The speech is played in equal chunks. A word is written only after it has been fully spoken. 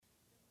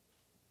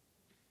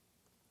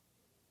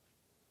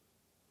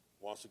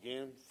Once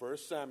again, 1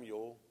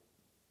 Samuel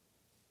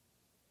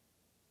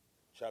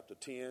chapter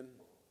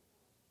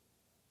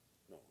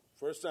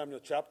 1 Samuel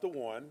chapter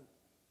 1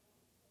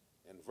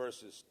 and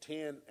verses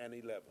 10 and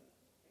 11.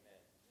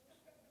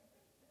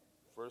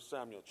 1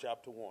 Samuel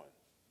chapter 1,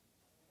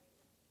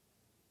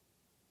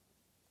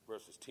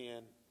 verses 10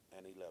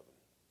 and 11.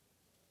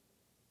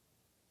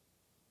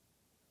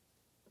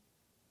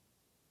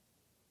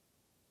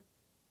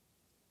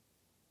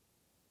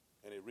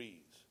 And it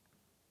reads,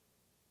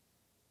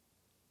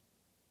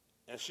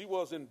 "And she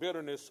was in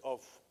bitterness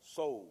of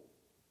soul,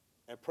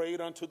 and prayed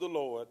unto the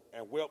Lord,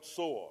 and wept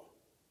sore.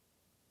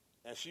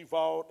 And she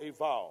vowed a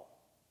vow,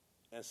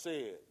 and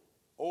said,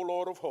 O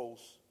Lord of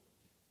hosts,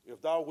 if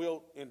thou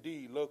wilt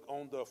indeed look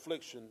on the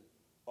affliction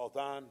of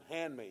thine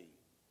handmaid,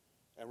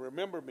 and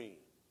remember me,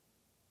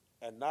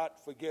 and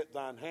not forget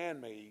thine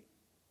handmaid,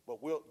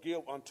 but wilt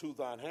give unto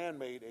thine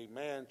handmaid a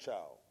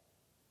man-child,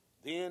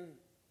 then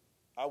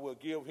I will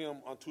give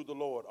him unto the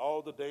Lord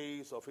all the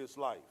days of his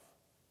life,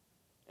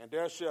 and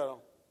there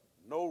shall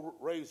no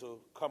razor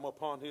come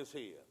upon his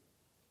head."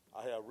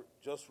 I have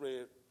just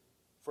read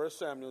 1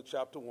 Samuel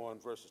chapter 1,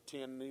 verses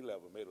 10 and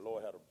 11. May the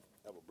Lord have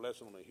a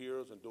blessing on the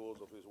hearers and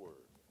doers of his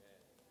word.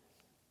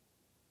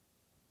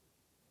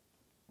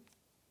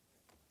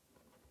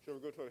 Shall we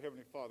go to our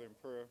Heavenly Father in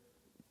prayer?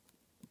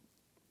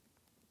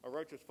 Our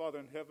righteous Father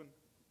in heaven,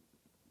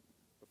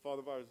 the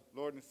Father of our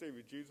Lord and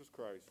Savior, Jesus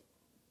Christ,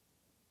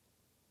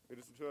 it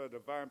is into our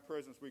divine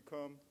presence we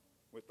come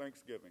with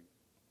thanksgiving,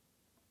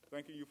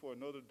 thanking you for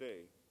another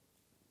day.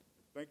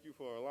 Thank you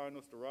for allowing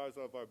us to rise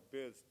out of our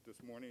beds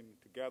this morning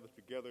to gather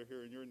together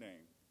here in your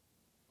name.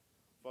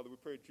 Father, we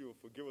pray that you will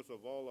forgive us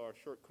of all our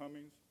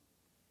shortcomings.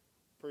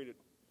 Pray that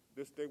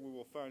this day we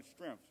will find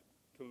strength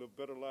to live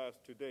better lives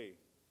today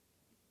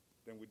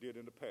than we did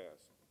in the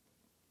past.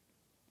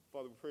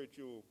 Father, we pray that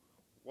you will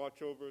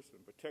watch over us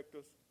and protect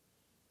us.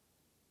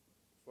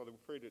 Father, we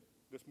pray that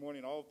this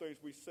morning all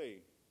things we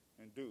say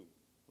and do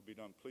will be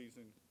done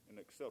pleasing and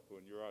acceptable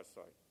in your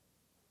eyesight.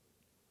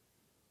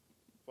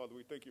 Father,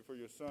 we thank you for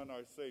your Son,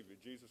 our Savior,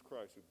 Jesus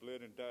Christ, who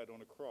bled and died on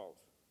the cross,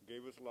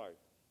 gave us life.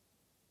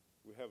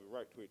 We have a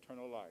right to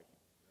eternal life.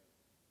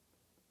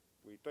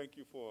 We thank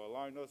you for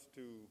allowing us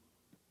to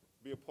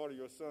be a part of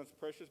your Son's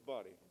precious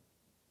body,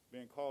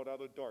 being called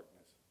out of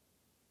darkness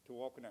to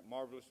walk in that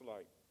marvelous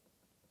light.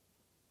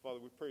 Father,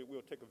 we pray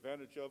we'll take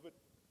advantage of it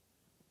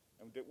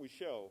and that we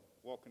shall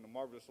walk in the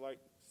marvelous light,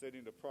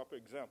 setting the proper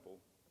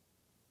example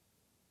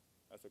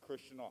as a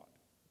Christian ought.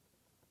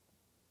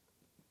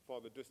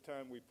 Father, this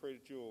time we pray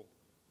that you'll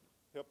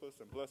help us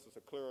and bless us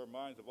to clear our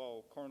minds of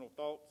all carnal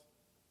thoughts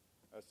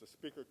as the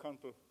speaker comes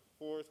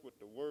before us with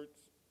the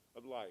words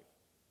of life,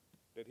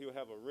 that he'll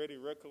have a ready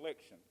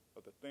recollection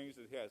of the things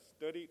that he has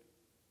studied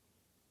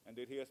and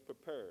that he has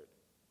prepared,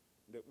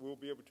 that we'll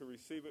be able to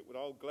receive it with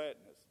all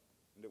gladness,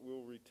 and that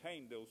we'll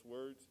retain those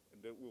words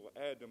and that we will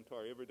add them to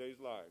our everyday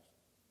lives.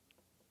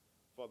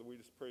 Father, we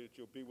just pray that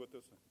you'll be with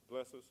us and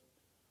bless us.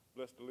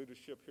 Bless the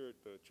leadership here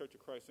at the Church of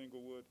Christ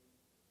Inglewood,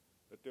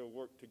 that they'll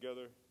work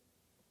together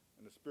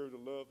in the spirit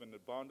of love and the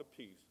bond of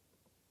peace.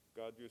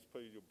 God, just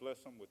pray you'll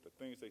bless them with the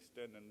things they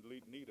stand in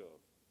need of.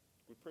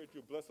 We pray that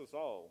you'll bless us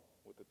all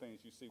with the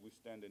things you see we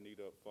stand in need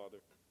of, Father.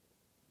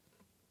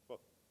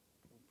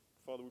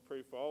 Father, we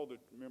pray for all the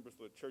members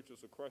of the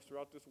churches of Christ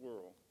throughout this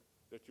world,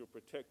 that you'll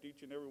protect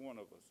each and every one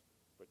of us.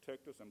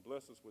 Protect us and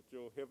bless us with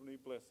your heavenly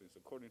blessings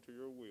according to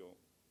your will.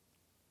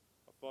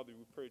 Father,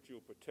 we pray that you'll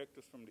protect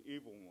us from the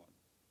evil one.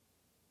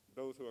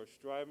 Those who are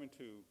striving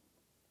to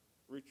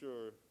reach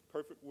your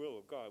perfect will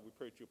of God, we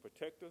pray that you'll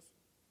protect us,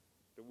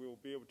 that we will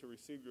be able to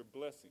receive your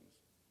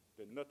blessings,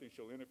 that nothing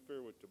shall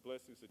interfere with the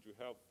blessings that you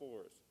have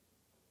for us,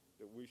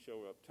 that we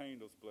shall obtain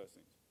those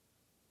blessings.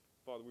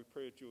 Father, we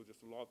pray that you'll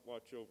just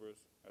watch over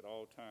us at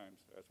all times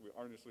as we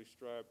earnestly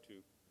strive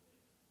to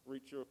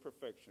reach your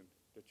perfection,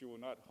 that you will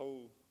not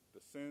hold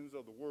the sins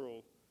of the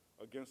world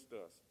against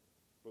us,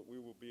 but we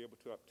will be able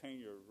to obtain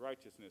your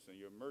righteousness and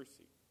your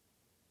mercy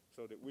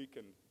so that we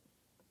can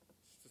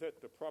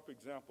set the proper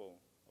example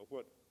of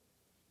what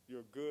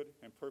your good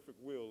and perfect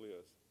will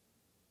is.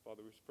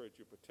 Father, we pray that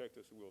you protect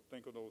us and we'll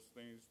think of those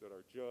things that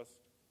are just,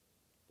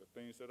 the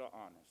things that are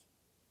honest,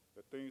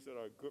 the things that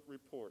are a good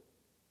report.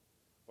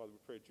 Father, we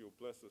pray that you'll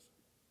bless us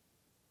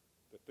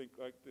to think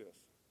like this.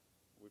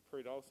 We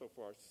prayed also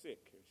for our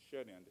sick and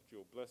shed-in, that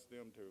you'll bless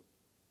them to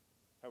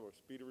have a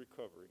speedy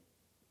recovery.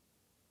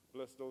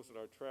 Bless those that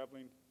are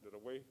traveling, that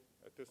are away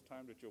at this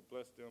time, that you'll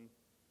bless them,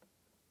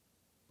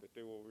 that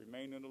they will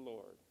remain in the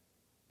Lord,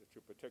 that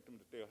you'll protect them,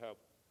 that they'll have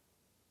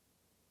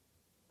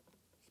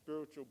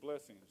spiritual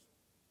blessings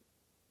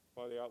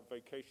while they're out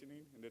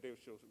vacationing, and that they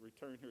shall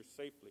return here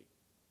safely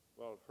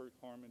without hurt,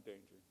 harm, and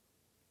danger.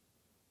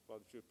 Father,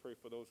 that you'll pray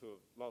for those who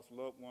have lost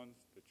loved ones,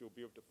 that you'll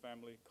be with the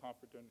family,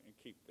 comfort them, and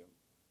keep them.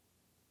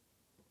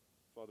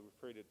 Father, we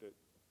pray that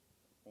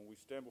when we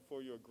stand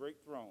before your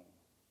great throne,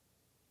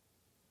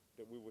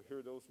 that we will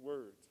hear those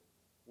words,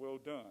 "Well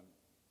done,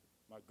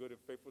 my good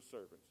and faithful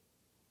servants."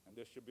 And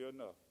this should be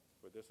enough.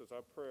 For this is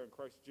our prayer in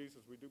Christ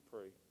Jesus we do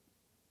pray.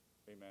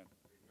 Amen.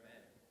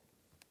 Amen.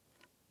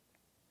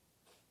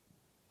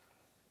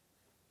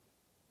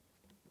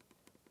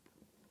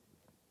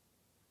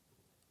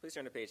 Please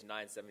turn to page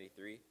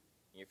 973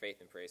 in your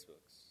Faith and Praise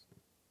books.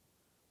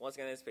 Once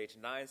again, it's page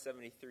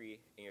 973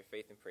 in your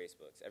Faith and Praise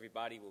books.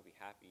 Everybody will be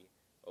happy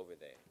over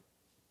there.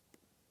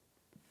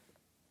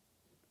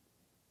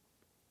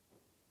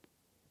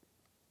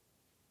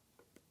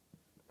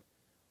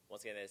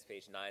 Once again, that is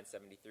page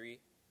 973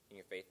 in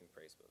your Faith and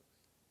Praise books.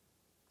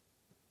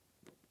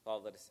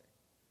 Paul, let us sing.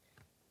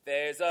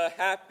 There's a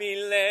happy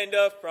land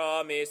of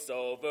promise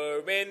over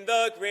in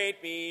the great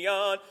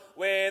beyond,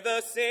 where the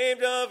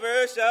saved of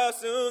earth shall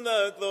soon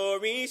the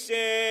glory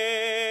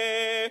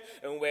share,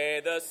 and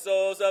where the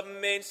souls of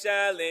men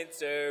shall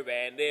enter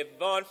and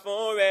live on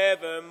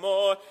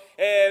forevermore.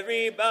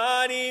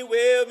 Everybody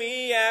will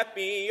be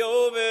happy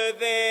over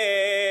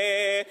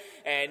there,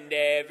 and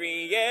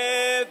everybody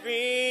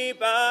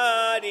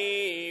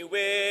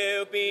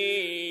will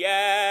be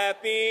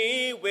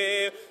happy,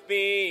 will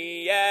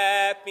be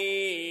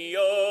happy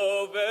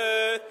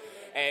over,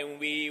 and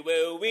we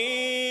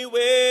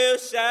will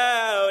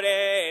shout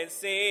and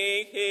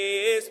sing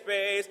his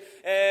praise.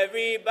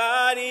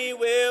 Everybody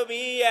will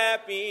be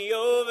happy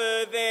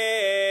over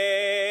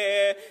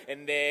there,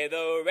 and there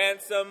the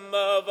ransom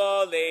of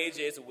all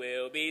ages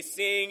will be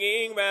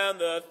singing round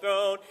the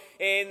throne,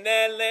 in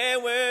that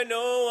land where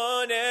no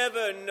one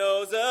ever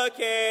knows a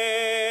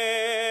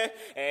care.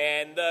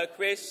 And the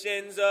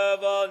Christians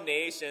of all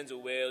nations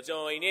will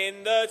join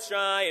in the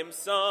triumph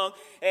song.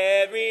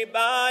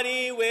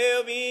 Everybody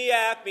will be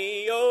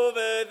happy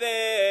over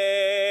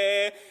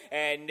there,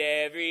 and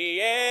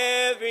everybody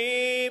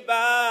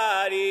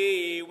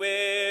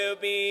will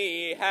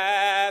be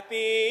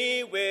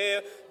happy,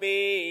 will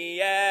be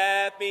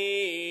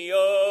happy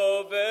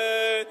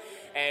over,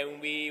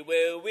 and we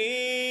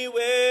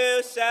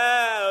will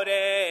shout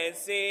and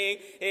sing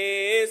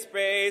his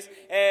praise.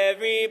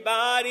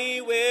 Everybody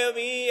will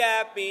be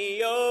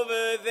happy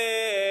over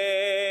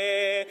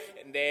there,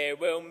 and there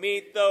we'll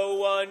meet the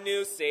one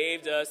who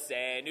saved us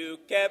and who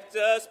kept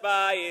us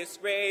by his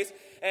grace,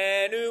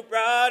 and who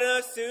brought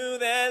us to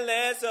that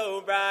land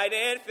so bright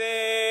and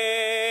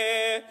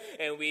fair.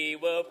 And we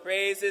will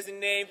praise his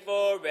name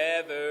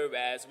forever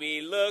as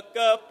we look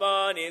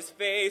upon his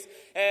face.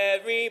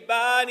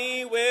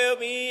 Everybody will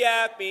be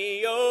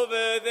happy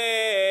over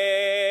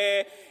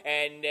there,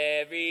 and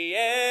everybody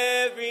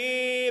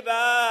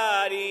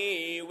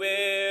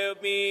will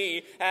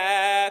be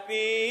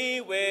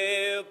happy,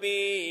 will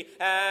be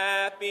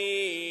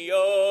happy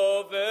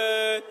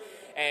over,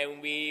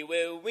 and we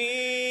will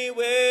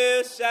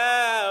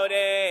shout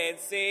and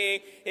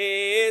sing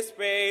his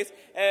praise.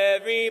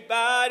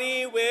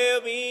 Everybody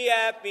will be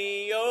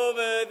happy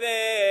over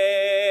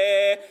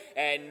there,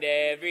 and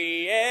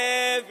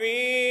everybody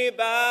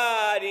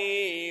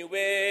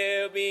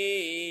will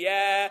be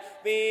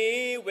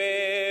happy,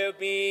 will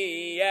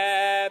be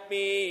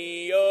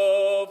happy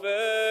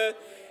over,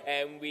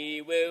 and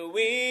we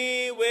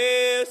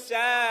will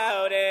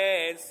shout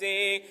and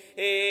sing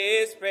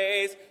his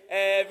praise.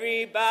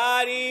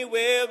 Everybody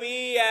will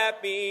be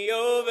happy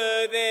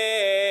over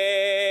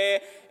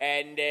there,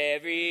 and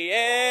everybody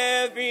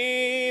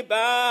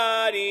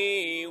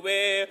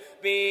will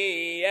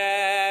be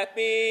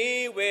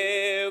happy,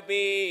 will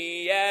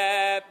be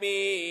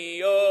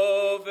happy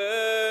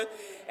over,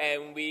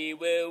 and we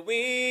will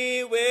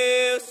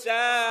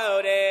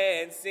shout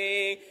and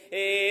sing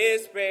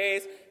his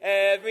praise.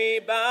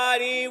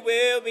 Everybody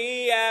will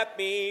be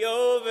happy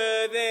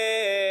over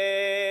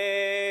there.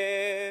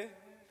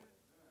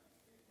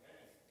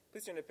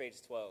 Please turn to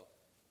page 12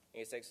 in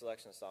your second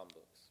selection of psalm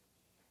books.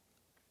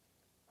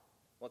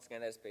 Once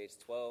again, that's page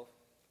 12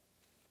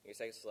 in your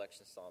second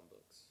selection of psalm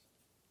books.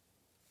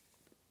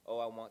 Oh,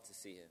 I want to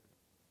see him.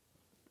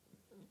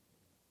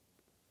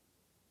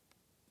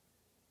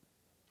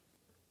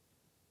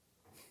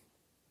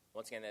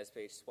 Once again, that's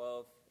page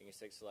 12 in your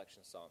sixth selection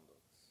of psalm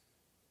books.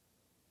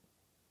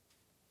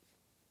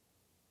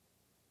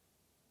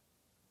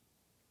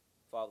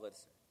 Father, let's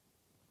sing.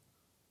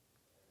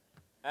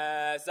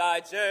 As I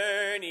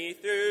journey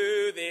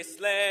through this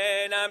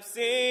land, I'm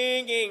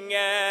singing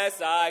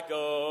as I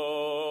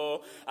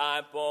go.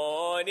 I'm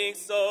pointing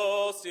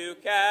souls to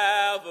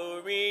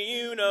Calvary,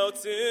 you know,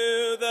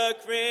 to the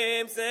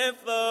crimson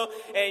flow.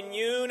 And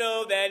you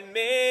know that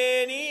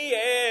many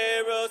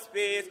arrows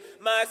pierce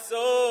my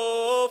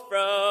soul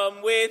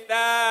from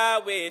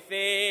without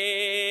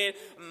within.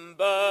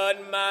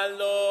 But my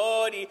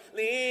Lord, he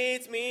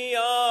leads me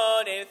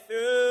on, and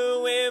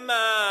through him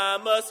I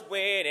must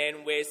win.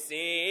 And we're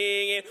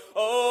singing,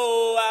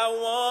 oh, I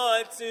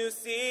want to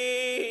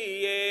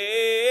see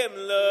him.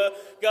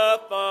 Look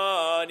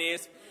upon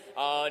his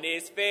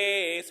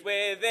face,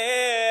 we're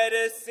there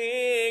to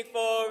sing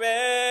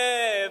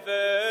forever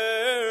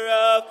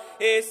of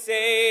his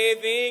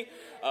saving,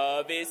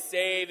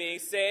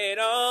 set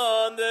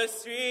on the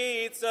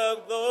streets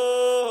of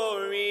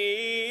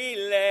glory.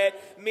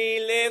 Let me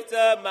lift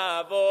up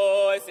my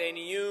voice, and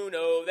you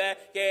know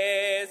that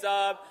cares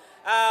are.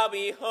 I'll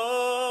be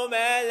home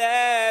at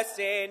last,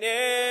 and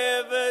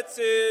ever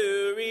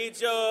to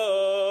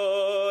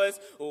rejoice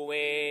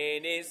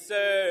when in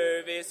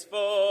service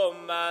for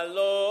my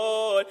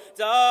Lord.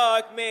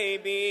 dark may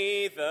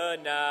be the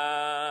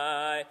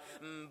night,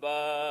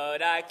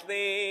 but I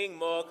cling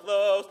more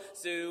close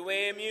to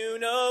him. You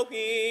know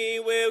he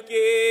will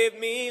give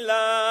me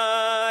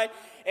light.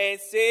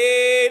 And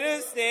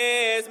Satan's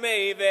snares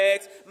may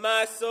vex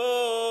my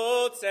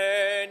soul,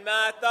 turn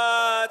my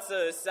thoughts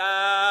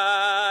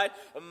aside.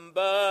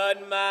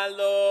 But my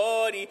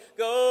Lord, he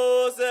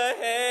goes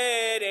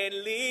ahead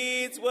and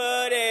leads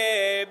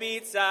whatever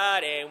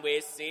betide. And we're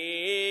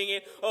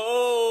singing,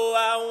 oh,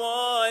 I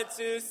want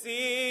to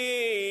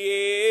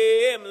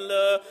see him.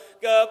 Look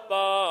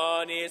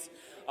upon his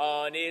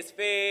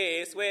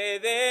face, we're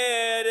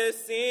there to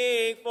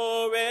sing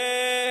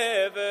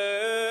forever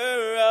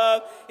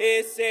of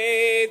his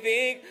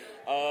saving,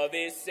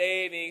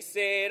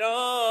 sit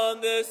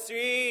on the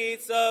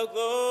streets of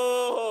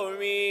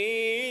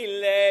glory.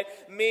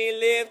 Let me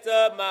lift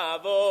up my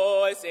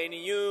voice, and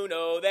you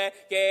know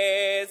that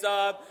cares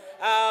off.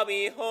 I'll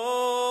be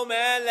home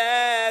at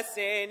last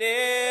and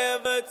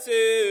ever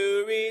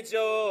to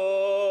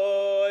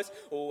rejoice.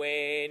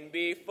 When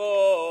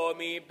before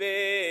me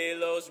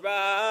billows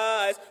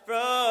rise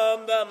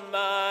from the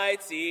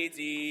mighty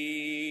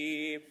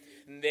deep,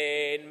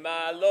 then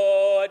my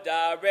Lord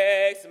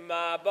directs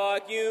my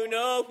bark. You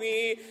know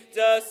he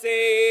does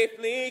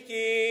safely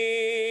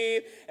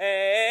keep,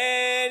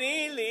 and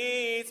he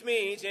leads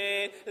me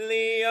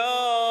gently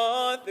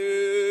on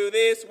through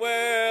this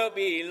world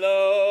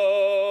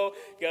below.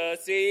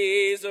 'Cause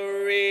he's a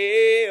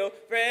real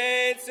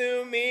friend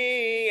to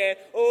me, and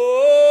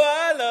oh,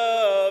 I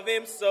love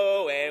him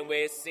so. And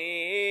we're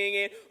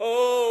singing,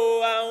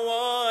 oh, I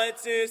want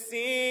to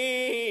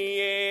see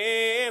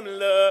him.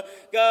 Look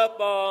up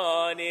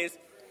on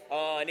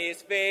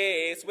his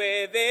face,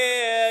 we're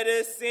there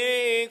to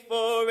sing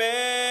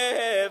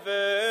forever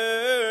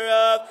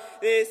of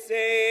this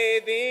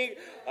saving,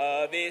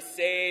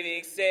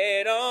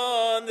 set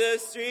on the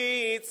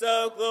streets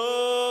of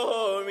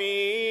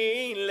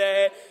glory.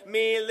 Let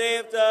me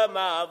lift up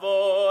my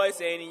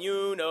voice, and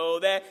you know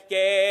that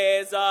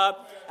cares off.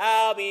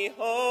 I'll be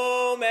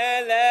home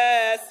at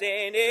last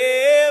and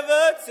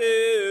ever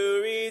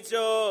to rejoice.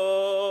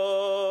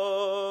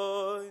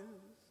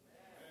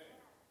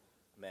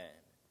 Amen.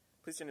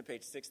 Please turn to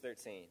page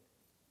 613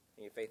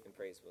 in your Faith and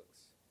Praise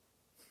books.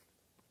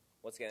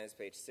 Once again, it's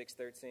page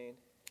 613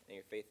 in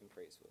your Faith and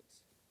Praise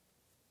books.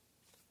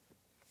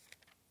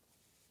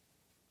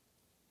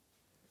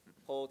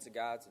 Hold to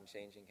God's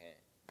unchanging hand.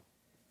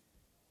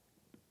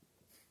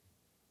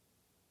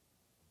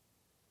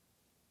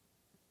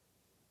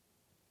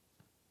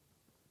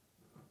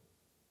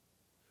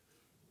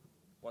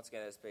 Once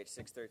again, that's page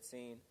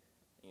 613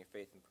 in your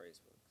Faith and Praise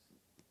books.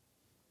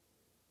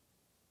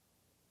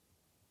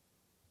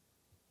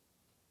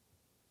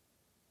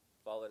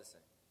 Follow it,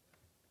 sing.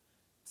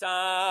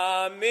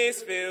 Time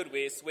is filled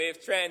with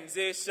swift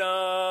transition.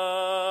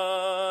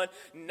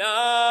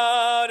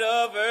 Not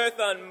of earth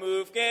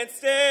unmoved can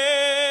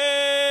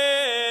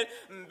stand.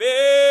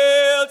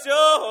 Build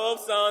your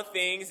hopes on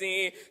things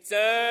eternal,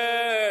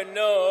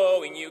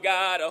 and you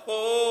gotta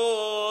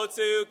hold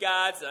to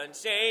God's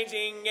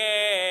unchanging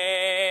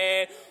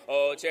hand.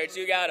 Oh, church,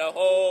 you gotta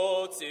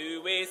hold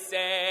to His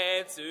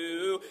hand,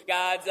 to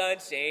God's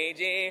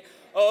unchanging.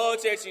 Oh,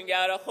 church, you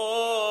gotta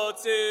hold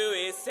to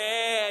His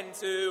hand,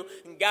 to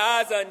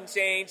God's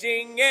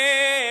unchanging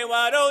hand.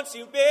 Why don't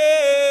you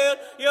build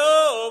your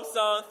hopes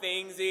on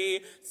things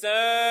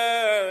eternal,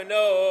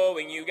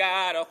 when you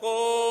gotta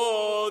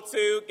hold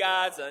to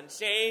God's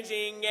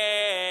unchanging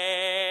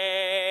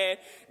hand?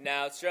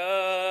 Now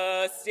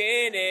trust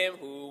in Him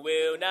who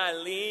will not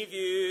leave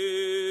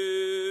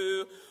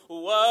you,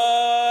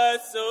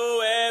 whatsoever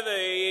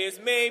His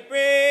may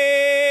bring.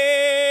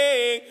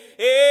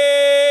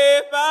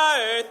 If our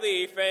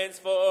earthly friends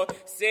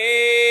forsaken,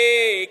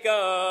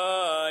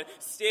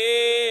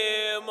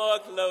 still more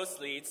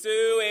closely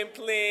to Him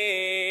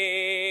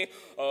cling.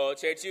 Oh,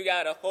 church, you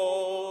gotta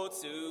hold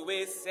to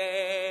His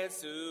hand,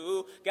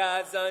 to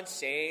God's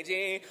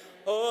unchanging.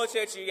 Oh,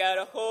 church, you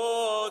gotta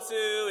hold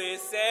to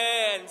His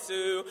hand,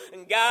 to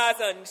God's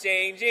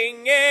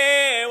unchanging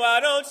hand. Why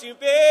don't you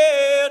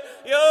build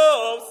your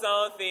hopes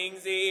on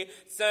things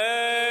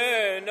eternal,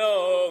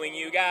 when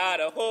you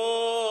gotta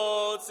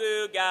hold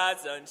to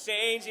God's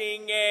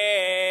unchanging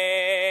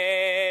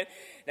hand?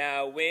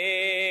 Now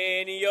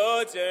when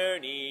your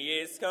journey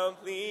is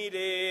completed,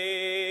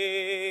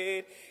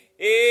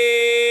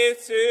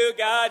 if to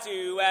God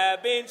you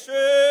have been true,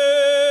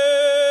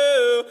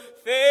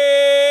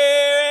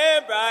 fair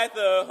and bright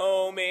the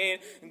home in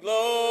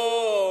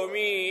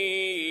glory,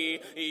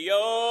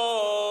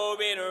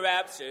 you're in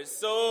rapture,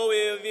 so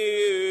will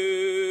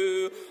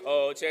you.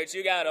 Oh, church,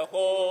 you gotta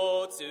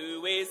hold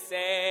to His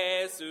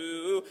hand,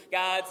 to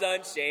God's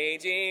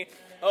unchanging.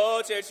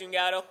 Oh, church, you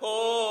gotta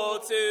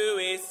hold to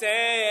His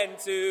hand,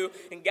 to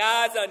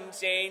God's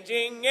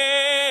unchanging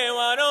hand.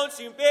 Why don't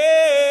you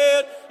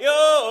build your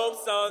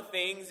hopes on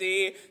things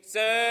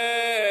eternal,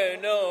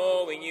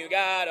 when you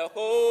gotta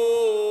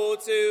hold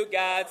hold to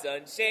God's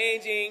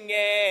unchanging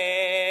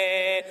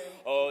hand.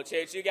 Oh,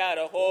 church, you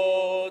gotta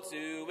hold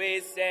to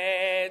His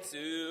hand,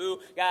 to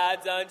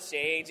God's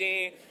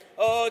unchanging.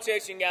 Oh,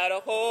 church, you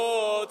gotta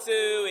hold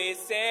to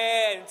His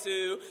hand,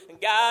 to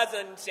God's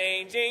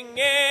unchanging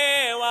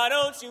hand. Why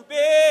don't you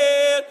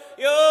build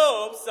your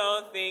hopes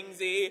on things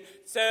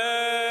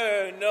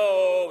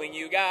eternal? And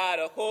you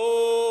gotta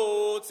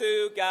hold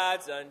to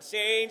God's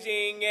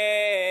unchanging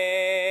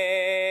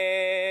hand.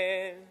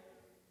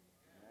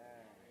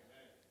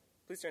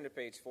 Please turn to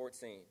page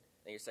 14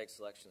 in your second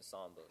selection of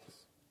Psalm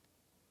books.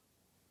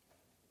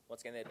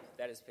 Once again,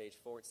 that is page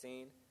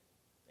 14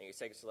 in your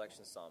second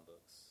selection of Psalm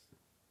books.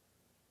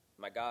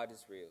 My God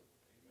is real.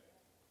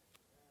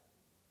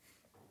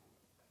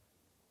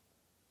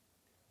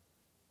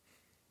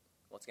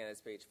 Once again, that's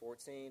page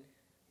 14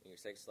 in your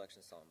second selection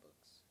of Psalm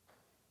books.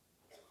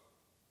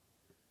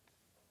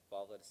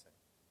 Paul, let us sing.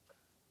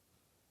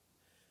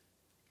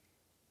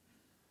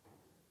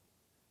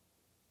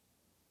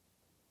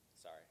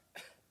 Sorry.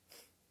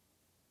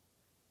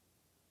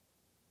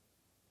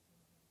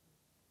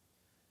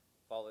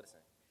 Paul, let us sing.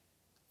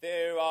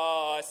 There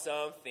are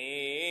some things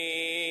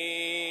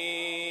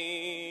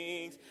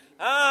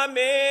I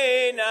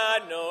may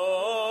not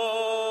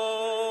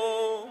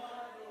know,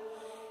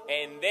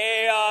 and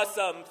there are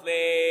some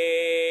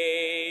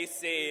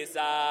places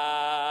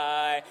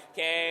I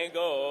can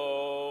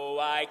go,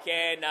 I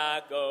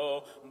cannot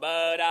go,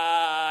 but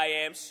I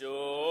am sure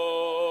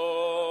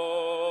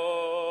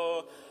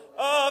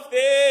of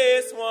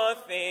this one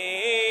thing,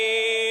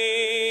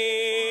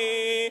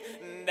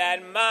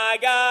 that my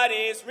God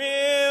is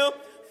real.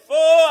 For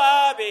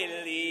I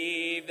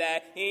believe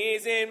that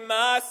He's in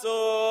my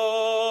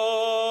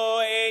soul.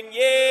 And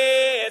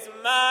yes,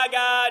 my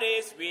God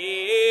is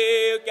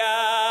real.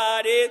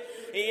 God is,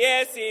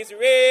 yes, He's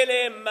real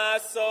in my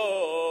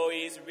soul.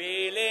 He's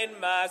real in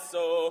my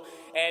soul.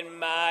 And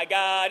my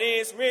God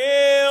is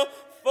real.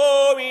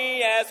 For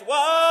He has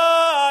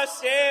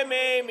washed and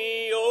made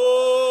me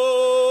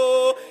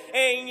whole.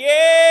 And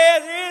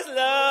yes, His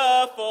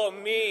love for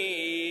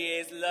me,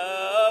 His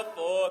love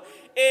for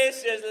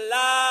it's just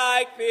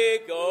like pure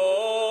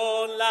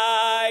gold,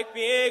 like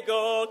pure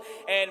gold.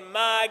 And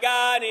my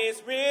God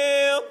is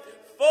real,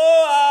 for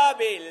I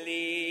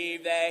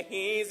believe that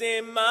He's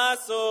in my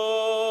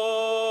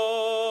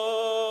soul.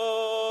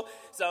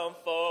 Some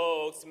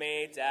folks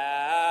may doubt,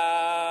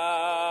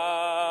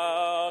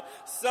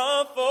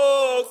 some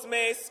folks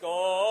may scorn,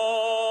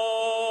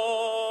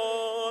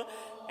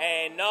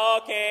 and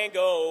all can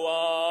go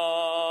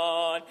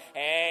on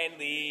and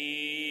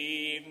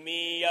leave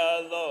me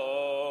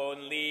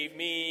alone, leave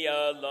me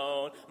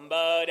alone.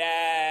 But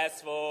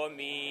as for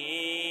me,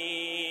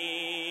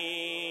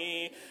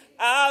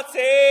 I'll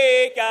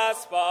take a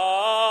spot,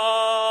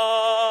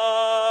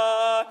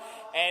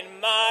 and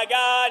my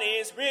God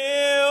is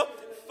real,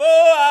 for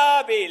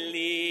I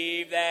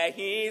believe that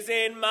He's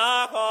in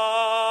my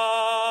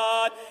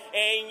heart.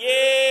 And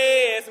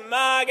yes,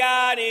 my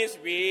God is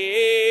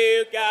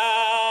real,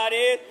 God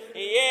is,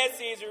 yes,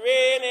 He's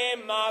real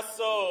in my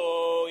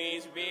soul,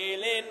 He's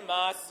real in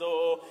my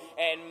soul.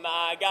 And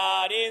my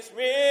God is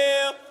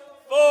real,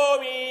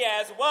 for He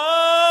has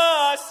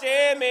washed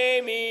and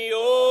made me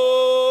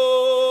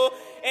whole.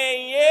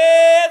 And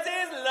yes,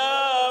 His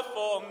love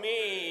for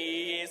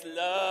me, His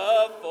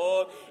love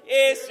for me,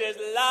 it's just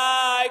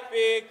like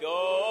pure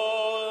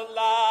gold,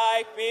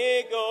 like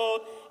pure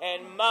gold.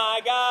 And my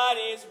God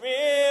is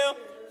real,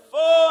 for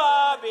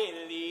I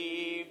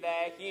believe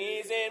that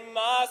He's in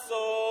my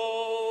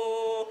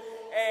soul.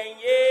 And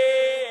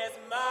yes,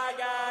 my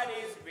God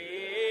is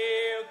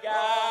real,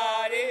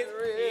 God is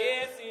real.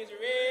 Yes, He's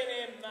real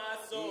in my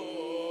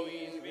soul,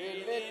 He's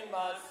real in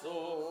my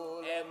soul.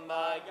 And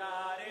my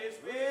God is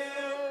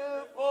real,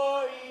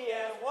 for He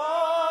has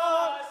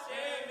washed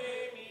and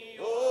made me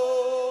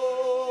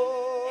whole.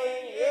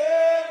 And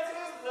yes,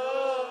 His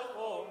love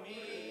for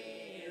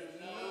me, His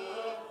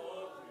love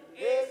for me,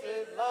 yes,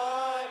 it's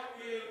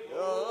like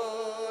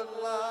gold,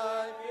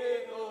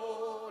 like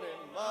gold.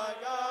 And my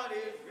God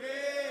is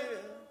real,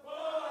 for I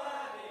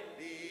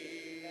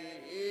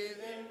believe He's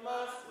in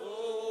my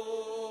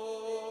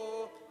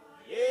soul.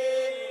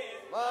 Yes,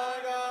 my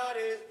God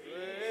is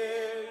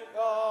real,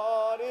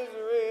 God is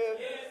real.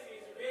 Yes,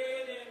 He's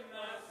real in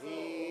my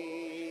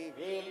soul. He's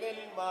real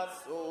in my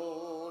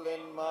soul,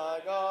 and my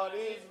God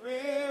is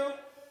real.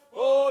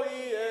 Oh,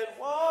 He has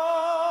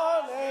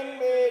won and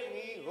made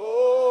me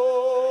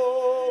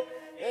whole.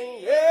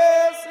 And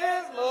yes,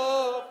 His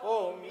love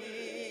for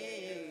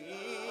me,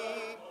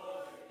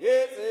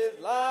 yes, it's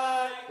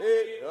like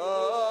it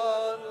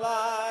done,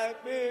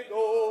 like big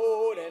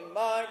gold. And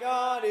my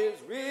God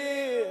is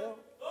real,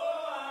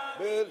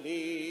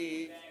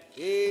 believe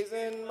He's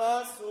in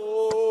my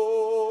soul.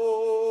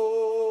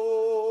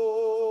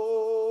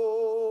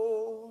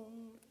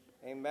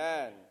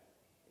 Amen.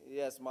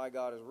 Yes, my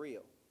God is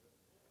real.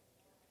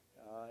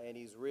 And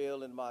He's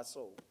real in my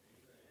soul.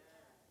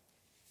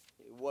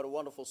 What a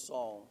wonderful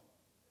song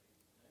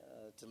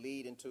to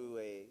lead into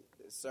a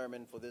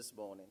sermon for this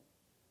morning.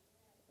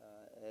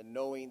 And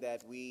knowing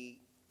that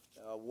we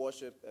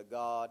worship a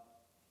God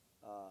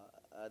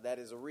that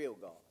is a real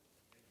God,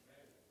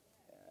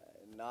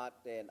 not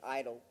an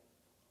idol,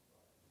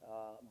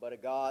 but a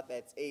God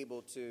that's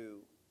able to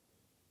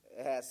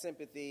have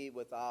sympathy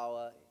with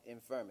our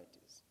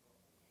infirmities,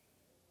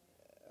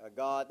 a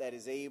God that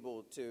is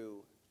able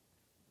to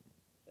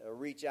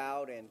reach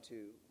out and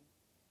to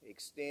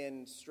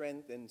extend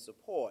strength and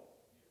support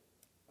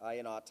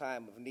in our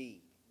time of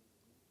need,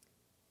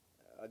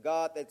 a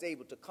God that's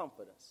able to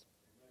comfort us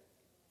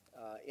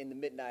in the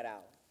midnight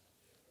hour.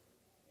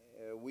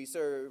 We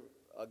serve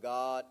a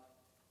God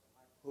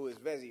who is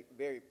very,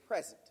 very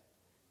present,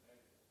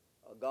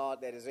 a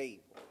God that is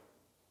able.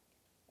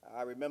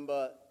 I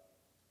remember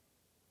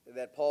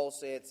that Paul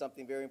said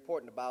something very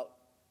important about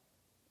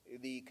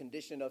the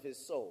condition of his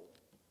soul.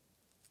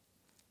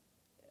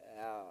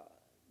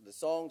 The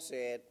song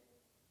said,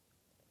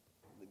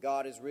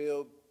 God is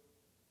real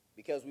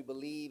because we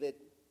believe it.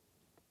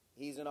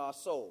 He's in our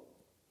soul.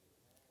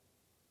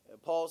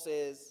 And Paul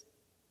says,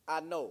 I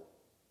know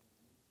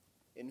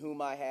in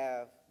whom I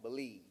have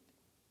believed.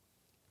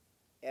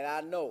 And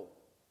I know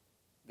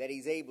that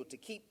he's able to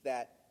keep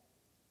that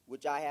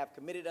which I have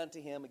committed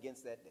unto him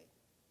against that day.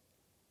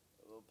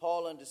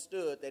 Paul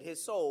understood that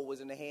his soul was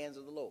in the hands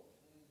of the Lord.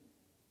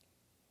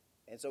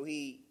 And so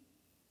he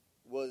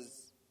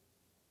was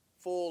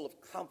full of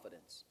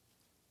confidence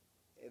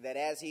that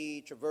as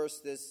he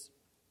traversed this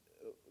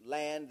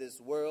land, this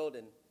world,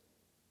 and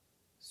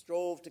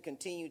strove to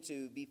continue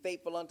to be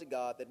faithful unto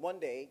God, that one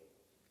day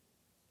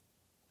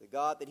the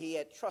God that he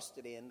had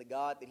trusted in, the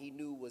God that he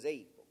knew was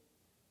able,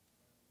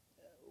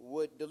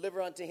 would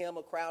deliver unto him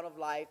a crown of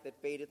life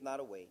that fadeth not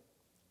away.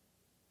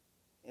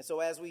 And so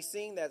as we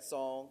sing that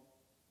song,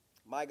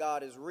 my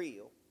God is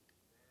real,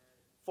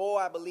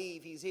 for I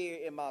believe he's here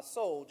in my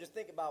soul, just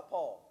think about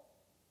Paul.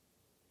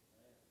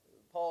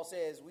 Paul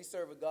says we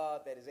serve a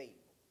God that is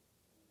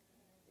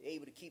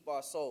able to keep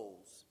our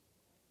souls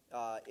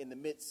in the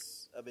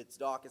midst of its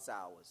darkest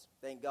hours.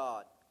 Thank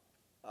God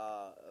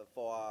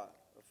for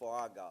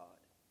our God.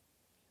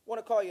 I want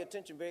to call your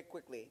attention very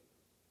quickly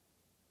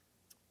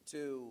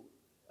to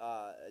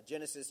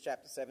Genesis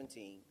chapter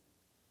 17.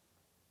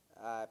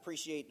 I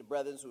appreciate the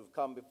brethren who have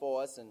come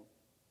before us and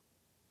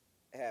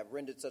have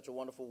rendered such a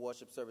wonderful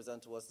worship service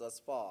unto us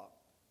thus far.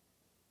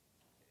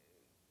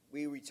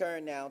 We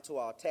return now to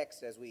our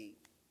text as we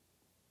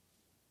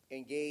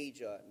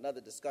engage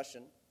another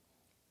discussion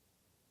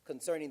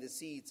concerning the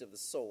seeds of the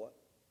sower.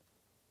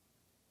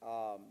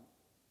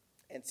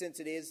 And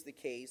since it is the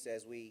case,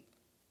 as we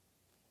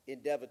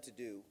endeavor to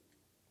do,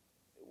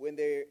 when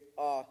there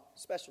are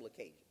special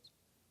occasions,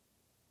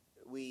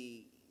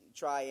 we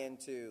try and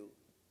to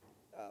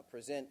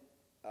present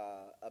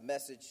a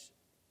message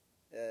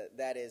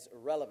that is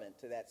relevant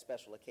to that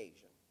special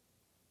occasion,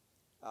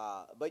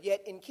 but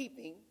yet in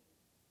keeping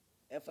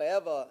and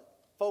forever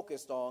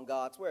focused on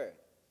God's Word.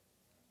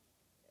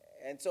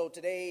 And so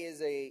today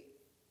is a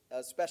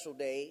special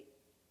day.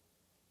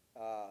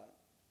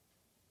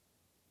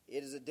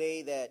 It is a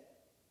day that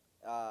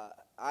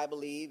I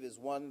believe is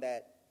one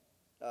that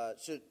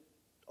should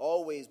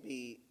always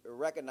be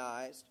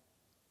recognized,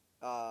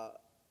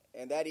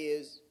 and that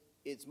is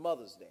it's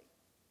Mother's Day.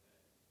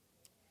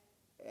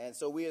 And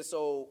so we are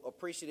so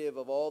appreciative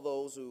of all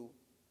those who,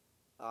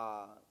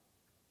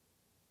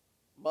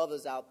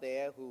 mothers out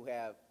there who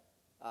have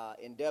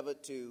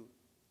endeavored to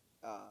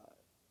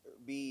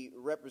be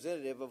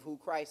representative of who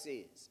Christ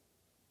is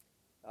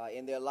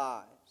in their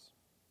lives.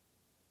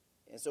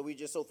 And so we're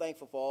just so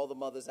thankful for all the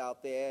mothers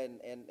out there.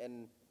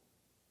 And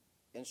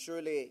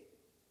surely,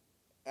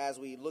 as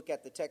we look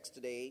at the text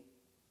today,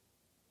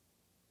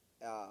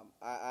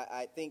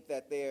 I think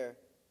that there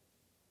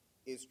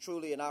is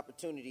truly an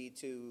opportunity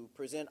to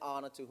present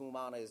honor to whom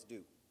honor is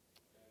due.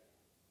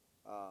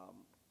 And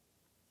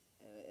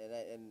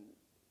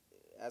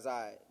as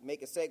I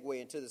make a segue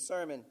into the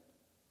sermon,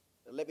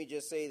 let me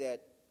just say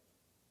that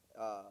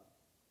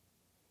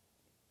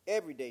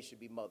every day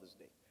should be Mother's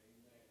Day.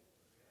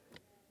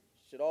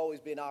 Should always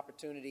be an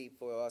opportunity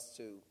for us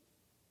to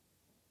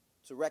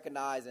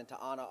recognize and to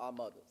honor our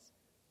mothers.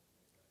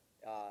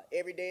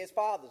 Every day is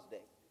Father's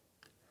Day.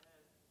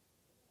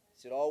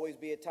 Should always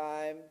be a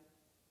time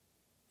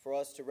for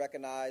us to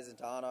recognize and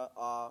to honor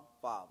our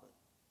Father.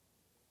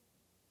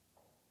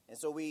 And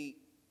so we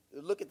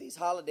look at these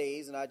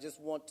holidays, and I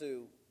just want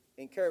to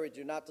encourage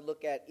you not to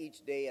look at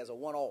each day as a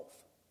one-off,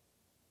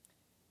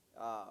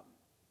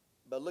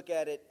 but look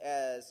at it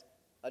as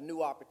a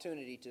new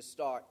opportunity to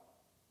start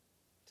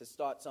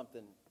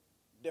something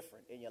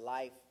different in your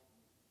life.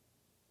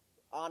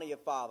 Honor your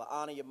father,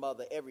 honor your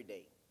mother every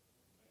day.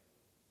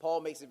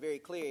 Paul makes it very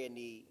clear in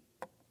the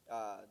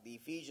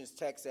Ephesians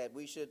text that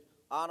we should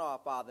honor our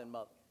father and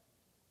mother,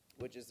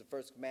 which is the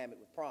first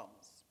commandment with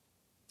promise,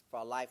 for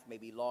our life may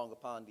be long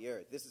upon the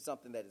earth. This is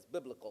something that is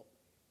biblical,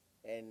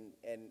 and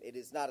it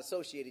is not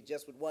associated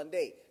just with one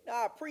day.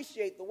 Now, I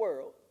appreciate the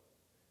world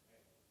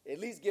at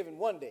least giving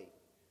one day,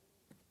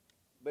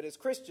 but as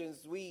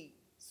Christians, we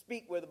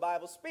speak where the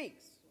Bible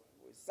speaks.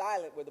 We're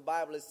silent where the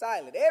Bible is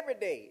silent. Every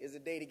day is a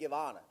day to give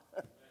honor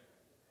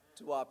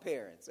to our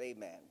parents.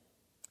 Amen.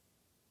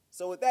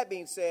 So with that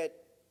being said,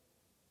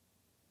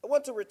 I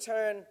want to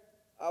return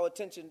our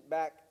attention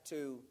back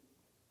to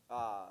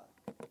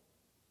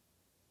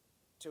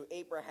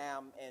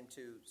Abraham and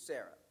to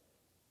Sarah,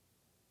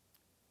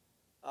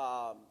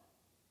 a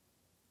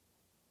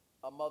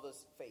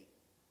mother's faith.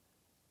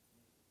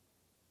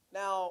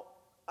 Now,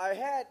 I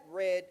had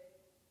read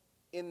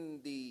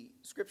in the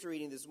scripture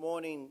reading this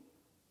morning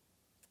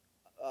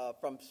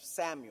from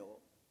Samuel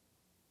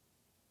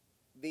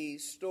the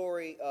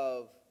story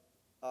of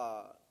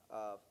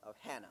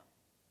Hannah.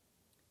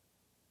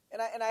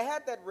 And I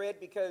had that read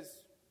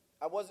because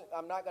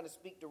I'm not going to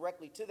speak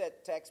directly to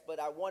that text, but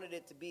I wanted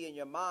it to be in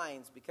your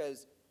minds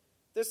because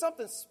there's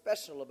something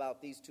special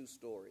about these two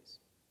stories.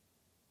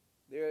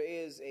 There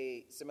is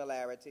a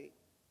similarity,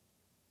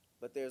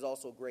 but there's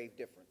also grave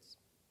difference.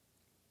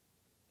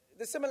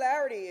 The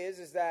similarity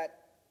is that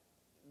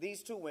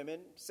these two women,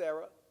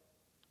 Sarah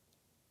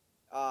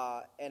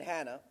and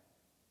Hannah,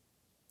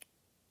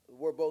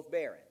 were both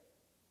barren.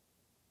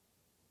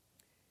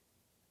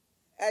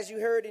 As you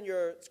heard in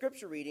your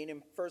scripture reading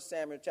in 1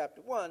 Samuel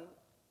chapter 1,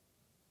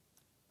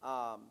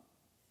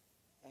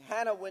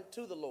 Hannah went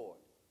to the Lord,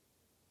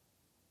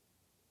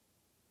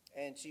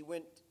 and she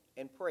went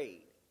and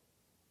prayed.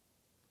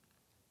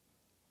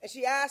 And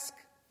she asked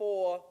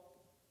for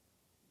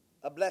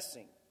a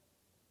blessing.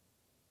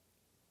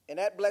 And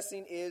that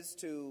blessing is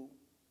to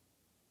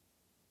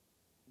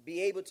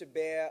be able to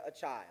bear a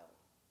child.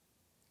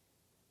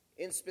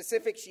 In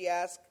specific, she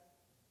asked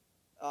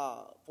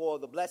for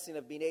the blessing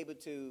of being able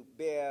to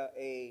bear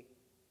a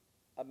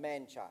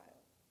man-child.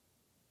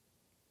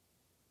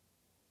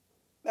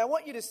 Now, I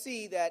want you to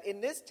see that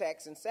in this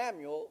text in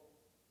Samuel,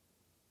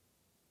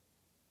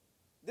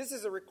 this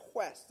is a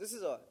request. This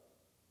is a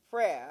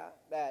prayer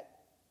that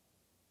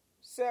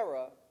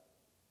Sarah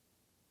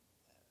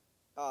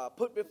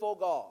put before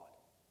God.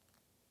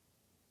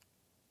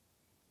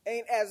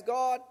 And as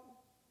God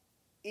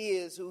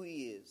is who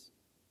he is,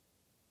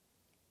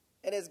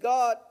 and as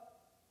God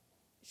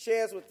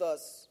shares with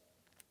us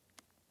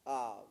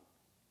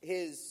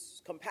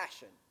his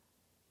compassion,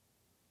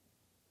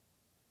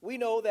 we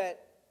know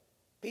that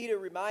Peter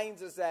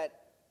reminds us that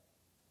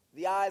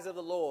the eyes of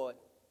the Lord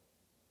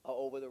are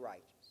over the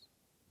righteous,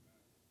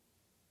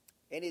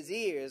 and his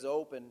ears are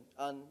open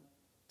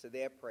unto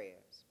their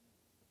prayers.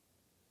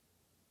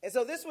 And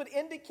so this would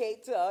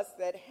indicate to us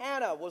that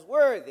Hannah was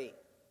worthy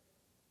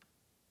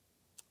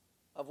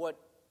of what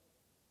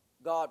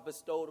God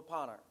bestowed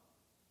upon her.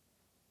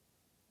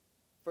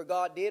 For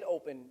God did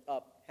open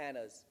up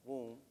Hannah's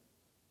womb,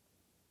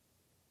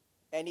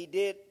 and he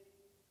did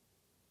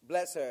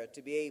bless her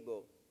to be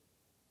able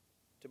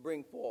to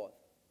bring forth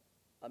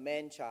a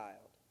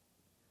man-child.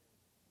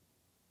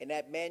 And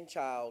that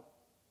man-child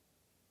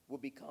will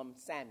become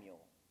Samuel.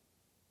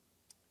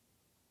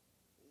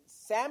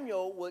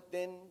 Samuel would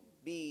then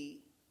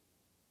be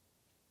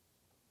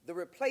the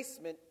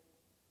replacement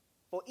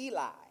for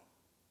Eli.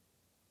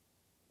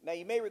 Now,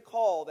 you may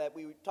recall that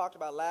we talked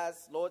about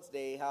last Lord's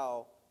Day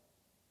how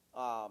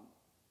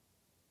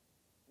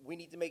we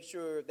need to make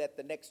sure that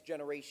the next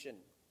generation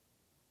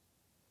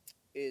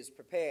is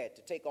prepared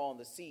to take on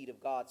the seed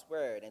of God's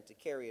word and to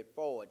carry it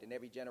forward in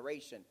every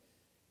generation.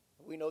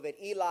 We know that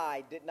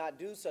Eli did not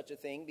do such a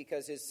thing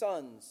because his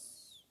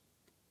sons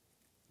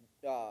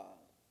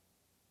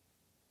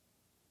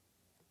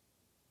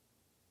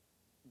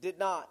did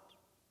not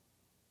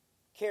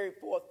carry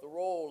forth the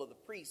role of the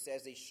priests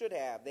as they should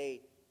have.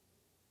 They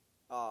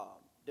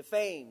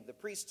defamed the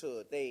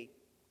priesthood. They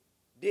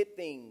did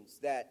things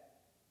that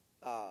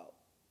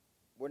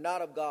were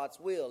not of God's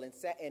will,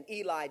 and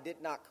Eli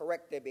did not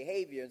correct their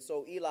behavior, and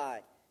so Eli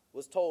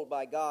was told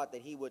by God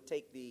that he would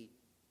take the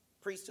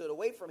priesthood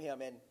away from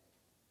him, and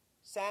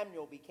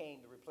Samuel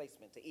became the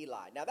replacement to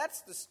Eli. Now,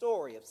 that's the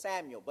story of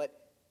Samuel, but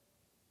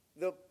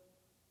the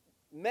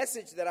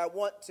message that I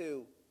want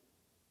to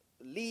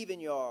leave in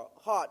your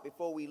heart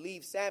before we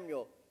leave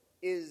Samuel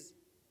is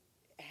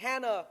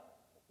Hannah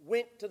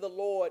went to the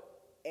Lord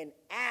and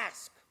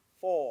asked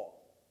for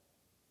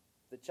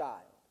the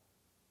child.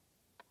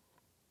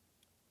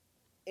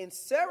 In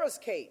Sarah's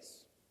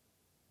case,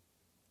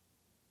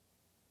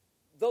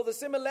 though the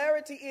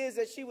similarity is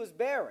that she was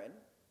barren,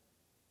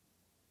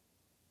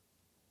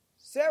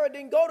 Sarah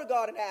didn't go to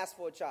God and ask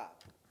for a child.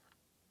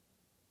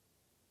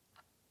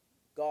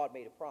 God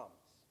made a promise.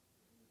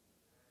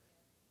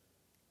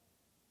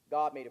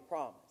 God made a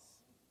promise.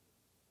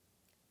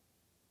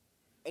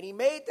 And he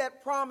made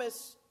that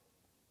promise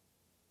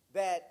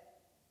that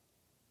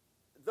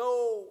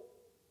though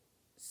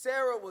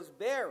Sarah was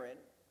barren,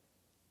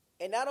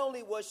 and not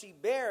only was she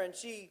barren,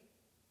 she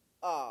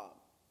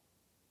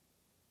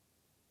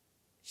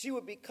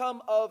would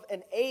become of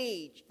an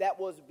age that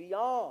was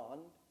beyond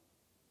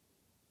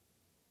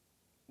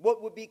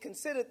what would be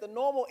considered the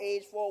normal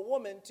age for a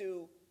woman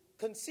to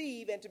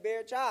conceive and to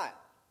bear a child.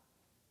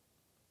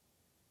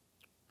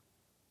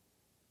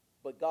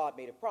 But God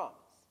made a promise.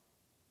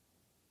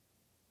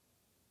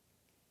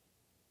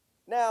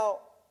 Now,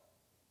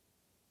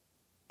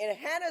 in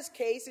Hannah's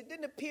case, it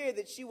didn't appear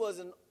that she was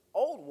an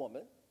old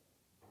woman.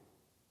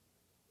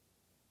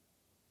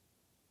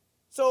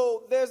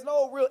 So there's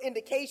no real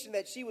indication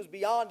that she was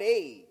beyond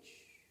age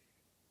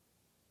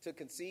to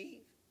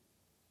conceive.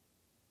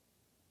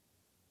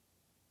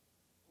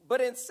 But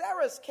in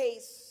Sarah's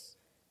case,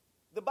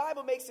 the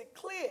Bible makes it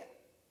clear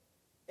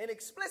and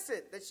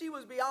explicit that she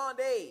was beyond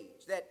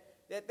age,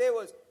 that there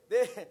was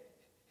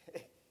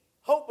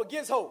hope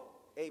against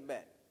hope.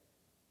 Amen.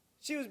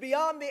 She was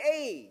beyond the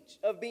age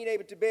of being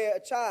able to bear a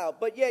child,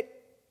 but yet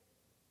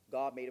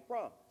God made a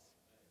promise.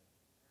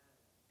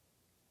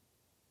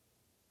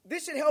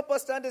 This should help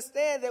us to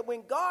understand that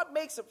when God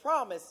makes a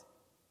promise,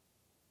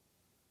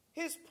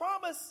 his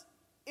promise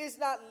is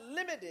not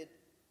limited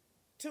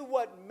to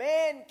what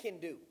man can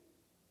do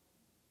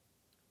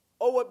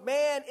or what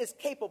man is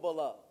capable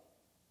of.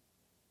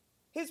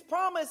 His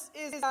promise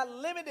is not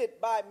limited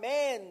by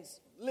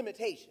man's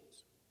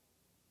limitations.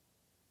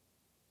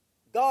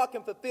 God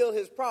can fulfill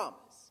his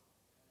promise.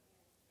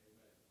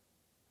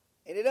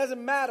 And it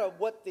doesn't matter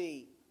what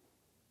the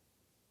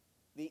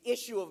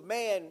issue of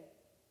man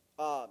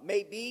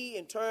may be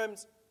in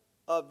terms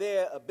of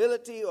their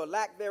ability or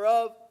lack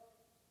thereof.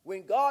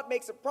 When God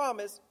makes a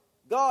promise,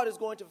 God is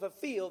going to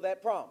fulfill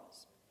that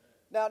promise.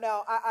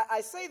 Now, I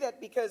say that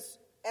because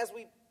as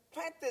we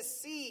plant this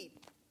seed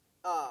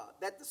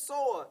that the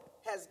sower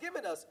has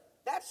given us,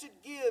 that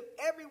should give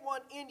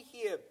everyone in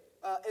here,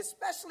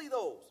 especially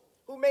those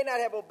who may not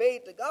have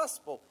obeyed the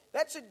gospel,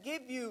 that should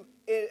give you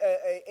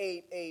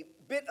a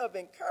bit of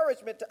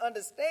encouragement to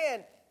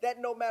understand that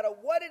no matter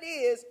what it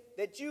is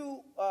that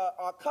you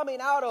are coming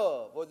out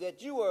of or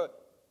that you are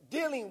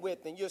dealing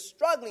with and you're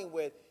struggling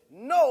with,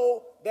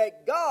 know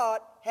that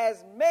God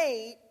has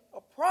made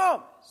a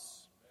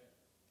promise.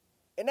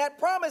 And that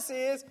promise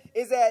is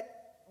that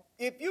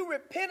if you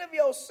repent of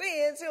your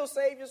sins, he'll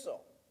save your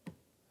soul.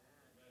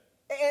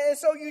 And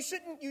so you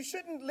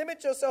shouldn't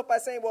limit yourself by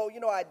saying, well,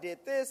 I did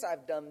this,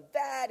 I've done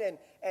that, and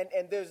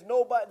there's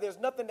no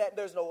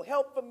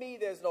help for me,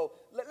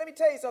 let me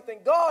tell you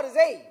something, God is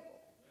able.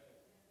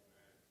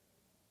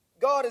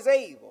 God is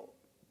able.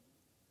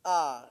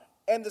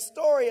 And the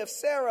story of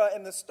Sarah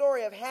and the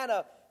story of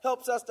Hannah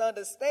helps us to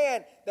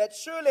understand that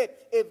surely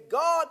if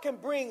God can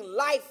bring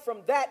life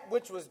from that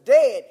which was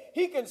dead,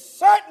 he can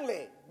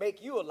certainly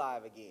make you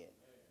alive again.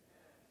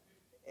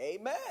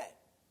 Amen.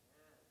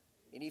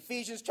 In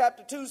Ephesians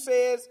chapter 2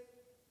 says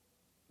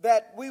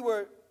that we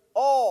were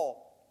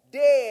all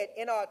dead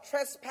in our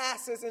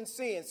trespasses and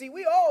sins. See,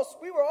 we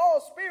were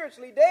all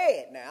spiritually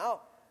dead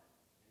now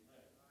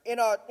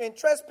in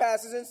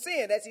trespasses and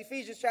sin. That's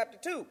Ephesians chapter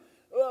 2.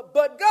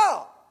 But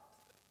God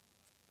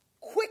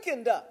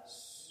quickened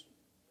us.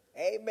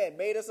 Amen.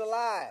 Made us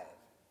alive.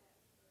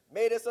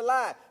 Made us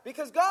alive.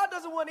 Because God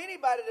doesn't want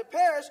anybody to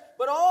perish,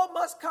 but all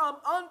must come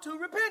unto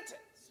repentance.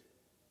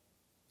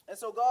 And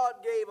so God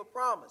gave a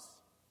promise.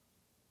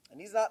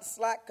 And he's not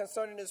slack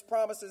concerning his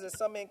promises, as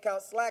some men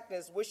count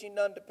slackness, wishing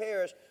none to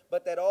perish,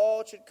 but that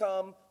all should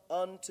come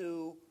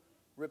unto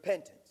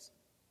repentance.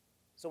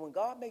 So when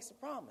God makes a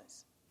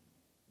promise,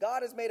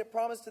 God has made a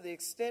promise to the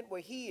extent where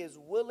he is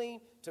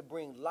willing to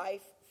bring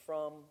life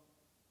from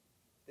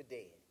the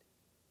dead.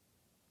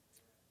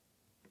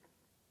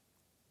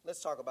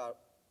 Let's talk about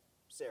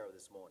Sarah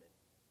this morning,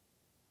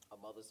 a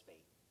mother's faith.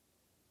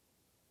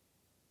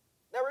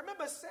 Now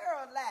remember,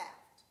 Sarah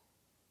laughed.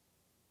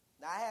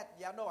 Now,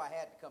 y'all know I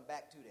had to come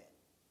back to that.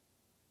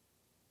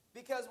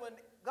 Because when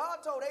God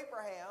told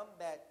Abraham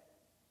that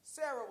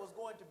Sarah was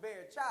going to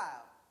bear a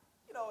child,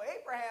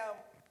 Abraham,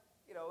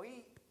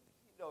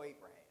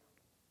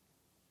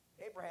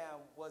 Abraham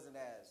wasn't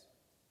as,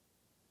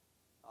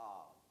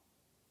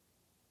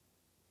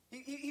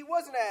 he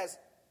wasn't as,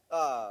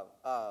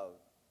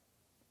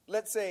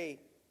 let's say,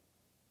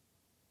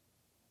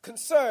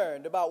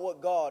 concerned about what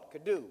God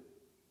could do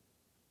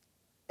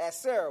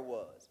as Sarah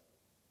was.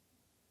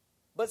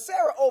 But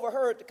Sarah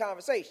overheard the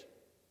conversation.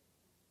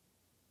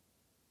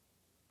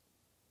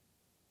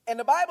 And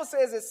the Bible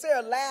says that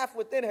Sarah laughed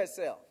within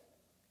herself.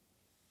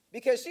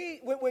 Because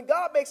when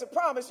God makes a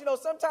promise,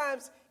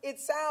 sometimes it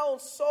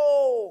sounds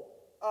so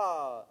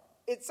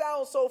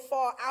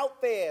far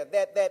out there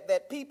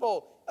that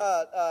people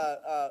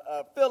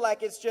feel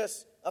like it's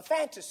just a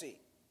fantasy.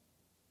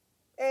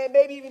 And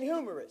maybe even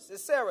humorous,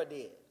 as Sarah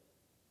did.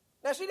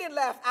 Now, she didn't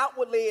laugh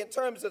outwardly in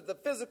terms of the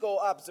physical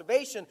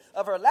observation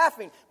of her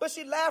laughing, but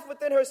she laughed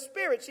within her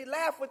spirit. She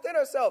laughed within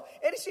herself.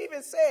 And she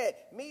even said,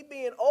 me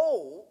being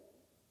old,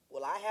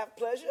 will I have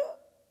pleasure?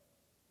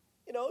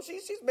 She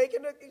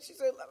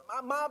said,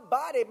 my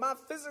body, my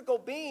physical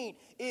being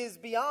is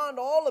beyond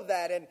all of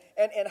that. And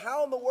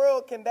how in the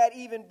world can that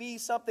even be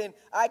something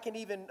I can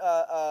even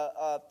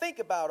think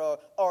about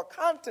or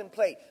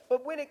contemplate?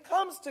 But when it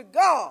comes to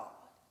God,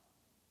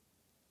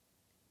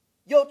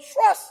 your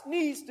trust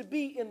needs to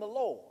be in the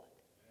Lord.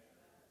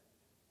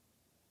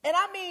 And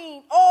I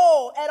mean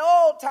at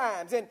all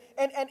times. And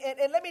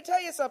let me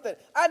tell you something.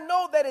 I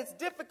know that it's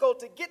difficult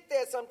to get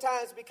there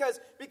sometimes because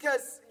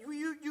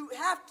you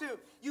have to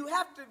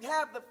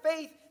have the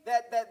faith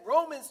that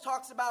Romans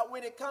talks about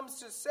when it comes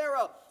to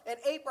Sarah and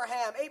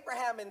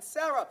Abraham and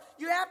Sarah.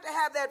 You have to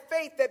have that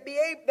faith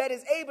that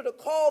is able to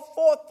call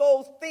forth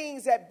those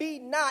things that be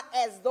not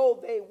as though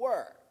they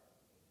were.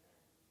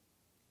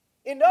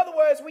 In other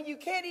words, when you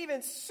can't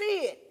even see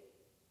it,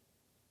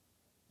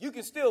 you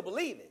can still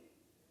believe it.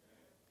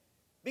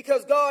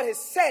 Because God has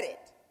said it.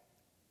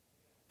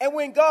 And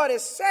when God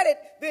has said it,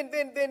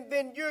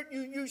 then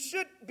you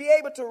should be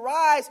able to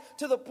rise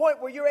to the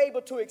point where you're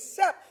able to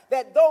accept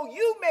that though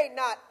you may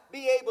not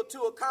be able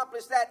to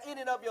accomplish that in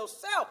and of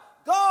yourself,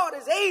 God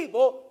is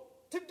able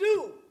to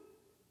do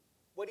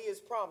what he has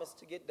promised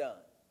to get done.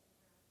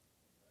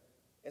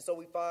 And so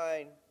we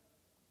find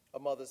a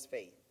mother's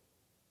faith.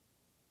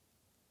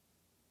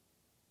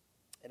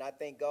 And I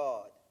thank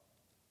God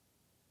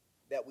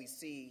that we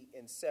see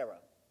in Sarah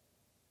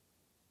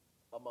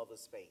a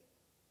mother's faith.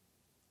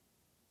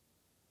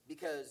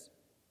 Because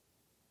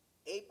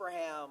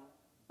Abraham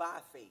by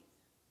faith,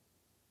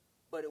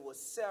 but it was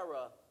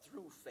Sarah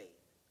through faith.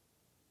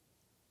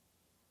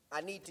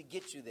 I need to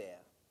get you there.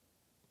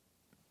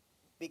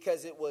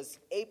 Because it was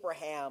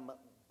Abraham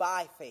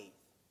by faith,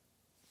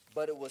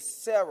 but it was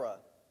Sarah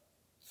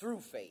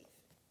through faith.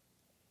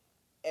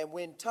 And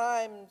when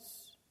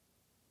times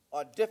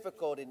are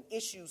difficult and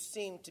issues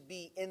seem to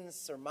be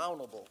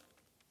insurmountable,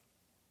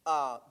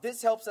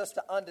 this helps us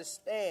to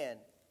understand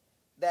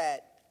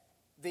that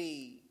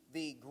the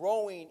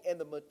growing and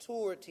the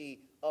maturity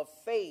of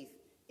faith,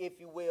 if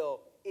you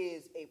will,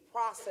 is a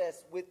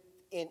process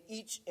within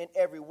each and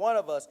every one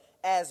of us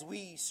as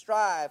we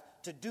strive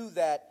to do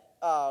that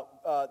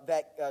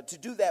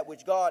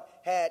which God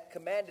had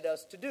commanded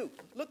us to do.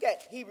 Look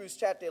at Hebrews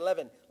chapter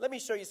 11. Let me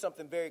show you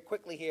something very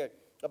quickly here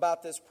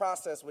about this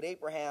process with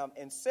Abraham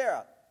and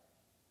Sarah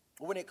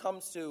when it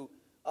comes to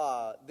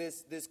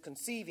this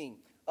conceiving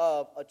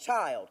of a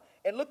child.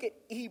 And look at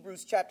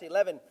Hebrews chapter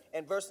 11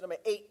 and verse number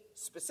 8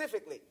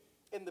 specifically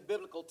in the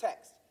biblical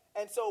text.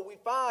 And so we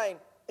find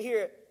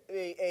here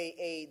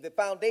the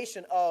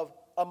foundation of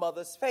a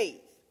mother's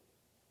faith.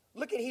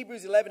 Look at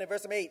Hebrews 11 and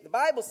verse number 8. The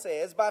Bible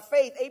says, by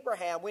faith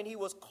Abraham, when he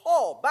was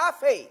called, by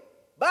faith,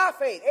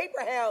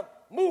 Abraham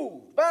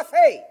moved by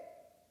faith.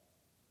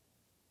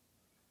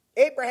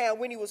 Abraham,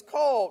 when he was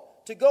called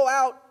to go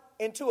out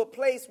into a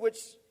place which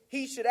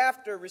he should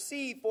after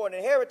receive for an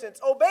inheritance,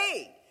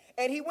 obeyed.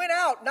 And he went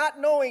out not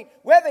knowing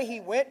whether he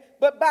went,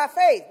 but by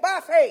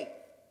faith,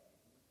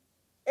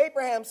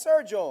 Abraham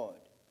sojourned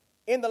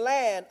in the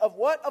land of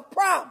what? Of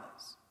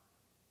promise.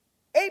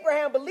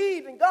 Abraham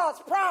believed in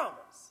God's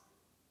promise.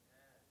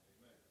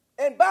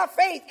 And by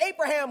faith,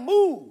 Abraham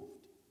moved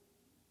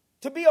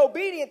to be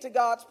obedient to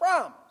God's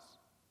promise.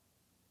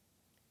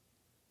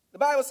 The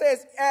Bible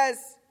says, as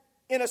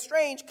in a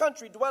strange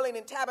country dwelling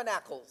in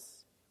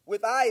tabernacles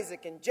with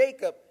Isaac and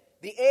Jacob,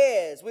 the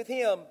heirs with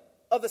him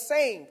of the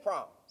same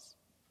promise.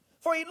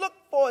 For he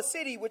looked for a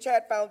city which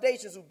had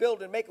foundations, whose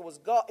builder and maker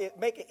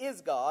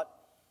is God.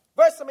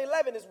 Verse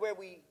 11 is where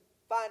we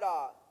find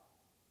our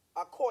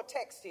core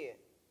text here.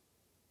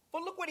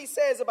 But look what he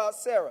says about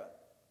Sarah.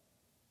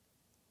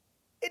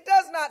 It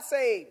does not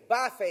say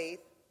by faith.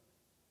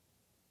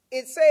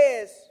 It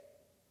says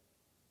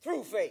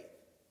through faith.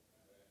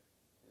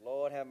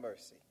 Lord have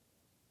mercy.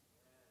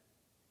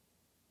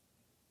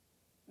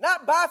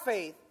 Not by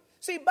faith.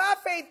 See, by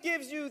faith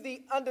gives you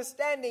the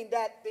understanding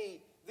that the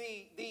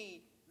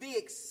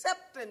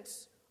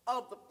acceptance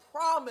of the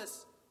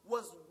promise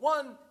was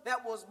one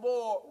that was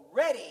more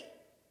ready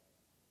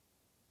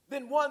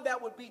than one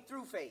that would be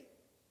through faith.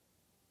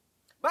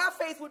 By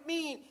faith would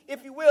mean,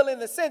 if you will, in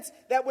the sense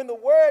that when the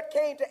word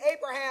came to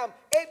Abraham,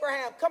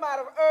 come out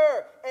of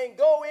Ur and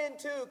go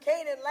into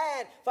Canaan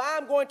land, for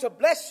I'm going to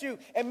bless you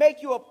and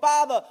make you a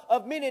father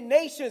of many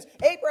nations.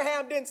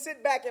 Abraham didn't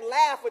sit back and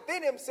laugh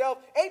within himself.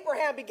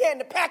 Abraham began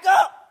to pack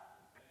up.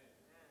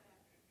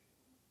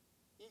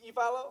 You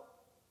follow?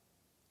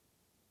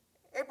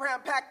 Abraham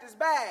packed his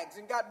bags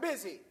and got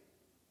busy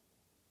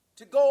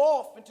to go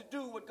off and to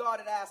do what God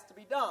had asked to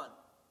be done.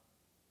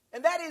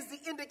 And that is the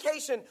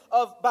indication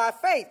of by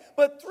faith.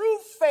 But through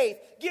faith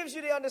gives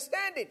you the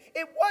understanding.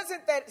 It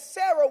wasn't that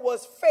Sarah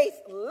was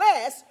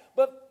faithless,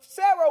 but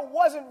Sarah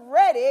wasn't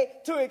ready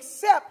to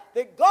accept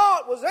that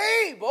God was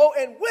able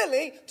and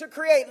willing to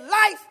create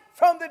life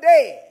from the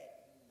dead.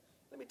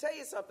 Let me tell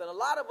you something. A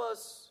lot of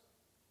us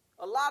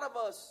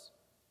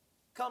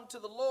come to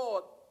the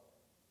Lord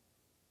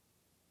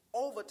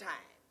over time.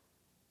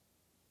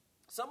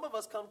 Some of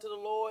us come to the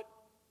Lord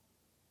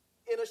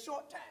in a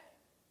short time.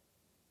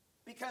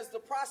 Because the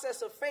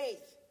process of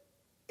faith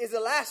is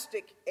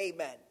elastic,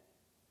 amen.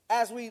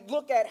 As we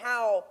look at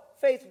how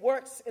faith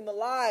works in the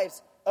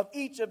lives of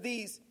each of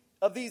these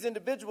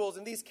individuals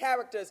and these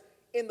characters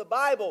in the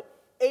Bible,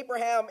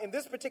 Abraham, in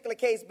this particular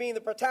case, being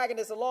the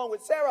protagonist along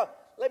with Sarah,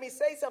 let me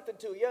say something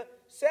to you.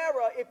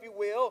 Sarah, if you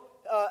will,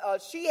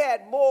 she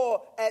had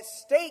more at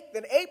stake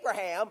than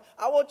Abraham.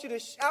 I want you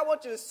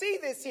to see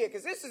this here,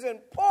 because this is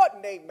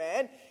important,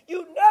 amen.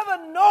 You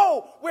never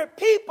know where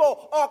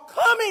people are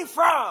coming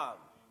from.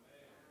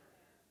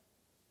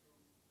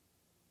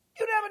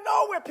 You never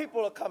know where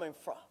people are coming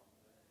from.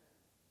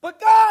 But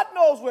God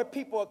knows where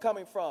people are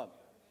coming from.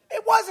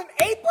 It wasn't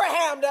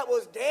Abraham that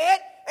was dead.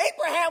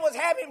 Abraham was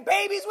having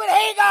babies with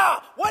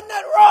Hagar. Wasn't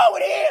nothing wrong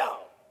with him.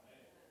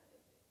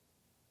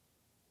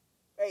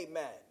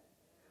 Amen.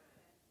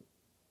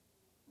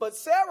 But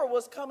Sarah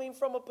was coming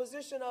from a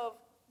position of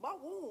my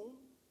womb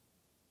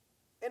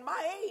and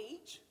my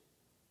age.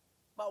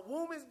 My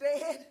womb is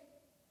dead.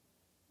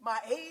 My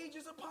age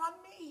is upon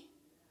me.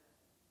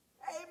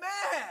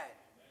 Amen.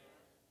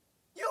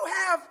 You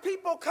have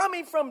people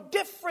coming from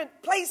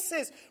different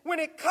places when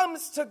it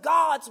comes to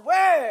God's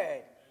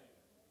word.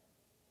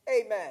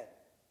 Amen.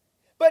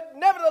 But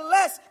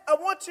nevertheless, I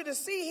want you to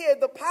see here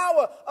the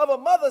power of a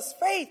mother's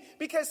faith.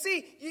 Because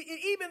see,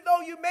 even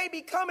though you may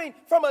be coming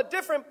from a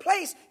different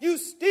place, you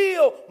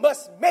still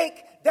must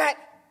make that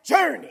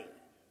journey.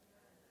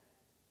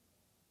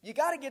 You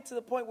got to get to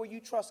the point where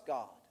you trust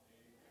God.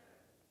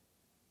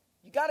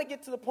 You got to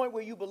get to the point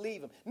where you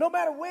believe him. No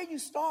matter where you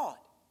start.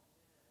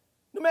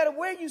 No matter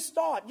where you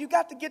start, you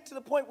got to get to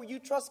the point where you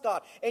trust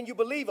God and you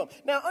believe him.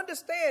 Now,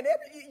 understand,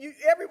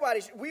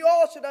 everybody, we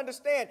all should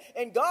understand,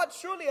 and God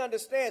surely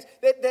understands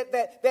that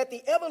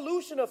the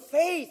evolution of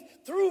faith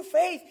through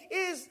faith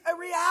is a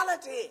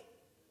reality.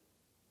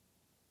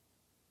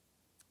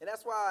 And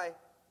that's why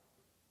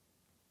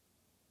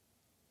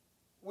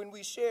when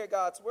we share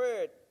God's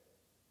word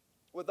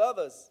with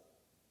others,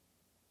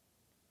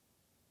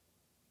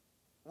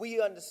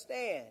 we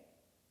understand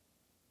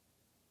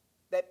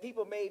that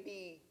people may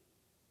be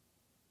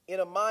in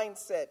a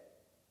mindset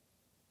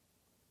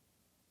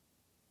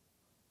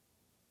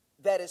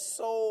that is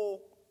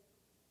so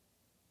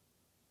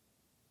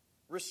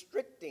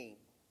restricting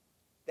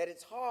that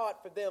it's hard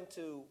for them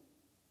to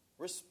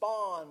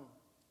respond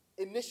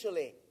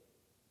initially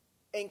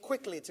and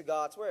quickly to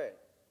God's word.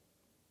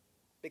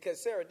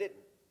 Because Sarah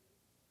didn't.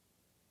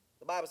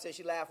 The Bible says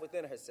she laughed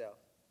within herself.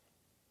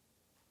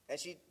 And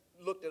she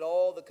looked at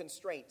all the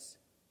constraints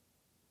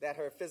that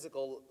her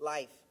physical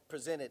life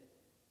presented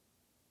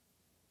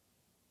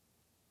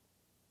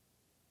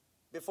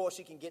before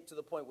she can get to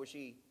the point where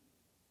she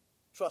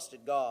trusted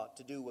God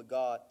to do what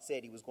God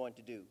said he was going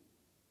to do.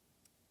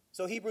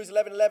 So Hebrews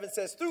 11:11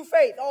 says, through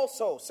faith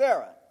also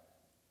Sarah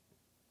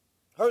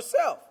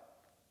herself,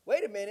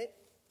 wait a minute,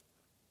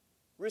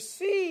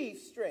 received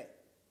strength.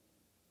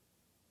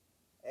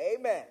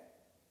 Amen.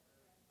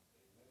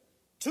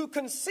 To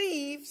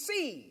conceive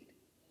seed.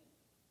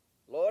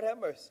 Lord have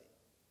mercy.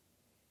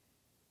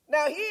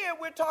 Now here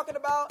we're talking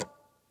about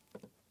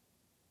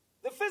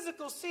the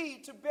physical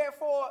seed to bear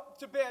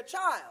a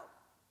child.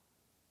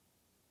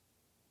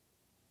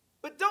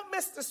 But don't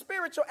miss the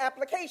spiritual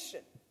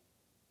application.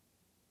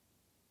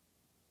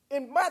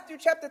 In Matthew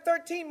chapter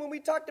 13, when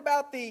we talked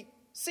about the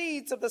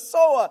seeds of the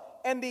sower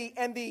and the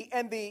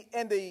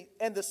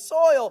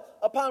soil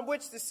upon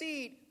which the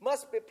seed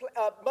must be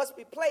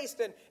placed,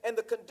 and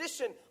the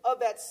condition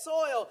of that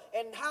soil,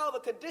 and how the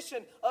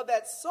condition of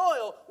that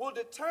soil will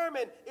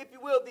determine, if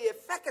you will, the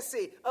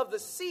efficacy of the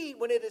seed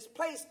when it is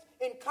placed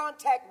in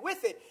contact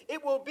with it.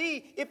 It will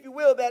be, if you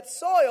will, that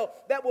soil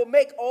that will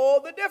make all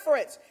the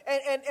difference.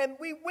 And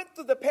we went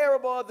through the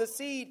parable of the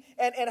seed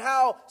and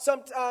how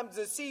sometimes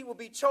the seed will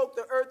be choked,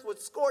 the earth would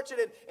scorch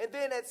it, and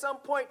then at some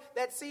point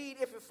that seed,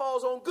 if it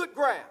falls on good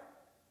ground,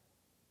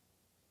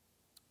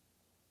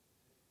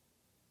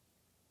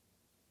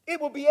 it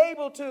will be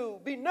able to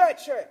be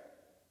nurtured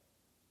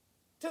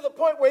to the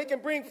point where it can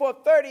bring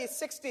forth 30,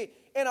 60,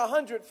 and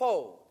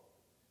 100-fold.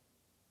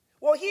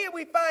 Well, here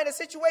we find a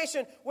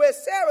situation where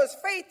Sarah's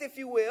faith, if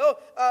you will,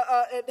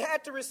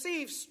 had to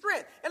receive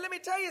strength. And let me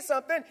tell you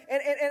something,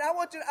 and I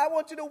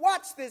want you to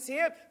watch this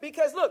here,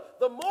 because look,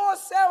 the more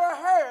Sarah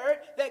heard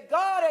that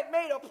God had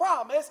made a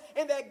promise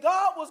and that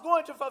God was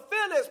going to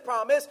fulfill his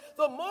promise,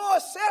 the more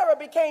Sarah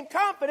became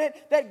confident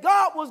that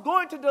God was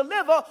going to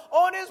deliver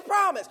on his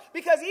promise.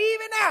 Because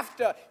even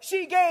after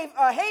she gave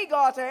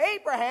Hagar to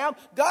Abraham,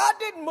 God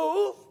didn't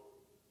move.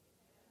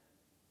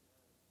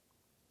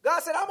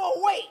 God said, I'm going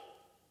to wait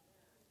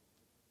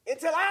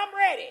until I'm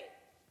ready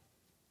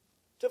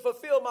to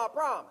fulfill my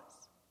promise.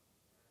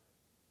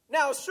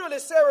 Now, surely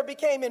Sarah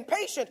became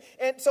impatient,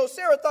 and so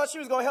Sarah thought she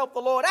was going to help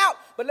the Lord out.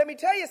 But let me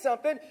tell you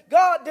something,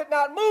 God did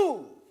not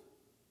move.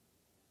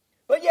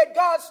 But yet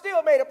God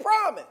still made a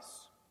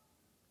promise.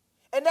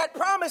 And that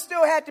promise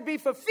still had to be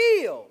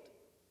fulfilled.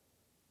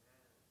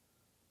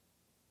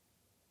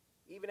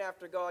 Even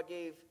after God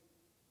gave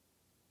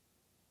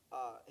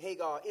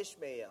Hagar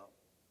Ishmael,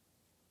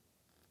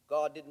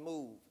 God didn't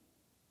move.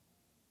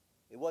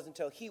 It wasn't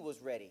until he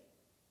was ready. It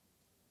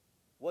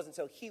wasn't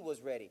until he was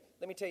ready.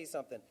 Let me tell you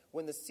something.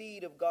 When the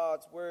seed of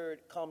God's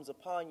word comes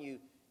upon you,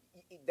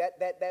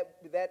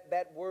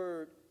 that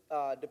word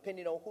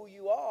depending on who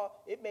you are,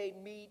 it may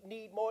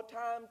need more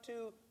time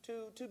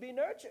to be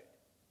nurtured,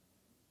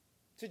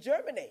 to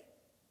germinate,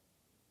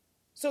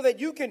 so that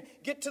you can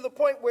get to the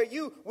point where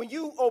when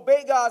you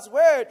obey God's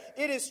word,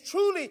 it is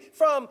truly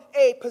from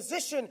a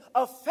position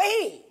of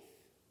faith,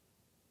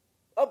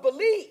 of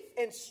belief,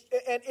 and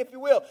if you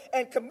will,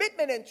 and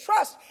commitment and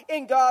trust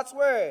in God's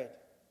word.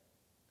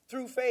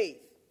 Through faith,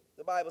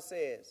 the Bible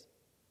says,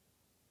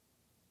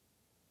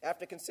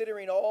 after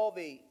considering all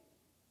the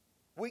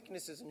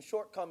weaknesses and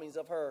shortcomings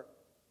of her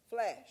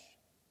flesh,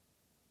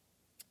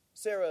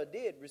 Sarah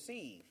did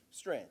receive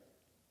strength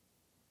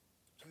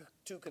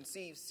to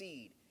conceive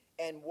seed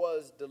and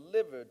was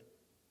delivered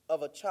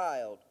of a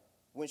child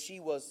when she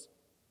was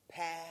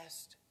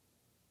past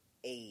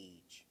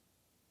age.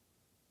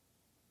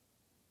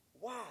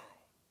 Why?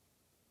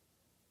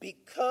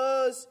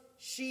 Because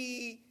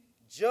she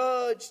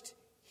judged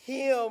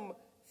him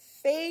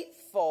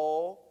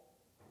faithful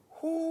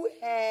who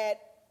had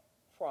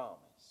promised.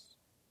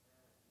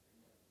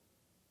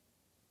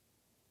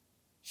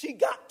 She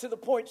got to the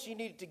point she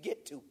needed to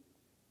get to.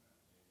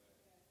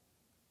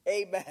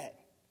 Amen.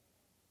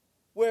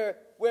 Where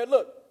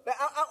look,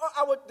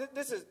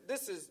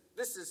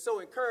 this is so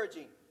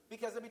encouraging,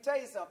 because let me tell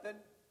you something.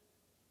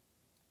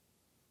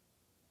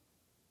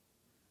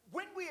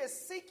 When we are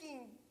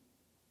seeking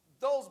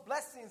those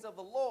blessings of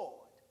the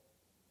Lord,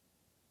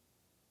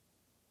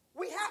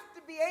 we have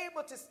to be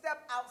able to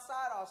step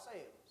outside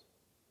ourselves.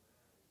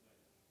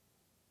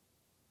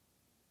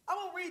 I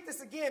won't read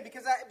this again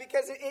because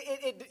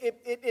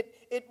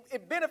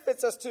it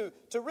benefits us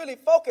to really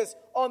focus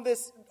on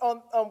this,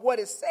 on what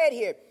is said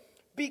here.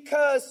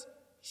 Because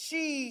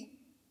she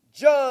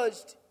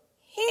judged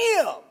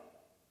him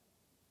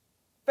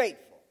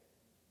faithful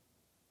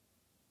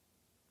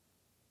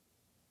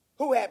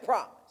who had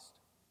promised.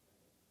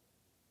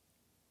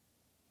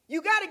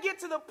 You got to get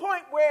to the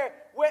point where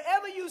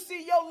wherever you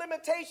see your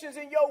limitations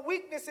and your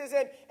weaknesses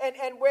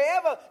and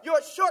wherever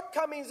your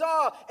shortcomings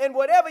are and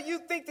whatever you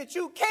think that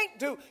you can't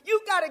do,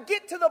 you got to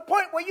get to the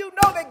point where you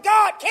know that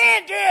God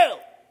can do.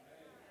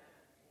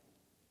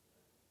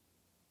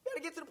 You got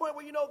to get to the point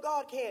where you know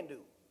God can do.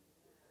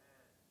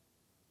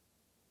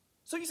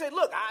 So you say,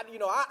 look,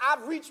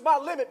 I've reached my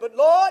limit, but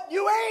Lord,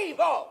 you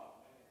able.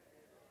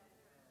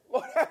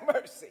 Lord, have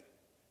mercy.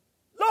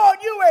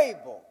 Lord, you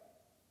able.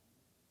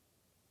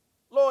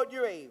 Lord,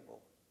 you're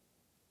able.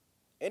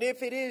 And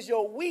if it is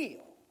your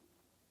will,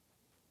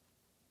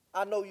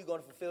 I know you're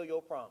going to fulfill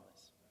your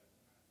promise.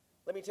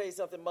 Let me tell you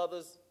something,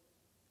 mothers.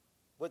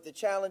 With the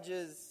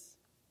challenges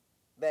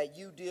that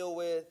you deal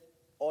with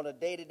on a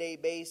day-to-day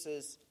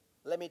basis,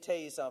 let me tell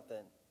you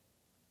something.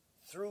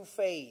 Through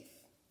faith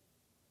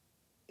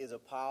is a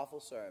powerful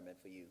sermon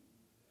for you.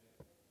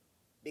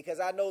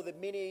 Because I know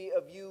that many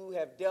of you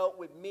have dealt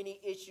with many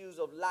issues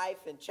of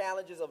life and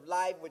challenges of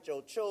life with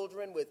your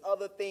children, with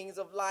other things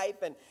of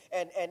life, and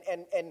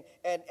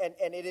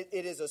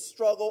it is a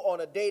struggle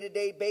on a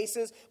day-to-day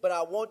basis. But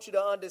I want you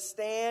to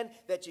understand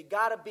that you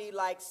got to be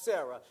like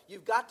Sarah.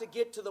 You've got to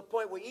get to the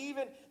point where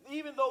even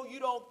though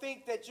you don't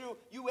think that you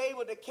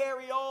able to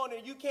carry on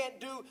and you can't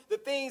do the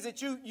things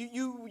that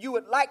you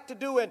would like to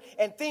do, and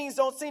things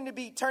don't seem to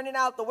be turning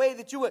out the way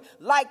that you would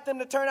like them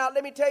to turn out,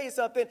 let me tell you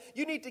something.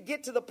 You need to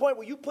get to the point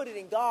where you put it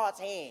in God's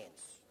hands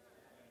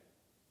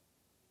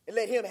and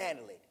let him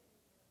handle it.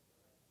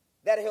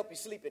 That'll help you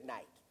sleep at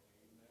night.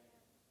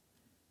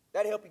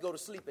 That'll help you go to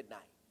sleep at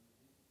night.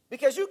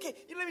 Because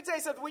let me tell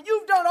you something. When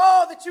you've done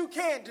all that you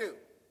can do,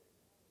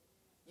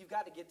 you've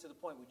got to get to the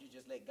point where you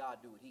just let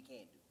God do what he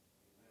can do.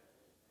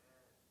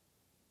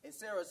 And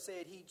Sarah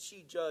said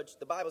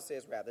the Bible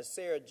says rather,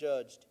 Sarah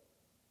judged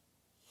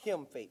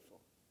him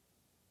faithful.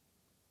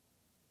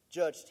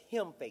 Judged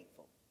him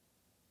faithful.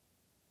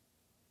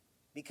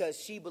 Because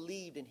she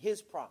believed in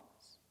his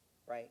promise,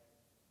 right?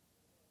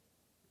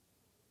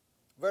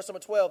 Verse number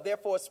 12,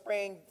 therefore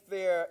sprang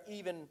there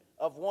even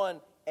of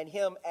one and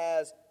him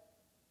as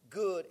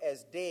good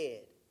as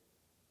dead.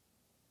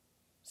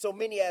 So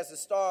many as the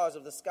stars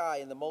of the sky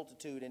in the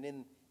multitude,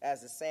 and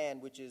as the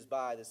sand which is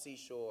by the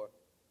seashore,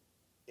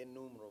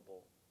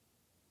 innumerable.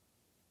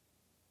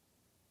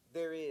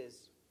 There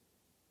is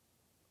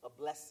a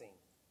blessing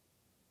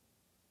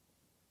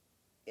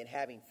in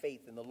having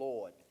faith in the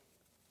Lord,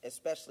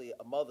 especially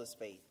a mother's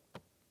faith.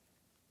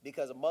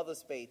 Because a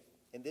mother's faith,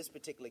 in this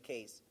particular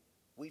case,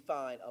 we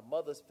find a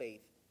mother's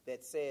faith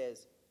that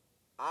says,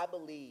 I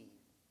believe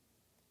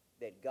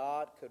that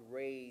God could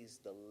raise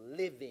the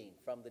living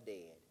from the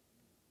dead.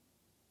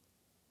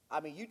 I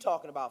mean, you're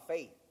talking about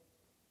faith.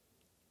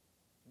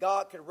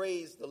 God could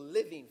raise the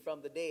living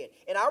from the dead.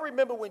 And I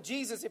remember when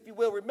Jesus, if you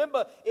will,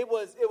 remember it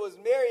was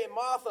Mary and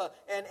Martha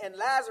and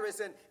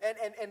Lazarus,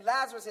 and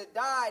Lazarus had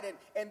died,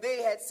 and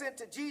they had sent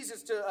to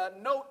Jesus a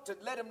note to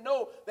let him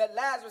know that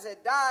Lazarus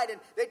had died, and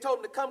they told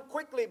him to come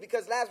quickly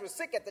because Lazarus was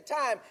sick at the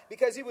time,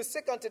 because he was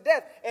sick unto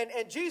death,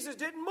 and Jesus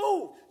didn't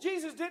move.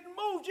 Jesus didn't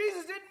move.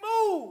 Jesus didn't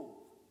move.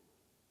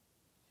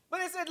 But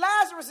they said,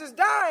 Lazarus is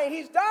dying.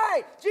 He's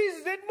dying.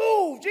 Jesus didn't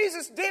move.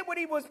 Jesus did what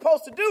he was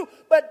supposed to do.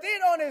 But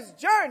then on his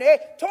journey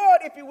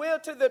toward, if you will,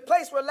 to the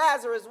place where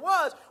Lazarus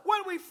was,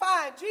 what do we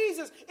find?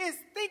 Jesus is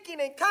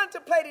thinking and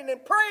contemplating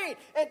and praying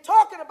and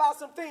talking about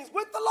some things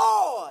with the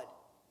Lord.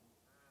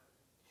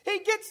 He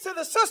gets to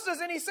the sisters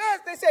and he says,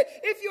 they said,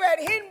 if you had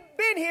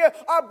been here,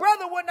 our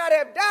brother would not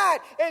have died.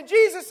 And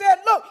Jesus said,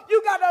 look,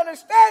 you got to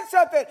understand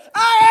something.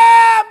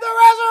 I am the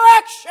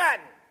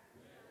resurrection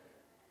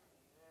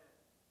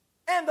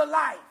and the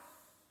life.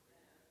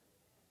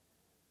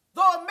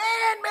 Though a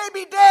man may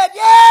be dead,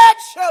 yet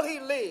shall he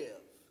live.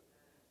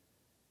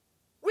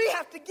 We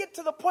have to get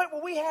to the point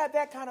where we have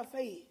that kind of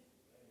faith.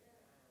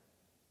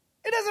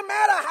 It doesn't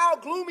matter how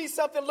gloomy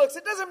something looks.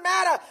 It doesn't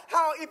matter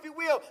how, if you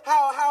will,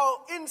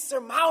 how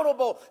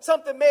insurmountable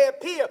something may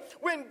appear.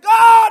 When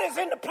God is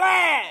in the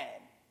plan,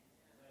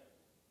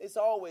 it's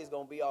always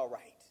going to be all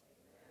right.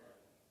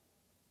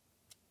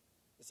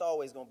 It's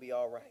always going to be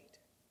all right.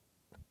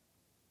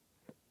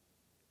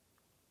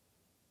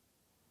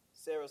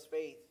 Sarah's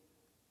faith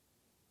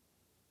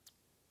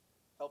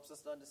helps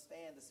us to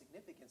understand the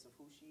significance of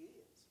who she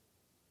is.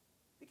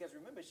 Because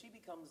remember, she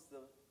becomes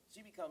the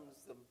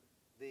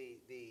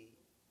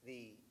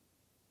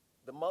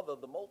mother of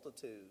the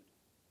multitude.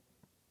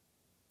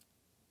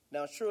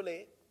 Now,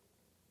 surely,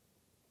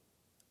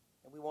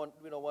 and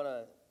we don't want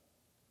to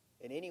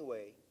in any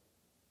way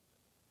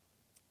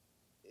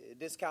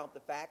discount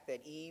the fact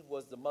that Eve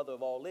was the mother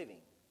of all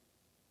living.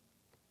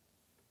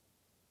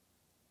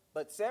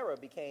 But Sarah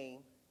became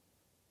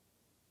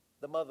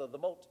the mother of the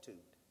multitude.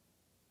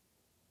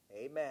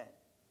 Amen.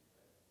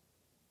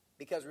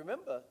 Because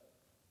remember,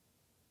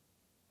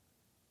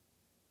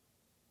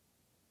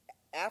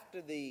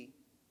 after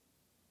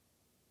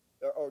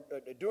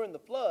during the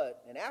flood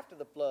and after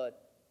the flood,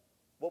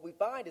 what we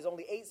find is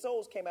only 8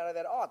 souls came out of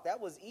that ark. That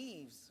was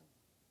Eve's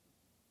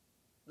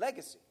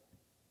legacy.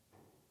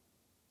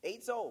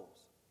 8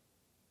 souls.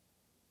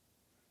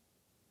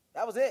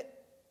 That was it.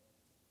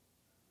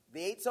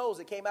 The 8 souls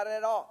that came out of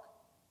that ark.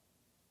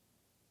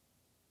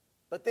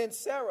 But then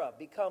Sarah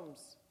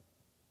becomes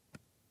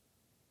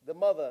the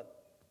mother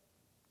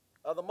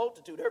of the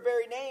multitude. Her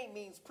very name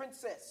means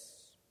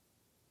princess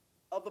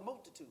of the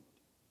multitude.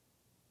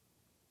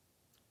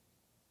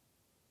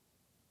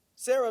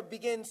 Sarah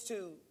begins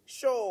to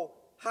show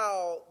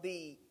how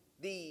the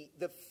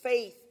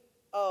faith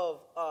of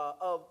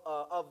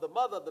the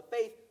mother, the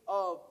faith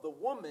of the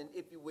woman,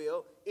 if you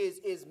will,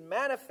 is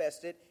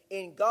manifested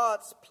in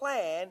God's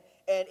plan,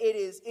 and it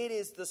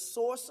is the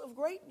source of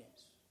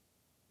greatness.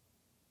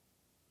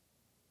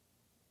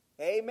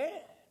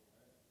 Amen.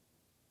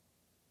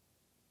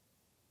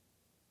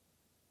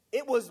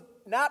 It was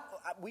not,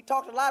 we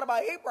talked a lot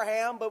about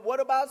Abraham, but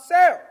what about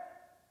Sarah?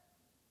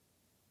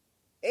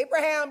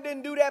 Abraham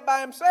didn't do that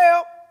by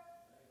himself.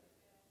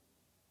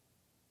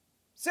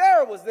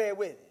 Sarah was there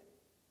with him.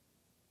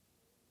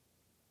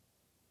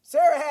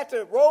 Sarah had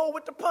to roll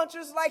with the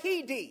punches like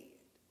he did.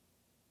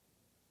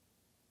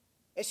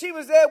 And she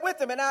was there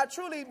with him. And I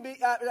truly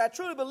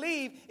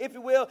believe, if you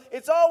will,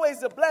 it's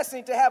always a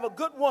blessing to have a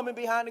good woman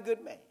behind a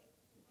good man.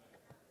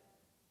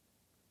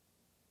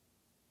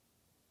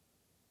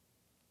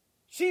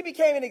 She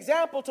became an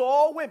example to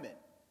all women.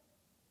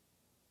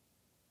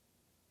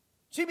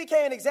 She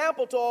became an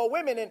example to all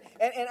women,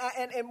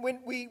 and when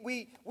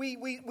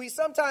we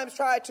sometimes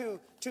try to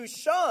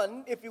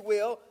shun, if you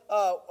will,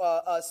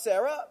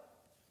 Sarah,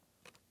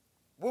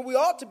 when we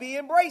ought to be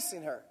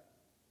embracing her.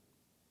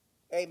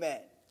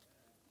 Amen.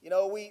 You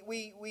know,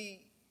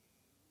 we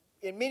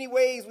in many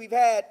ways we've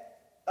had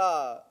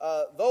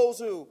those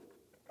who,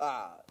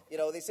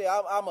 they say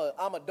I'm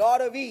a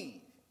daughter of Eve.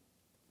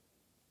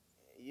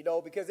 You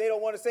know, because they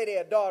don't want to say they're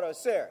a daughter of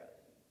Sarah.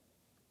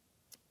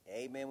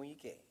 Amen when you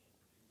can.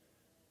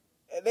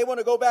 And they want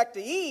to go back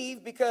to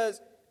Eve because,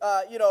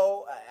 I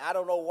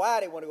don't know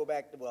why they want to go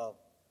back to,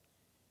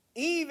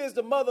 Eve is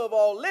the mother of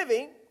all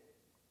living,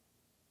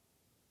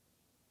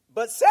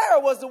 but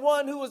Sarah was the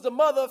one who was the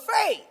mother of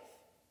faith.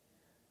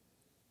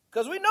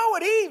 Because we know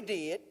what Eve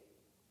did.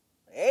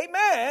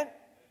 Amen.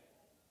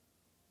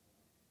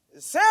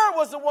 Sarah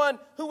was the one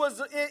who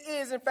is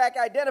in fact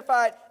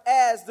identified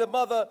as the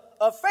mother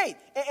of faith.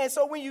 And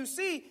so when you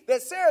see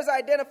that Sarah's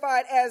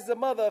identified as the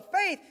mother of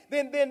faith,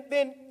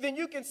 then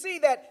you can see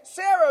that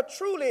Sarah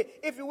truly,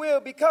 if you will,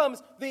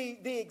 becomes the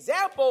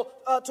example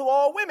to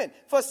all women.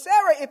 For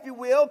Sarah, if you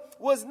will,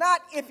 was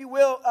not, if you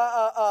will,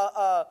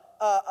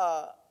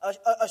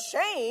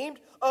 ashamed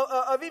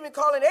of even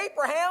calling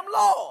Abraham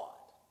Lord,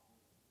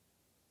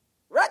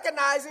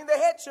 recognizing the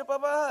headship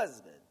of her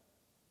husband.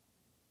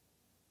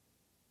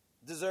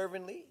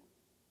 Deservingly,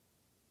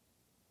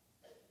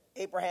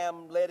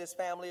 Abraham led his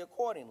family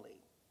accordingly.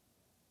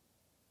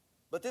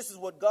 But this is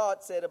what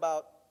God said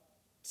about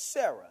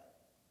Sarah,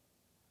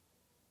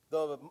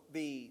 the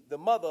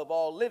mother of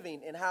all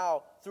living, and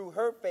how through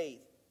her faith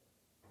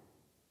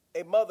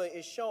a mother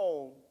is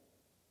shown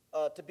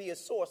to be a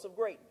source of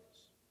greatness.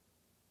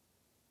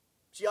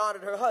 She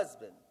honored her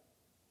husband.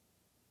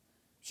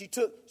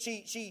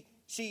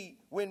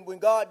 When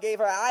God gave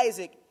her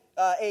Isaac,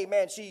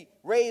 amen, she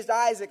raised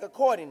Isaac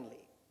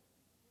accordingly.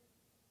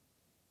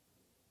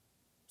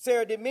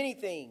 Sarah did many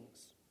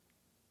things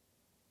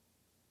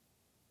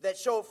that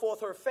showed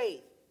forth her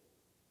faith.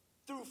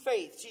 Through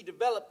faith, she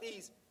developed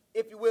these,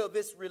 if you will,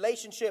 this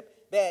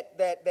relationship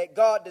that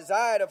God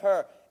desired of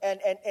her.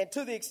 And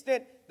to the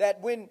extent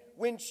that when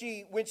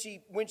she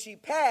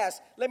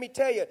passed, let me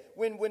tell you,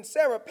 when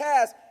Sarah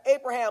passed,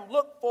 Abraham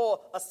looked for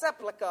a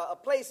sepulcher, a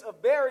place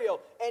of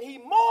burial, and he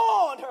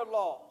mourned her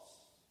loss.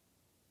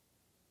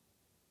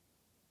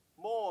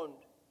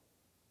 Mourned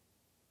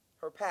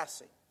her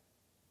passing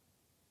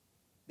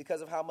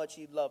because of how much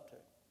he loved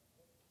her.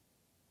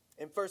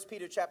 In 1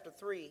 Peter chapter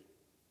 3,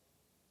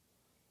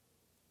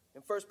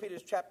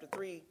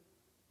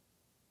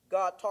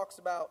 God talks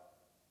about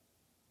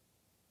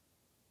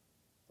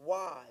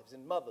wives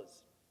and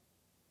mothers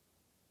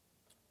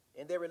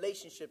and their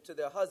relationship to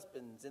their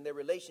husbands and their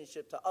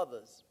relationship to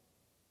others.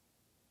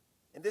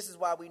 And this is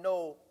why we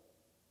know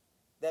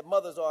that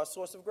mothers are a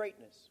source of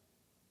greatness.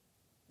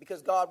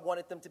 Because God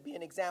wanted them to be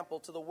an example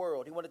to the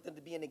world. He wanted them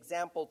to be an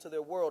example to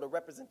their world, a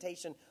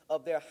representation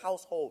of their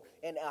household,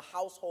 and a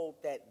household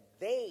that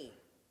they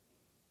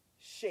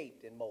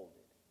shaped and molded.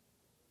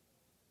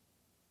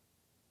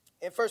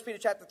 In 1 Peter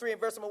chapter 3 and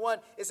verse number 1,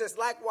 it says,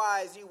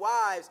 "Likewise, ye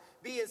wives,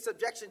 be in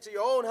subjection to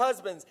your own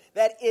husbands,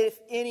 that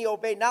if any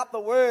obey not the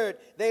word,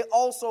 they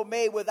also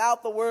may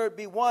without the word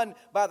be won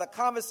by the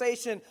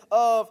conversation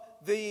of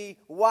the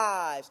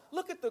wives."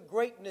 Look at the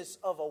greatness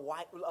of a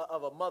wife,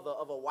 of a mother,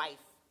 of a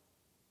wife,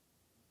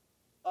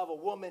 of a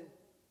woman.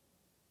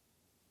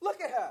 Look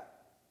at her.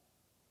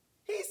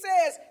 He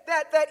says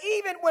that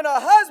even when a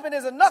husband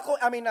is not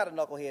a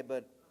knucklehead,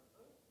 but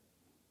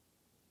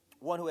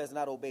one who has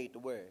not obeyed the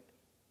word.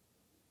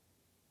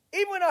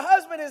 Even when a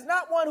husband is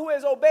not one who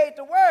has obeyed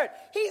the word,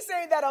 he's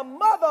saying that a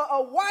mother,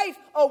 a wife,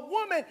 a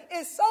woman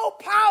is so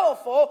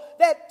powerful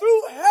that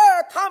through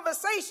her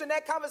conversation,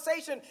 that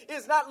conversation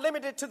is not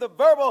limited to the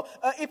verbal,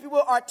 if you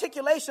will,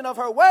 articulation of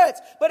her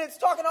words, but it's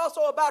talking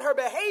also about her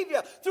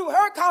behavior. Through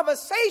her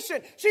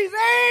conversation, she's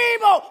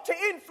able to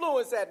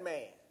influence that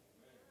man.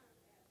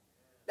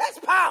 That's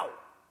power.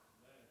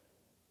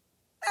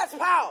 That's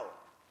power.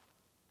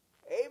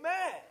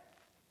 Amen.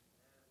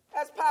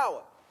 That's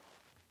power.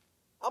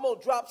 I'm going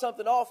to drop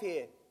something off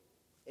here,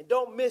 and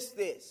don't miss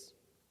this,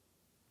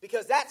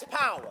 because that's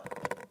power.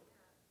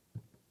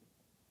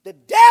 The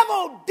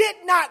devil did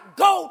not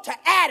go to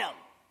Adam.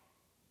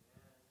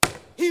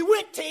 He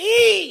went to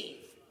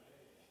Eve,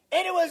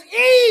 and it was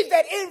Eve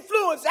that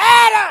influenced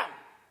Adam.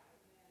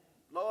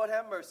 Lord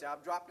have mercy.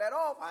 I've dropped that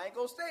off. I ain't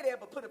going to stay there,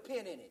 but put a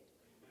pin in it.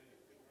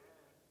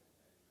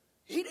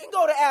 He didn't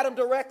go to Adam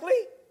directly.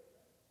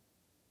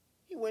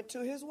 He went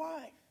to his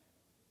wife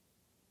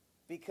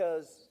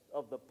because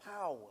of the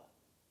power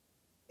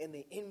and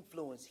the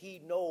influence he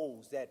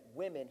knows that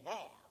women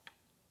have.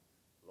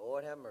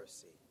 Lord have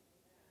mercy.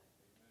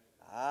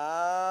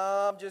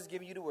 I'm just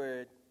giving you the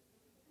word.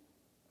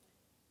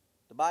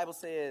 The Bible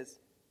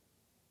says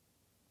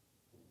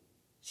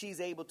she's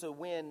able to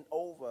win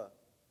over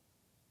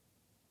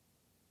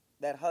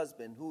that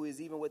husband who is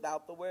even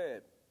without the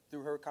word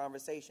through her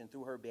conversation,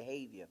 through her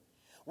behavior.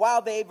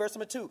 While they, verse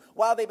number 2,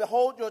 while they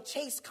behold your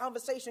chaste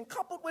conversation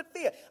coupled with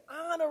fear,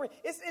 honoring.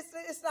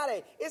 It's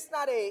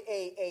not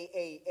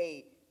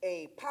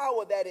a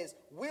power that is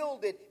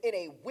wielded in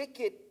a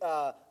wicked,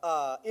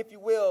 if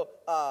you will,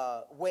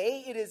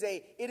 way. It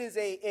is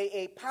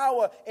a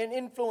power and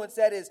influence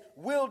that is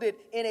wielded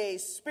in a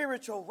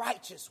spiritual,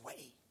 righteous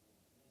way,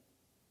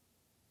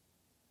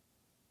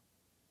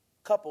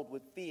 coupled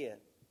with fear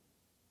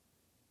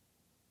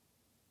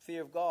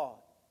of God.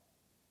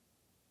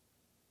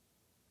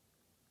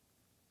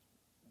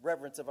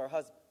 Reverence of our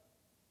husband.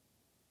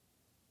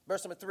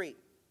 Verse number 3.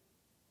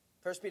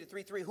 1 Peter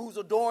 3:3. Whose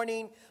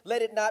adorning,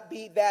 let it not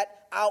be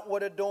that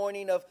outward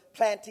adorning of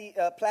plaiting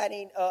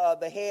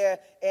the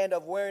hair and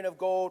of wearing of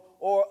gold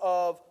or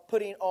of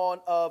putting on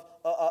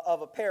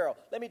of apparel.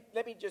 Let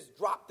me just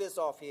drop this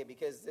off here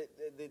because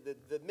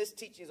the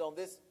misteachings on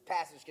this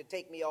passage can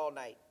take me all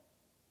night.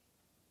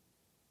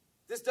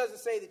 This doesn't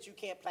say that you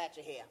can't plait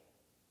your hair.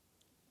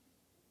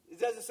 It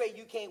doesn't say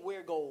you can't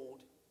wear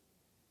gold.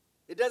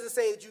 It doesn't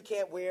say that you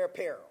can't wear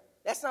apparel.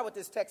 That's not what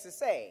this text is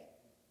saying,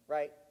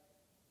 right?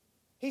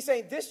 He's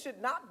saying this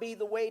should not be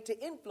the way to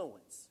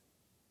influence.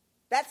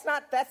 That's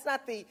not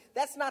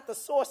the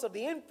source of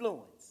the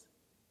influence.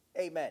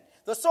 Amen.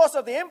 The source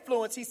of the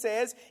influence, he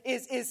says,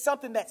 is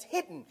something that's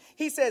hidden.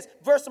 He says,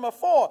 verse number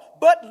 4,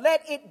 but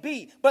let it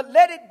be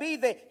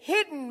the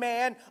hidden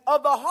man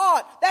of the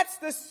heart. That's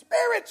the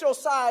spiritual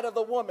side of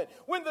the woman.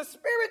 When the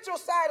spiritual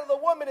side of the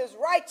woman is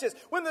righteous,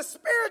 when the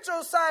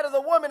spiritual side of the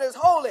woman is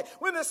holy,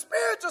 when the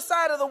spiritual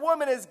side of the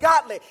woman is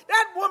godly,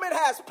 that woman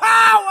has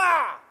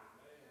power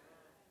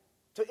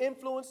to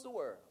influence the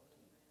world.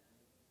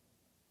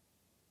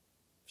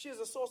 She is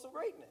a source of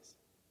greatness.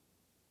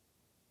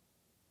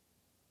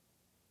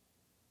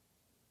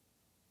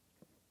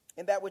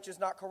 And that which is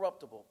not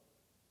corruptible,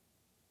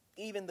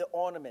 even the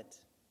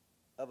ornament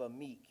of a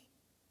meek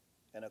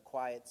and a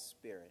quiet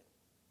spirit.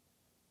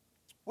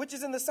 which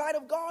is in the sight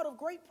of God of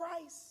great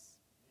price.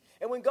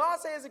 And when God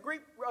says a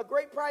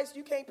great price,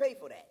 you can't pay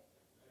for that.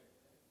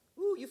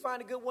 Ooh, you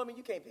find a good woman,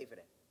 you can't pay for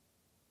that.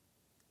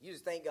 You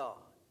just thank God.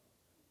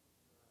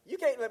 You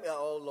can't let me,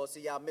 oh, Lord,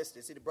 see, y'all missed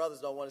it. See, the brothers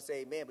don't want to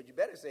say amen, but you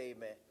better say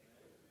amen.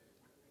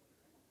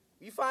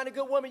 You find a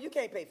good woman, you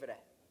can't pay for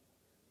that.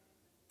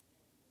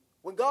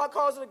 When God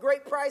calls it a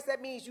great price,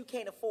 that means you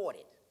can't afford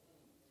it.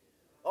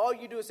 All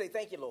you do is say,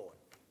 thank you, Lord.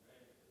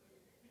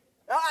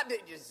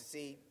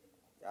 See,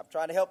 I'm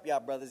trying to help y'all,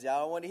 brothers.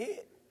 Y'all don't want to hear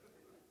it.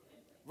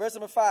 Verse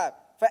number 5.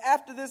 For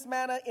after this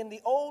manner in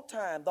the old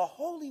time, the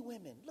holy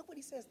women, look what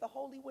he says, the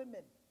holy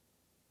women,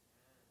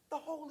 the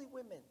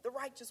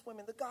righteous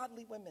women, the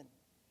godly women,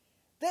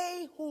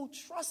 they who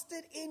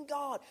trusted in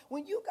God.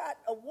 When you got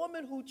a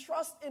woman who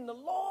trusts in the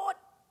Lord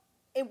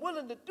and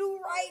willing to do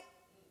right,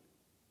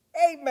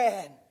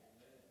 amen.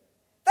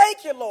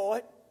 Thank you,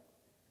 Lord.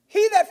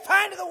 He that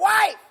findeth a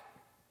wife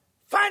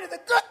findeth a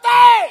good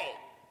thing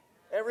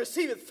and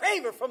receiveth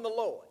favor from the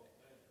Lord.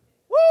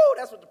 Woo,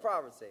 that's what the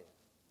Proverbs say.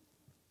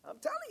 I'm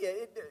telling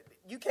you,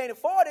 you can't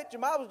afford it. You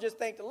might as well just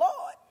thank the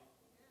Lord.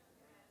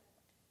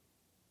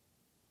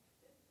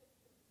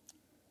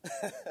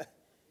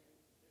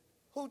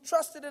 Who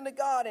trusted in the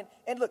God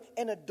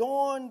and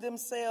adorned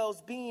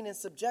themselves being in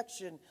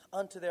subjection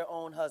unto their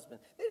own husband.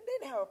 They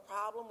didn't have a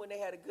problem when they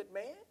had a good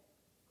man.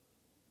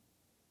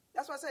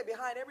 That's why I say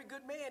behind every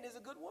good man is a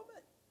good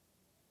woman.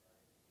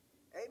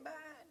 Amen.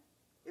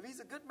 If he's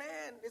a good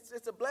man,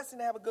 it's a blessing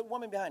to have a good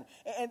woman behind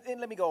him. And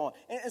let me go on.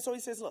 And so he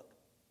says, look,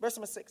 verse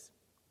number 6.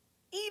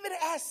 Even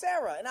as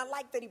Sarah, and I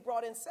like that he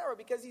brought in Sarah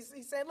because he's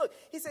saying, look,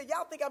 he said,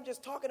 y'all think I'm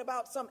just talking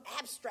about some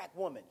abstract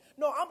woman.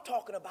 No, I'm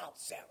talking about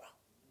Sarah.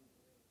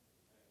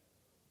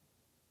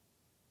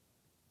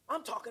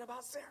 I'm talking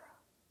about Sarah.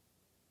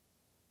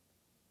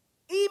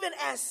 Even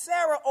as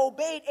Sarah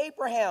obeyed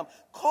Abraham,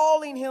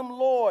 calling him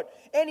Lord.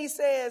 And he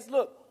says,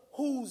 look,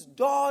 whose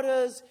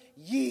daughters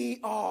ye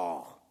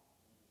are.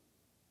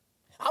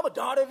 I'm a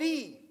daughter of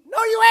Eve.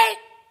 No, you ain't.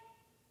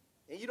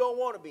 And you don't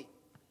want to be.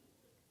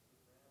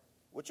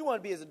 What you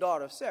want to be is a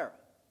daughter of Sarah.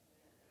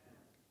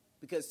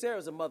 Because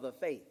Sarah's a mother of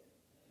faith.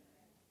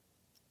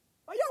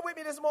 Are y'all with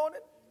me this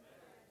morning?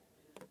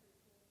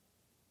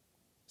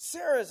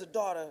 Sarah is a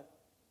daughter.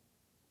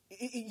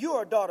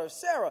 You're a daughter of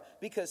Sarah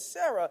because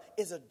Sarah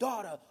is a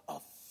daughter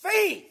of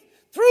faith.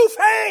 Through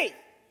faith.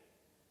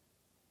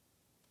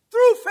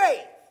 Through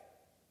faith.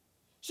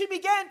 She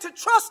began to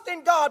trust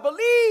in God,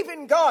 believe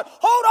in God,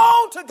 hold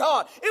on to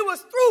God. It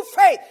was through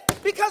faith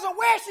because of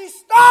where she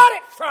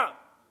started from.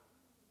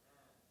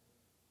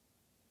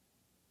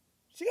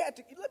 She had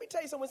to. Let me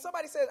tell you something. When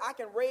somebody says, "I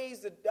can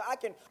raise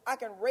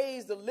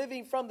the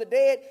living from the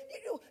dead,"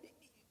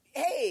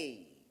 it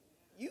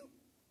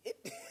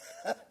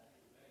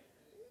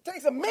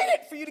takes a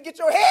minute for you to get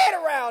your head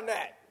around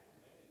that.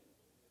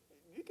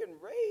 You can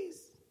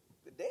raise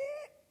the dead,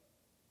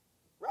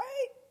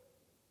 right?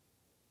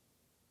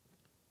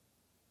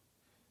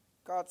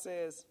 God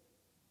says,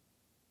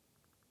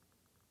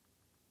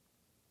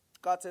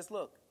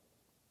 look,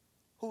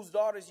 whose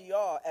daughters ye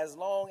are, as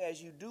long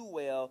as you do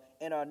well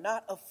and are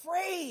not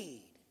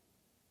afraid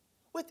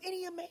with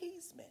any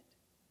amazement.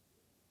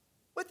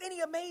 With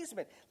any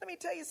amazement. Let me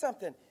tell you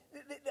something.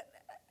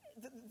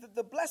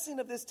 The blessing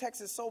of this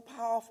text is so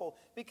powerful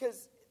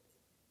because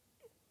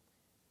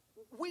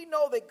we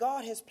know that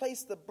God has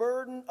placed the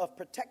burden of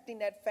protecting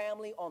that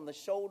family on the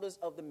shoulders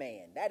of the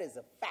man. That is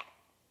a fact.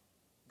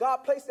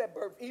 God placed that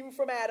burden, even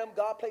from Adam,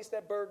 God placed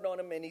that burden on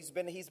him, and he's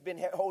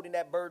been holding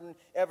that burden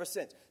ever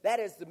since. That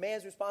is the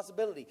man's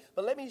responsibility.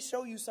 But let me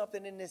show you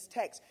something in this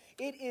text.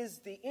 It is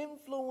the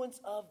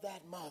influence of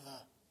that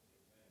mother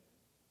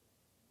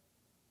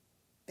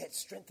that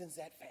strengthens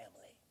that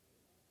family.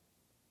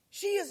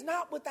 She is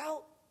not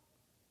without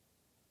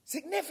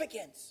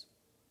significance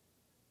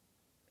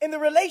in the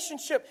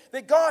relationship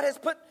that God has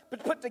put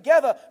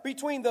together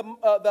between the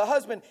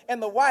husband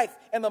and the wife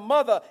and the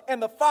mother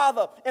and the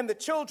father and the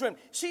children.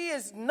 She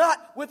is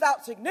not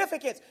without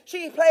significance.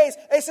 She plays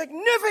a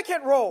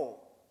significant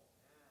role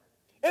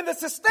in the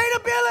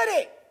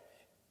sustainability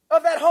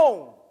of that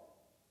home.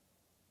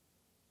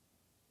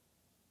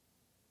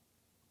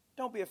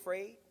 Don't be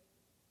afraid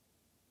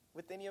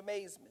with any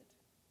amazement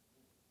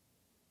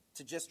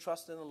to just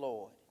trust in the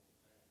Lord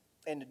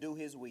and to do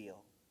his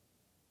will.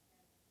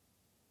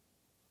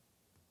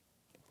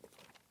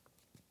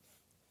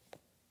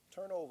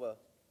 Turn over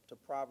to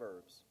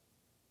Proverbs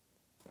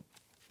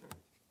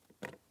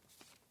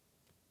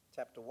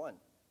chapter 1.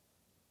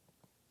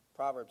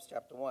 Proverbs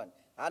chapter 1.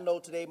 I know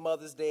today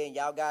Mother's Day and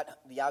y'all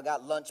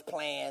got lunch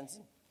plans.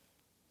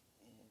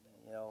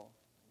 And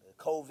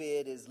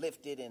COVID is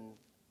lifted and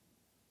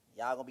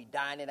y'all going to be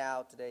dining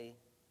out today.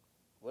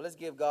 Well, let's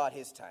give God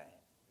his time.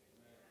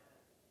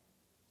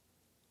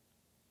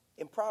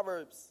 In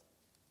Proverbs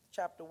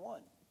chapter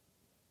 1.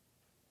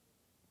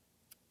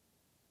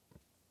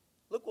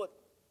 Look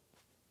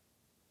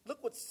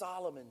what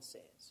Solomon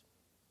says.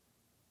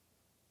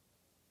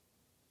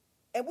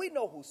 And we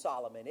know who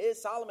Solomon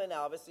is. Solomon,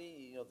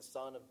 obviously, the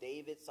son of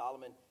David.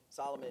 Solomon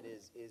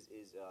is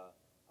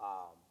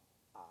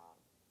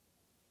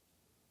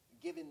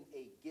given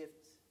a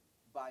gift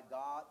by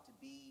God to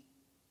be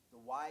the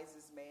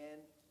wisest man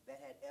that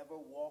had ever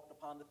walked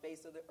upon the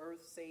face of the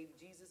earth, save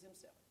Jesus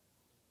himself.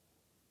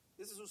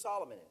 This is who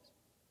Solomon is.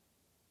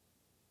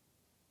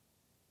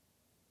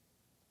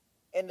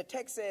 And the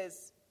text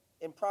says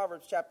in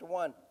Proverbs chapter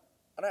 1,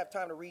 I don't have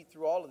time to read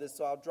through all of this,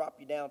 so I'll drop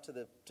you down to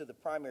the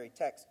primary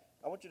text.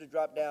 I want you to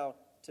drop down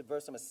to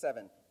verse number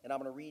 7, and I'm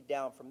going to read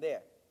down from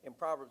there. In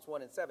Proverbs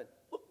 1 and 7.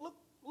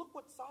 Look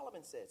what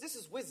Solomon says. This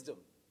is wisdom.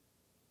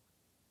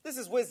 This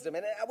is wisdom,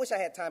 and I wish I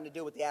had time to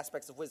deal with the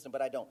aspects of wisdom,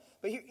 but I don't.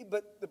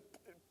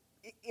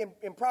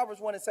 In Proverbs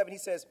 1 and 7, he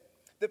says,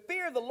 the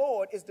fear of the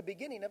Lord is the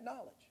beginning of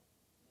knowledge.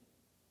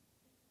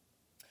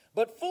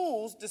 But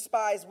fools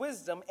despise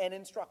wisdom and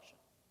instruction.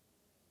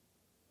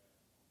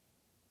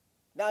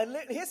 Now,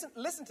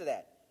 listen to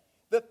that.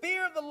 The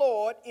fear of the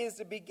Lord is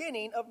the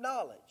beginning of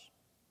knowledge.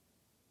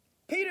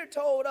 Peter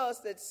told us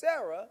that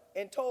Sarah,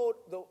 and told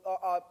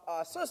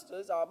our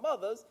sisters, our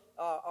mothers,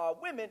 our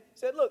women,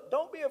 said, look,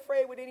 don't be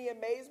afraid with any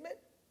amazement,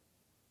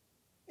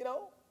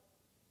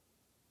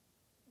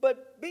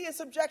 but be in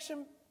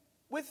subjection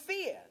with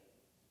fear.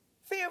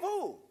 Fear of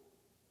who?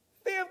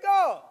 Fear of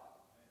God.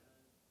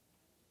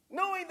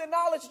 Knowing the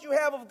knowledge that you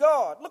have of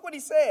God. Look what he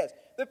says.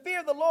 The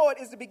fear of the Lord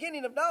is the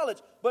beginning of knowledge,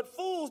 but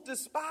fools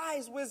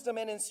despise wisdom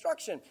and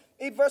instruction.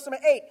 In verse number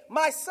 8,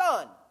 my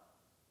son,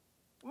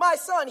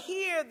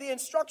 hear the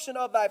instruction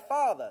of thy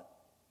father,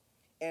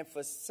 and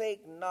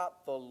forsake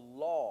not the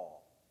law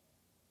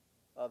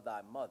of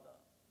thy mother.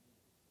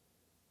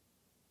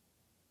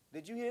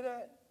 Did you hear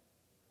that?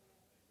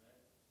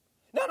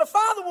 Now the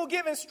father will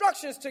give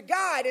instructions to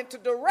guide and to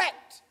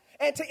direct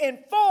and to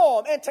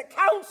inform and to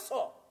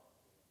counsel.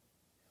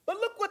 But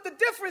look what the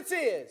difference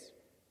is.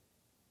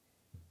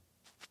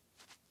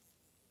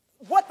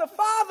 What the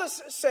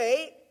fathers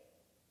say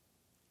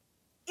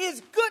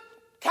is good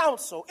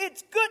counsel.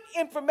 It's good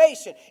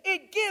information.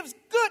 It gives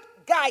good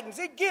guidance.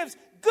 It gives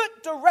good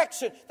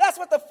direction. That's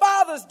what the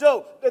fathers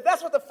do.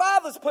 That's what the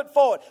fathers put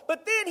forward.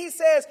 But then he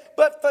says,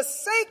 but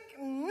forsake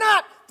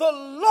not the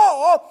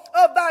law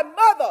of thy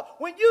mother.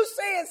 When you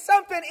saying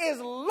something is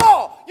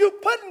law, you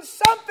putting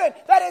something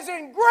that is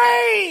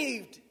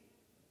engraved.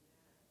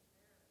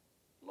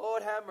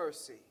 Lord have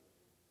mercy.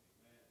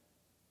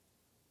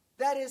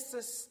 That is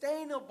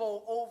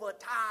sustainable over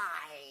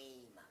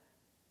time.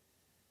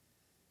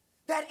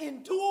 That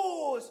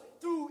endures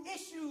through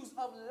issues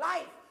of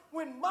life.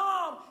 When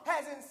mom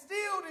has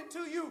instilled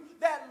into you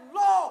that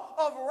law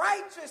of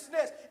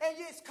righteousness, and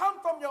it's come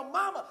from your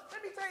mama.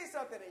 Let me tell you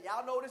something, and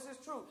y'all know this is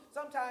true.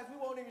 Sometimes we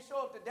won't even show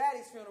up to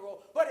daddy's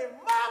funeral, but if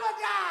mama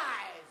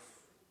dies,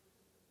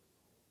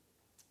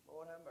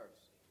 Lord have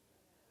mercy.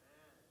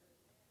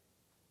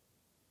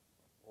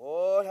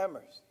 Lord have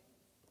mercy.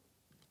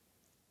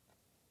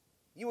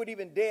 You wouldn't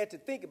even dare to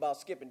think about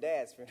skipping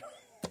dad's funeral.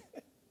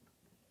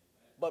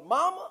 But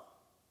mama,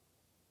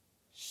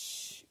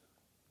 shh.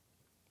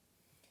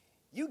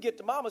 You get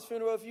to mama's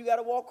funeral if you got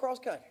to walk cross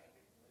country.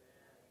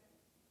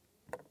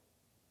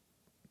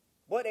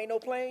 What, ain't no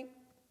plane?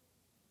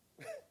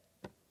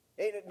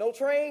 Ain't no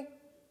train?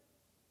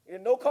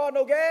 Ain't no car,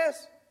 no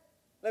gas?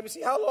 Let me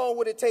see, how long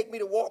would it take me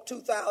to walk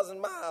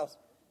 2,000 miles?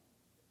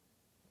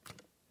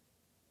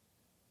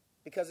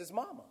 Because it's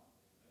mama.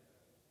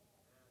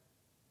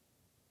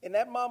 And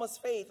that mama's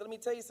faith, let me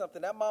tell you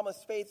something, that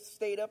mama's faith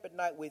stayed up at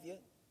night with you.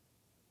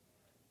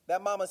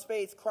 That mama's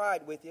faith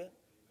cried with you.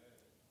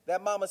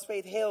 That mama's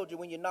faith held you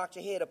when you knocked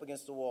your head up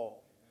against the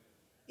wall.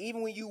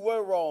 Even when you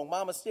were wrong,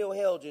 mama still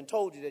held you and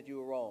told you that you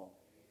were wrong.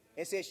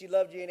 And said she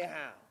loved you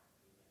anyhow.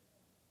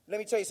 Let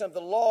me tell you something,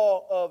 the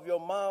law of your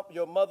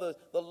mother,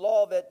 the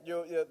law that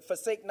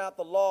forsake not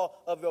the law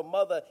of your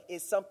mother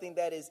is something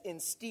that is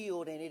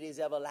instilled and it is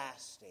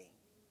everlasting.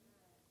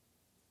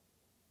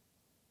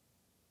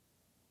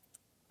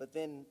 But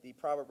then the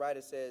proverb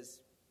writer says,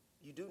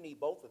 you do need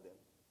both of them.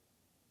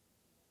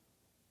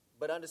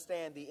 But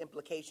understand the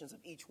implications of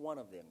each one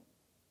of them.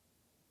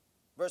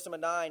 Verse number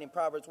 9 in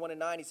Proverbs 1 and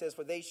 9, he says,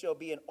 for they shall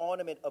be an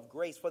ornament of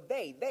grace. For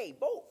they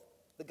both,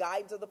 the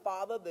guidance of the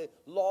father, the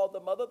law of the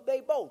mother,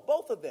 they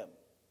both of them,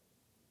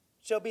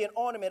 shall be an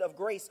ornament of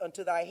grace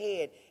unto thy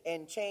head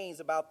and chains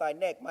about thy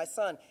neck. My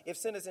son, if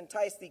sinners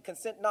entice thee,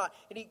 consent not.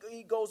 And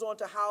he goes on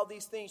to how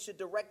these things should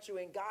direct you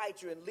and guide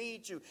you and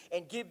lead you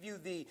and give you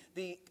the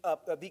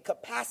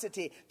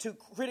capacity to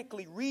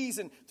critically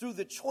reason through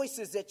the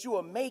choices that you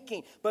are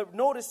making. But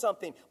notice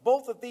something.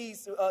 Both of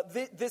these,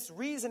 this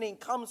reasoning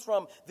comes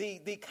from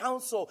the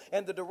counsel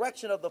and the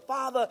direction of the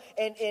Father,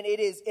 and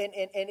it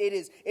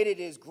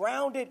is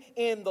grounded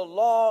in the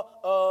law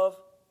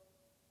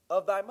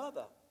of thy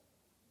mother.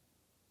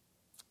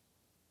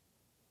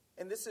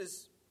 And this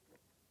is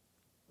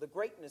the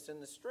greatness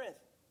and the strength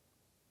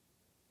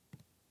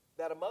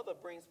that a mother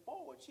brings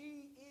forward.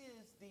 She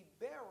is the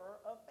bearer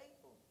of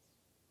faithfulness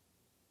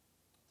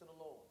to the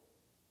Lord.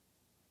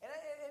 And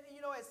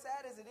as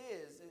sad as it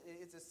is,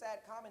 it's a sad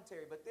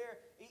commentary, but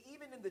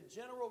even in the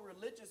general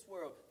religious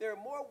world, there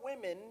are more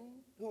women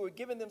who are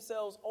giving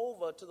themselves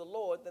over to the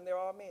Lord than there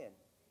are men.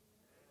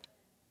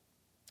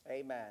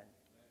 Amen.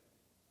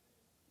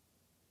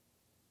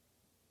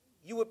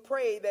 You would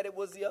pray that it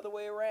was the other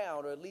way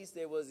around, or at least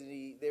there was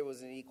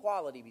an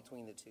equality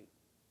between the two.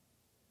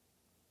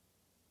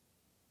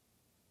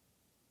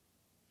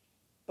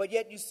 But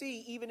yet you see,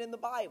 even in the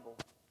Bible,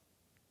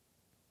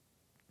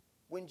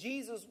 when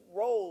Jesus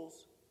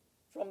rose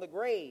from the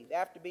grave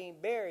after being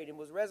buried and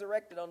was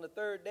resurrected on the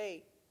third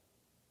day,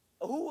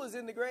 who was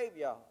in the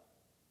graveyard?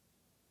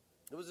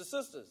 It was the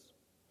sisters.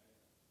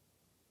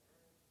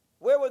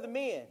 Where were the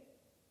men?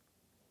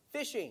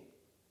 Fishing.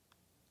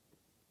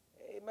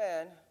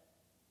 Amen.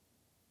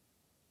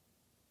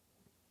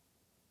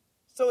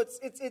 So it's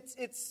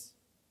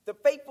the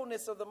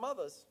faithfulness of the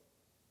mothers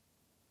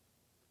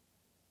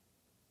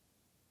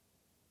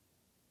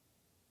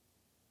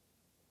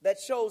that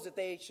shows that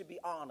they should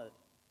be honored.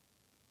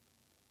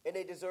 And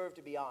they deserve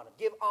to be honored.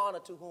 Give honor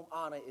to whom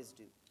honor is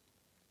due.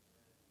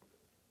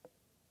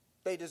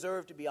 They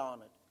deserve to be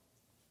honored.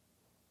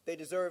 They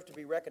deserve to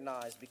be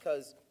recognized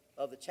because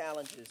of the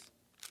challenges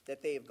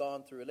that they have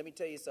gone through. Let me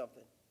tell you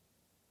something.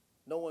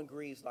 No one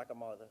grieves like a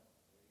mother.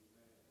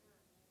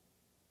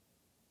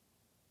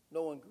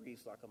 No one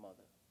grieves like a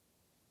mother.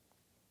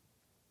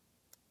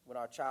 When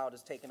our child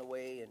is taken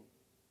away and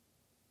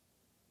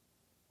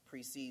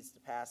precedes the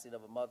passing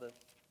of a mother,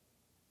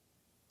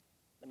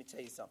 let me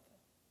tell you something.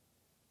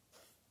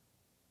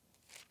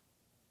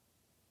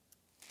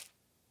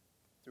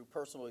 Through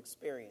personal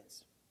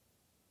experience,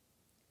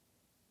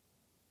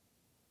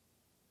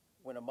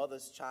 when a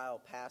mother's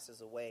child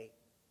passes away,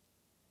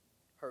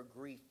 her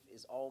grief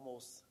is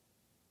almost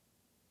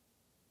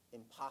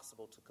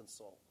impossible to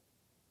console.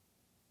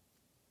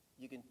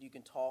 You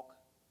can talk,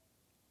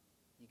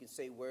 you can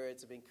say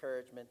words of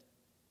encouragement,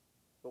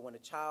 but when a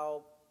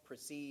child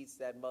precedes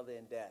that mother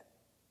in death,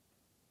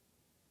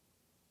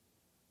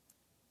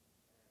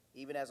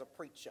 even as a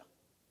preacher,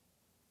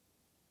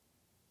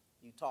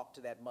 you talk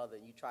to that mother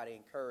and you try to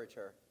encourage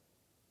her.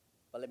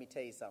 But let me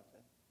tell you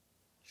something.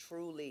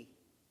 Truly,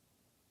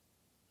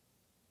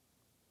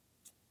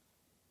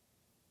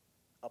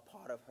 a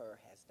part of her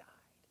has died.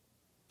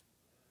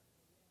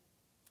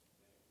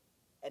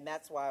 And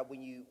that's why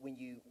when you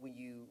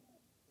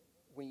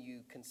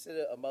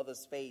consider a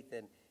mother's faith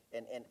and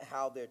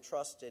how their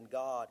trust in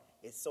God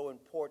is so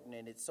important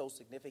and it's so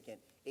significant,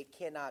 it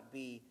cannot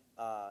be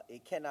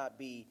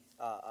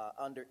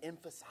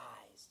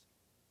underemphasized.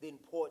 The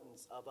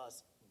importance of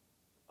us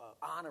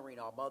honoring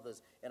our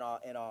mothers and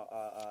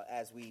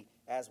as we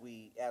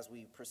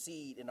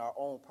proceed in our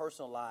own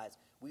personal lives.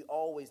 We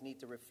always need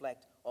to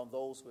reflect on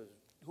those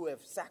who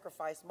have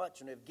sacrificed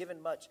much and have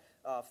given much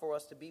for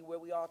us to be where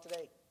we are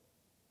today.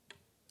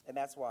 And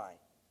that's why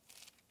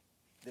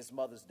this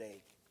Mother's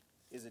Day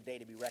is a day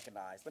to be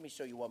recognized. Let me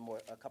show you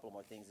a couple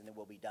more things, and then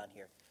we'll be done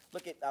here.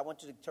 I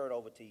want you to turn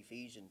over to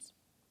Ephesians.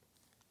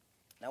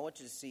 And I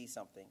want you to see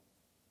something.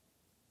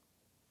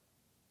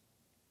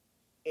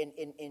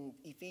 In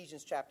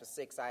Ephesians chapter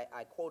 6,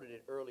 I quoted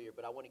it earlier,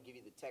 but I want to give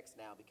you the text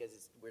now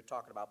because we're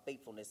talking about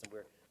faithfulness, and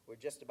we're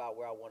just about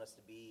where I want us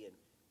to be, and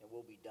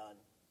we'll be done.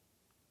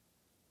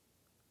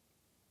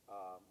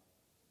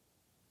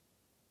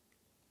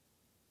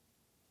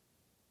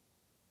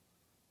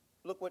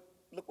 Look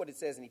what it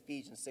says in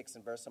Ephesians 6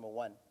 and verse number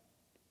 1. It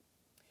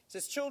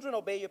says, "Children,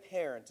 obey your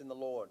parents in the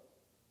Lord,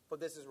 for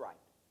this is right."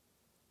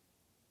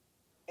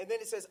 And then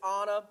it says,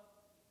 "Honor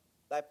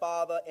thy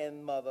father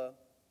and mother,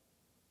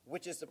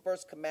 which is the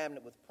first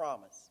commandment with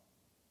promise."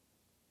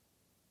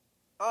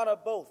 Honor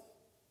both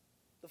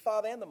the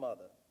father and the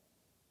mother,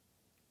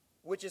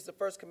 which is the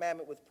first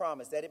commandment with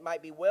promise, that it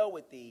might be well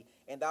with thee,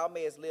 and thou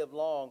mayest live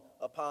long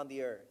upon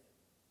the earth.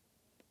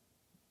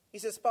 He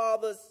says,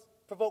 "Fathers,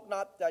 provoke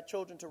not thy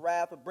children to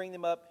wrath, but bring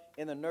them up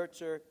in the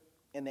nurture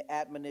and the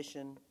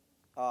admonition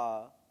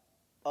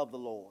of the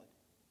Lord."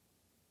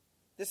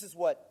 This is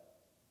what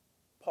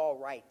Paul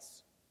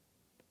writes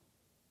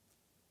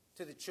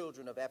to the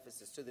children of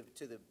Ephesus, to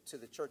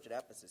the church at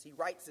Ephesus. He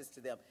writes this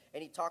to them,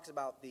 and he talks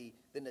about the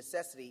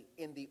necessity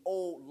in the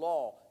old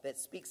law that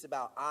speaks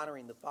about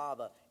honoring the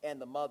father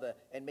and the mother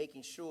and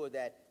making sure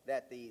that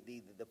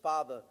the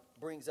father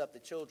brings up the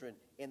children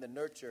in the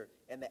nurture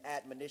and the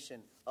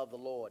admonition of the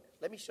Lord.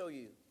 Let me show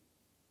you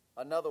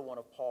another one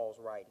of Paul's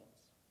writings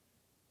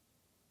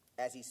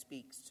as he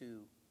speaks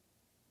to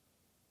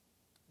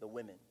the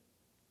women,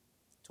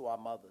 to our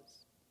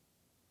mothers.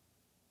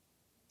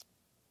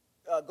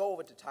 Go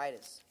over to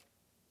Titus,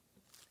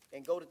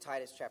 and go to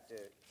Titus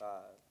chapter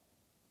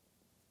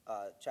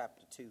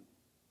 2.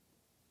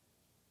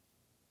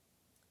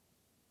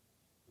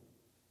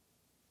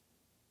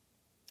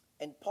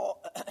 And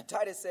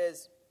Titus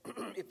says,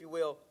 if you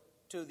will,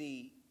 to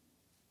the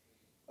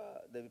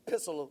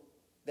epistle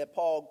that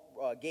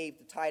Paul gave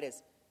to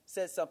Titus,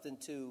 says something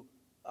to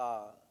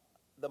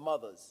the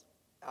mothers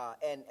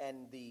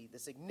and the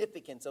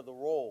significance of the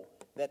role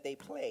that they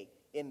play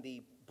in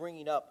the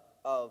bringing up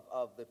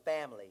of the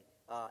family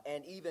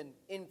and even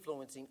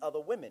influencing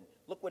other women.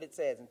 Look what it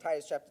says in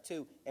Titus chapter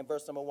 2 and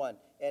verse number 1.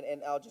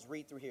 And I'll just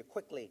read through here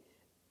quickly.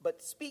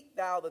 "But speak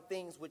thou the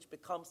things which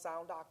become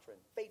sound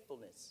doctrine,"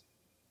 faithfulness,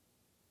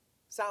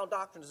 Sound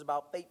doctrine is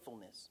about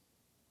faithfulness.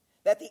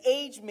 That the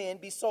aged men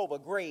be sober,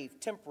 grave,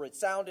 temperate,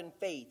 sound in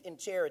faith, in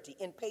charity,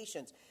 in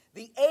patience.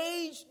 The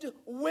aged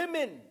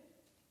women.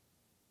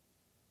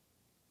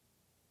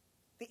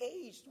 The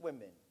aged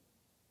women.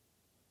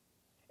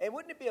 And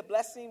wouldn't it be a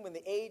blessing when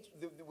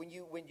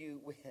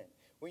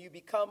when you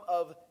become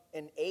of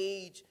an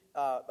age,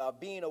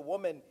 being a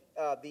woman,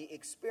 the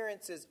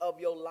experiences of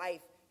your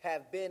life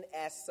have been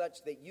as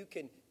such that you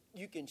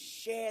can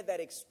share that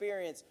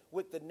experience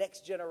with the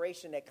next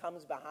generation that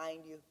comes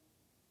behind you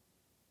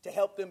to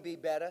help them be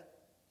better.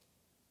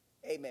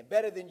 Amen.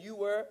 Better than you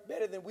were,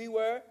 better than we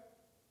were.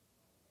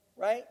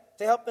 Right?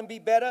 To help them be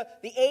better.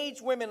 The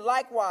aged women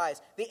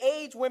likewise. The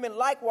aged women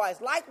likewise.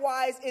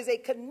 Likewise is a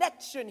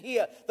connection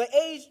here. The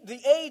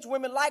aged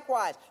women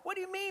likewise. What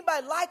do you mean by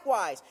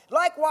likewise?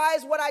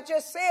 Likewise, what I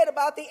just said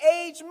about the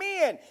aged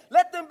men.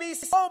 Let them be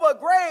sober,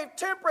 grave,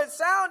 temperate,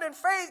 sound in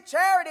faith,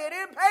 charity, and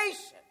in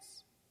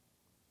patience.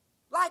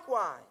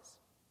 Likewise.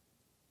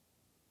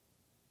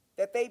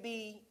 That they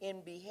be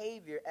in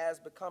behavior as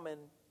becometh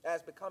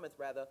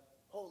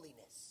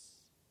holiness.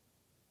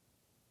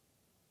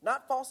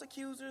 Not false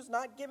accusers,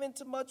 not given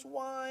to much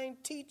wine,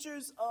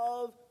 teachers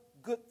of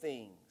good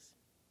things,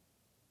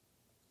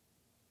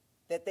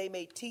 that they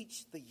may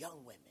teach the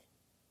young women.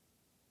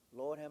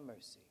 Lord have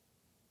mercy.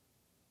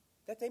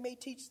 That they may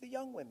teach the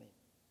young women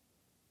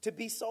to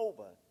be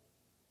sober,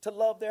 to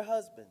love their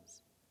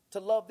husbands, to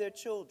love their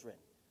children.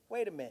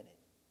 Wait a minute.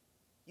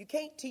 You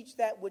can't teach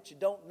that which you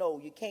don't know.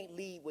 You can't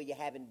lead where you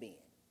haven't been.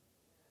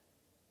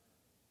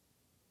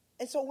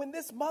 And so when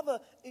this mother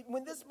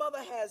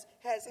has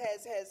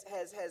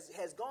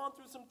gone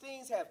through some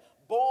things, have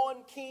born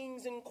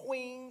kings and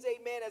queens,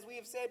 amen, as we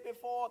have said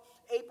before,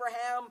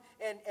 Abraham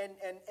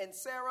and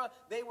Sarah,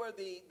 they were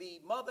the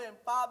mother and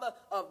father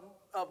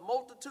of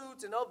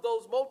multitudes, and of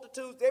those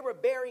multitudes, they were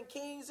bearing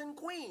kings and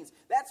queens.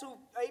 That's who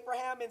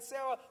Abraham and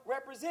Sarah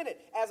represented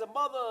as a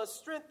mother of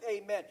strength,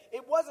 amen.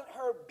 It wasn't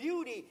her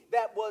beauty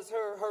that was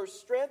her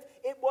strength.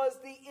 It was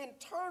the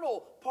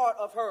internal part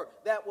of her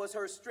that was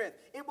her strength.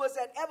 It was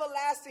that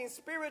everlasting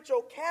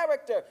spiritual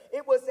character.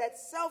 It was that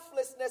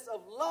selflessness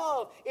of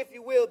love, if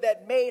you will,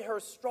 that made her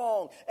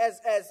strong.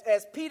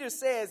 As Peter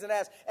says, and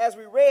as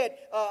we read,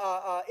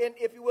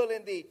 if you will,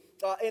 in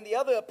the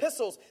other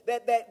epistles,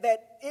 that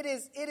it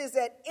is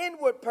that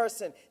inward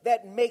person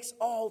that makes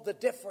all the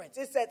difference.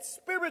 It's that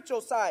spiritual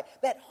side,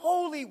 that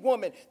holy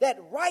woman, that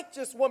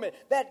righteous woman,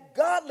 that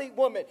godly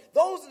woman.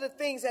 Those are the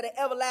things that are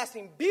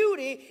everlasting.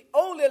 Beauty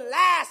only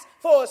lasts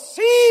for a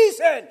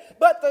season,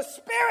 but the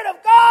Spirit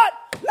of God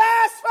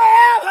lasts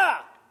forever.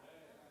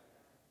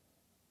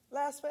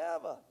 Lasts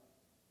forever.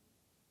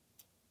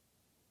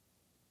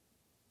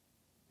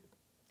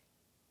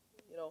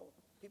 You know,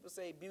 people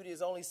say beauty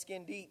is only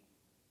skin deep.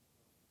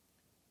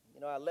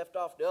 You know, I left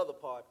off the other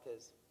part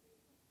because,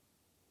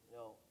 you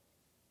know,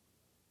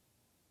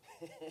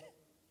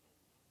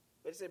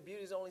 but it said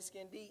beauty is only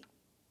skin deep.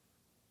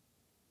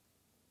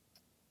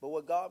 But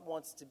what God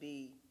wants to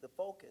be the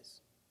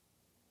focus.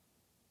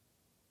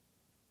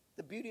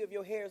 The beauty of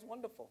your hair is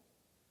wonderful.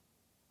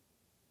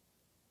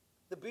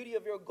 The beauty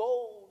of your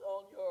gold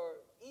on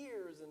your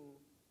ears and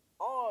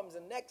arms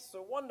and necks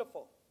are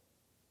wonderful.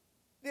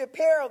 The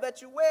apparel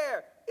that you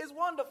wear is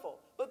wonderful.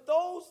 But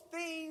those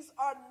things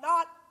are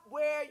not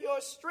where your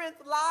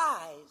strength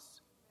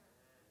lies.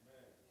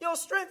 Your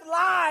strength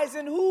lies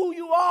in who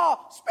you are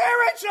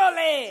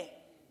spiritually.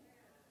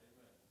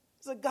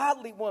 It's a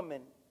godly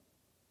woman.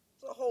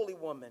 It's a holy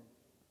woman.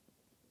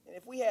 And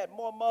if we had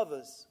more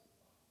mothers,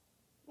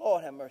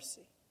 Lord have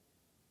mercy.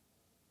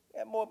 We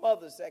had more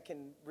mothers that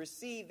can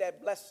receive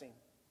that blessing,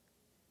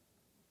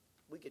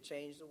 we could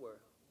change the world.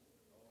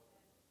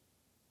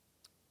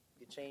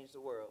 We could change the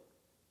world.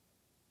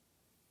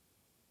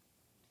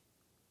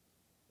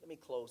 Let me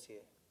close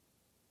here.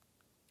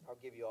 I'll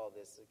give you all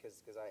this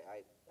because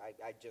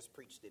I just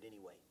preached it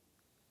anyway.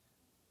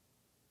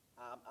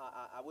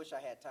 I wish I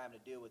had time to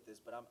deal with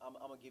this, but I'm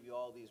going to give you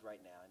all these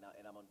right now,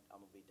 and I'm going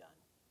to be done.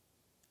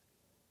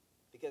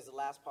 Because the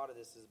last part of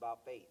this is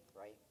about faith,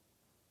 right?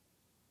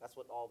 That's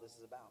what all this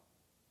is about.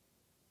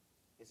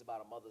 It's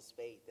about a mother's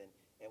faith.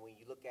 And when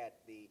you look at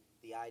the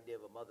idea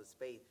of a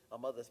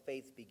mother's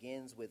faith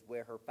begins with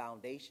where her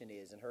foundation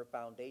is. And her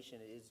foundation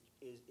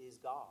is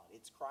God.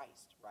 It's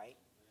Christ, right?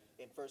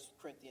 In 1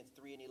 Corinthians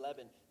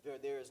 3:11,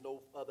 there is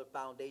no other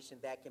foundation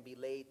that can be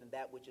laid than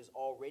that which is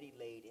already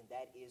laid, and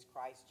that is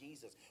Christ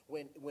Jesus.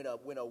 When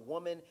a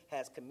woman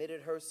has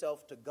committed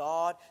herself to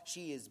God,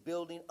 she is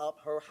building up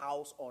her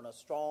house on a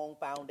strong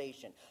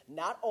foundation.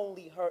 Not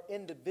only her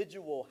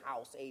individual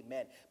house,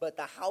 amen, but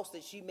the house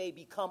that she may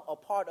become a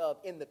part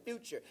of in the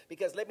future.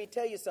 Because let me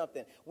tell you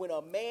something, when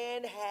a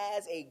man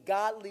has a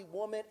godly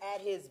woman at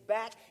his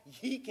back,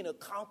 he can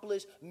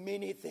accomplish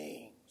many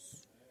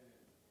things.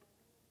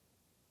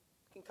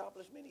 Can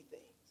accomplish many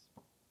things.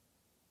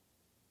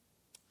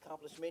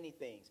 Accomplish many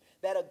things.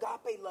 That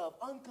agape love,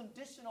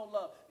 unconditional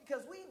love,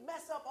 because we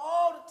mess up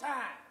all the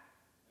time,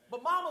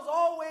 but mama's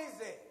always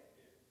there,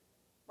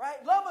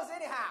 right? Love us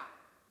anyhow.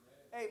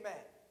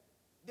 Amen.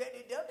 They'll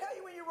tell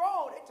you when you're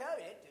wrong. They tell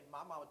you.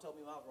 My mama told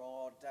me I was wrong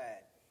all the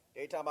time.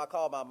 Every time I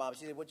called my mom,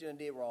 she said, what you done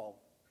did wrong?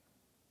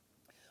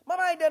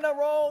 Mama ain't done nothing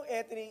wrong,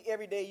 Anthony.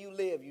 Every day you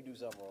live, you do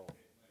something wrong.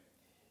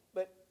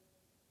 But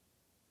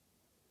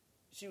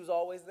she was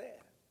always there.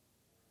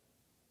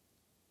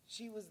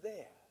 She was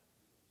there.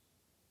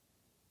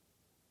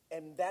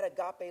 And that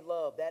agape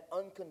love, that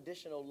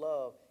unconditional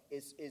love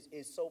is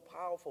so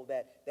powerful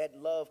that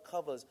love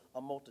covers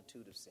a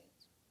multitude of sins.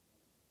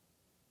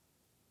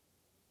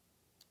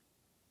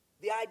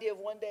 The idea of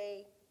one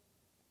day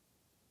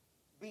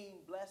being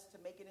blessed to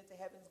make it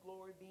into heaven's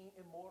glory, being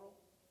immortal,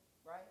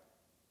 right?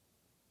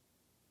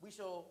 We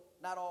shall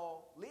not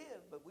all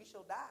live, but we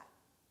shall die.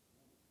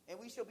 And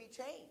we shall be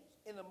changed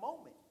in a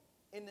moment,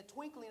 in the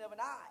twinkling of an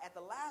eye, at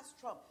the last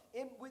trump.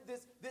 With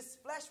this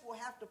flesh will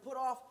have to put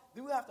off,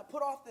 we will have to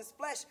put off this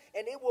flesh,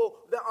 and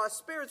our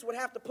spirits would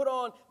have to put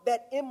on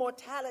that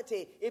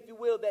immortality, if you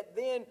will, that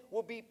then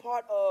will be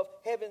part of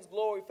heaven's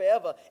glory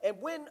forever.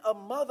 And when a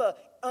mother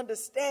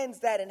understands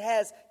that and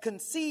has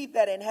conceived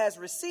that and has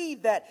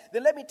received that,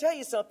 then let me tell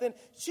you something,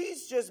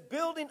 she's just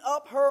building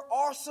up her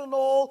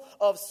arsenal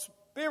of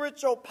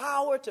spiritual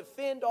power to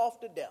fend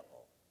off the devil.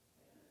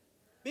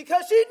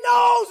 Because she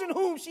knows in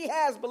whom she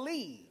has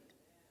believed.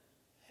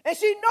 And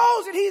she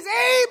knows that he's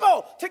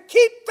able to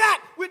keep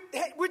that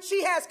which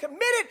she has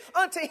committed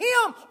unto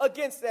him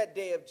against that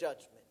day of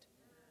judgment.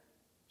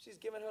 She's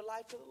given her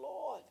life to the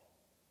Lord.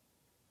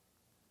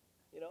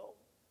 You know?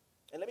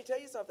 And let me tell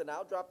you something.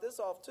 I'll drop this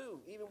off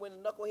too. Even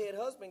when the knucklehead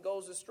husband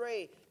goes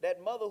astray,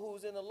 that mother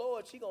who's in the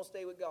Lord, she's going to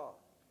stay with God.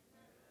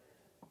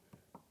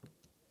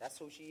 That's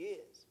who she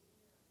is.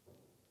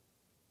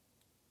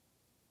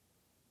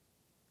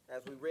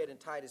 As we read in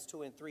Titus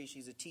 2 and 3,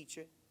 she's a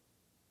teacher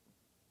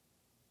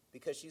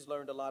because she's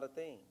learned a lot of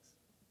things.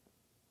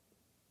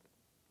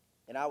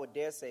 And I would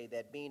dare say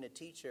that being a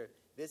teacher,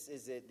 this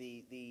is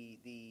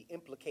the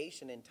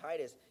implication in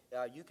Titus.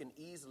 You can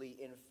easily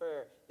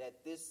infer that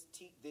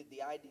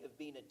the idea of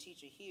being a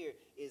teacher here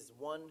is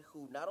one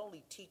who not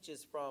only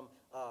teaches from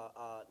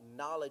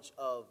knowledge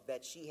of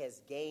that she has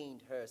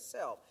gained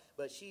herself,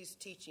 but she's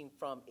teaching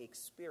from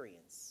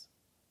experience.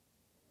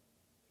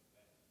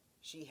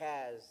 She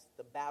has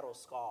the battle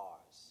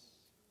scars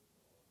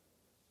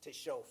to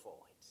show for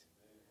it.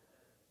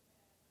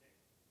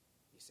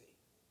 You see,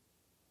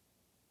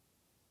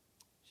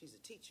 she's a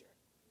teacher.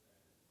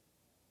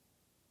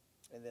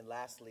 And then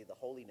lastly, the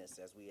holiness,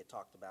 as we had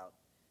talked about.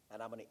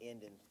 And I'm going to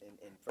end in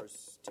 1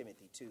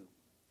 Timothy 2,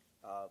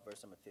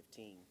 verse number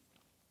 15.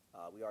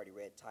 We already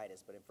read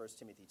Titus, but in 1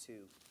 Timothy 2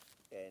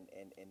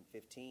 and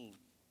 15,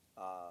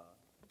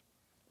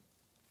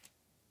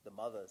 the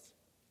mothers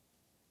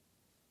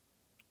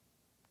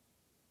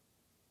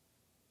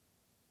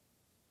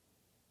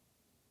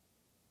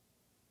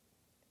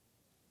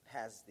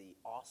has the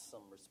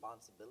awesome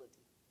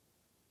responsibility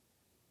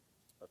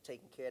of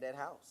taking care of that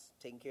house,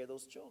 taking care of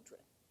those children.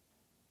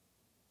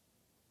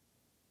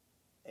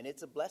 And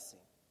it's a blessing.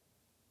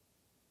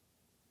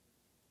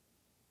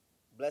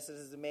 Blessed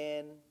is the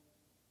man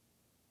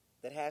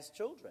that has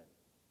children.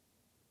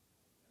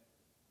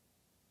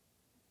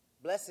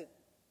 Blessed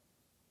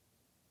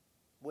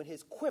when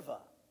his quiver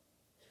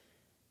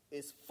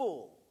is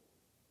full,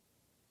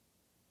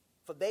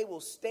 for they will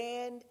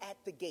stand at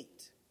the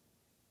gate.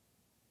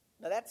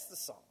 Now that's the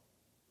song.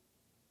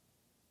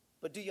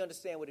 But do you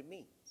understand what it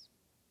means?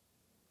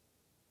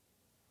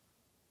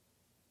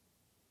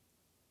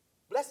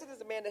 Blessed is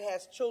the man that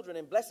has children,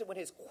 and blessed when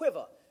his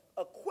quiver.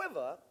 A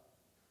quiver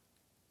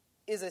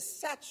is a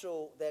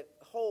satchel that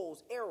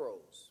holds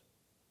arrows.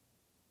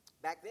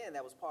 Back then,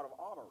 that was part of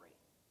armory.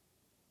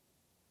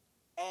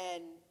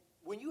 And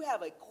when you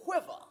have a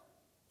quiver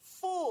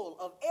full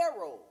of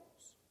arrows,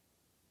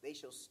 they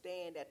shall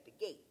stand at the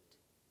gate.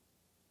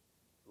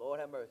 Lord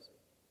have mercy.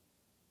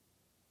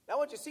 Now, I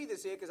want you to see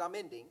this here because I'm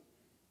ending.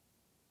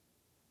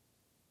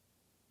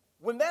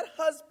 When that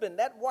husband,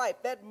 that wife,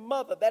 that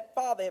mother, that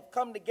father have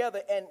come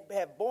together and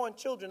have born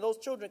children, those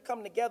children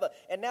come together,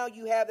 and now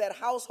you have that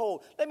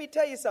household. Let me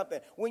tell you something.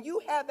 When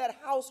you have that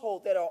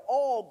household that are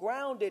all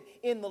grounded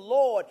in the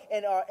Lord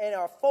and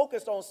are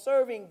focused on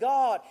serving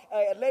God,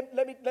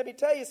 let me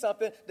tell you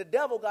something. The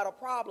devil got a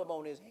problem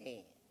on his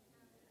hand.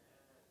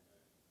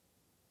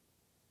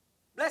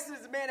 Blessed is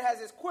the man that has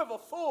his quiver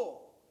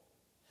full.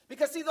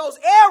 Because, see, those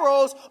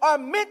arrows are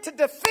meant to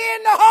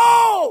defend the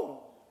home.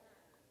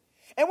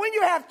 And when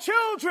you have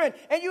children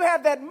and you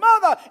have that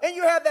mother and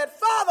you have that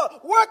father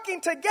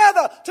working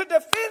together to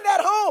defend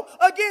that home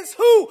against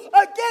who?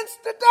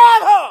 Against the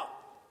devil.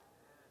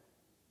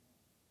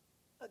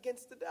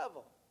 Against the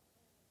devil.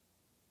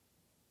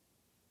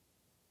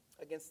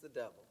 Against the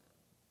devil.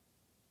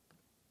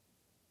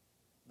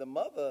 The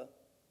mother,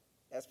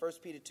 as 1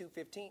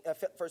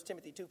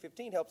 Timothy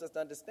 2:15 helps us to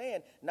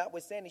understand,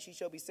 notwithstanding she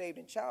shall be saved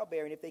in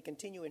childbearing if they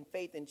continue in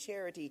faith and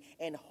charity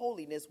and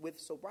holiness with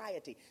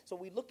sobriety. So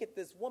we look at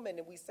this woman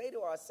and we say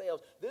to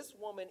ourselves, this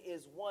woman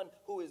is one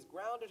who has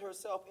grounded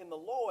herself in the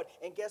Lord.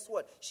 And guess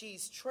what?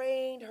 She's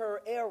trained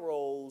her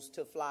arrows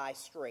to fly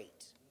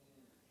straight.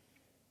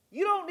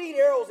 You don't need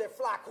arrows that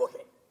fly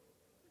crooked.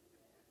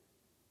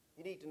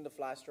 You need them to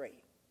fly straight.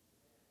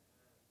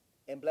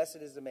 And blessed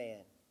is the man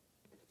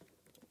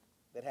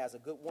that has a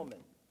good woman,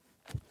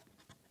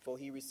 for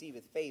he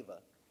receiveth favor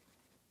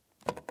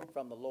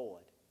from the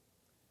Lord.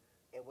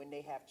 And when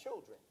they have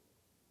children,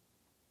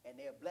 and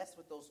they are blessed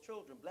with those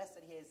children,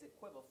 blessed he is the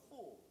quiver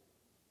full,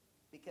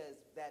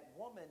 because that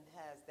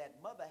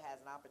mother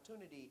has an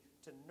opportunity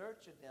to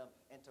nurture them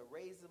and to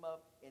raise them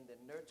up in the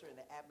nurture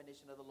and the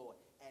admonition of the Lord.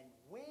 And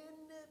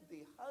when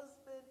the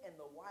husband and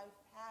the wife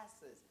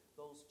passes,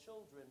 those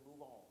children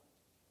move on.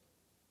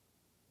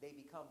 They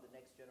become the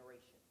next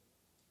generation.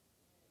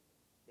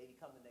 They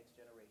become the next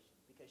generation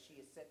because she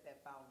has set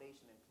that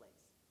foundation in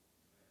place.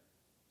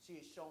 She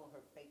has shown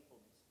her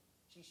faithfulness.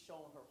 She's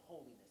shown her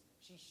holiness.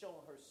 She's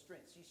shown her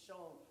strength. She's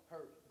shown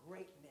her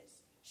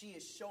greatness. She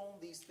has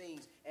shown these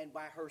things, and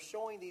by her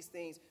showing these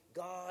things,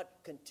 God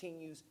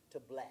continues to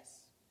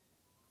bless.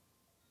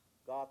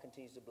 God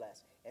continues to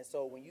bless. And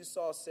so when you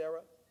saw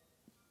Sarah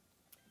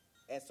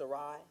and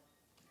Sarai,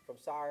 from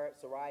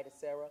Sarai to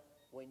Sarah,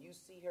 when you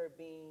see her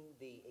being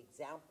the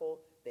example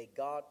that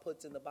God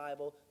puts in the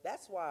Bible,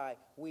 that's why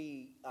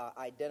we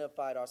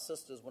identified our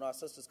sisters. When our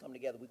sisters come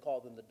together, we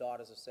call them the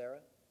daughters of Sarah.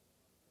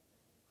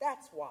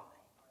 That's why.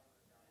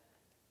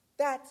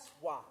 That's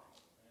why.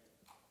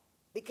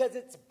 Because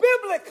it's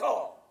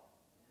biblical.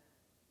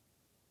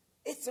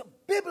 It's a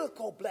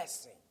biblical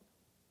blessing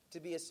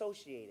to be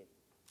associated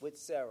with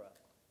Sarah,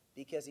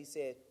 because he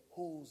said,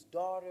 whose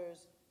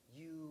daughters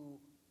you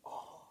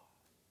are.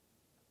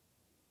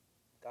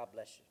 God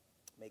bless you.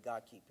 May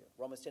God keep you.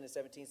 Romans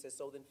 10:17 says,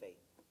 so then faith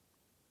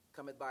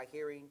cometh by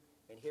hearing,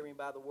 and hearing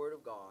by the word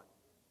of God.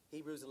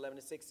 Hebrews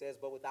 11:6 says,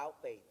 but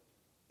without faith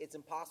it's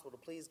impossible to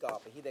please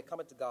God, for he that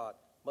cometh to God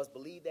must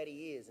believe that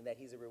he is, and that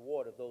he's a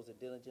reward of those that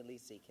diligently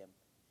seek him.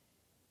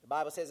 The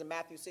Bible says in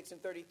Matthew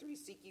 6:33,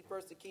 seek ye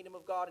first the kingdom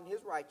of God and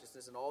his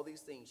righteousness, and all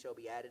these things shall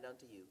be added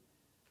unto you.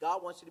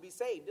 God wants you to be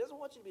saved. He doesn't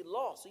want you to be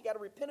lost, so you got to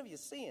repent of your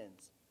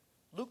sins.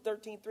 Luke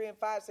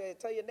 13:3-5 says,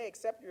 tell your neighbor,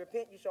 except you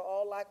repent, you shall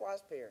all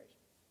likewise perish.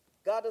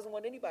 God doesn't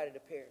want anybody to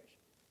perish.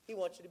 He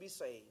wants you to be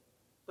saved.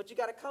 But you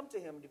got to come to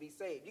him to be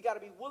saved. You got to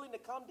be willing to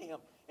come to him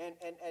and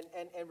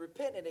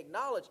repent and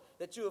acknowledge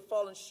that you have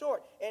fallen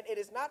short. And it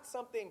is not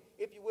something,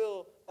 if you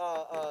will,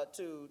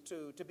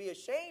 to be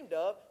ashamed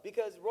of,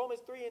 because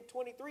Romans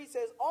 3:23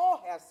 says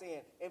all have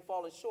sinned and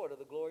fallen short of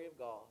the glory of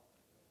God.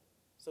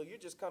 So you're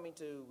just coming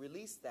to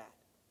release that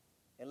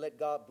and let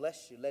God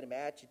bless you. Let him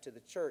add you to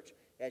the church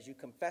as you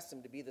confess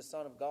him to be the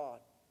Son of God.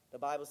 The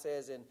Bible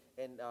says in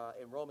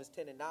Romans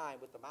 10:9,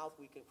 with the mouth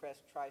we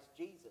confess Christ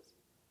Jesus.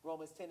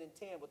 Romans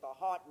 10:10, with the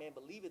heart man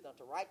believeth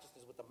unto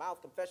righteousness, with the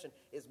mouth confession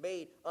is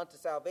made unto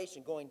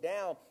salvation. Going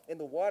down in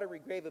the watery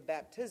grave of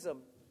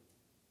baptism,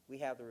 we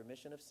have the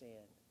remission of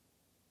sin.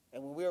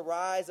 And when we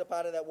arise up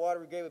out of that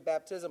watery grave of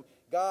baptism,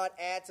 God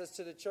adds us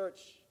to the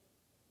church.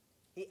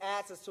 He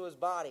adds us to his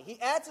body. He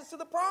adds us to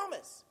the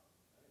promise.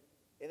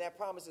 And that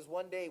promise is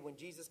one day when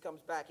Jesus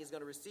comes back, he's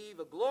going to receive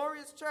a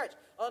glorious church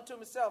unto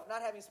himself,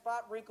 not having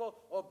spot, wrinkle,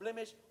 or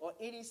blemish, or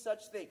any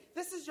such thing.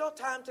 This is your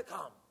time to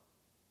come.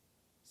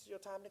 This is your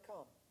time to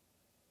come.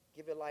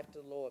 Give your life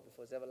to the Lord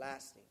before it's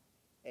everlasting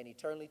and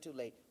eternally too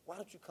late. Why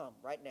don't you come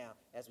right now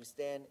as we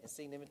stand and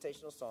sing the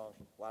invitational song?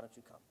 Why don't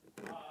you come?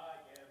 I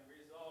am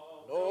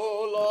resolved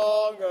no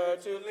longer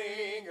to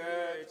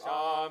linger,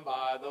 charmed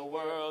by the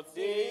world's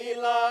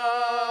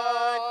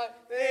delight.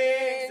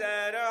 Things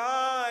that are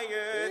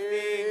higher,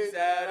 things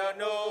that are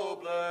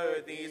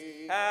nobler,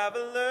 these have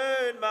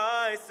learned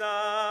my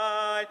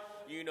sight.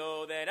 You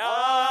know that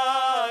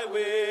I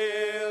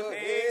will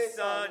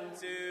hasten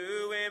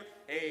to him,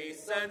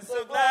 hasten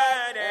so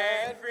glad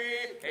and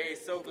free,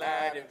 hasten so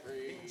glad and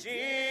free.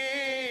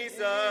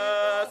 Jesus,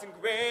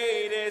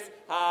 greatest,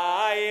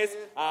 highest,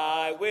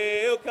 I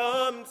will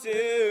come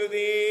to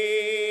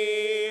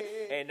thee.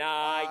 And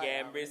I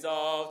am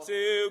resolved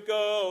to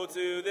go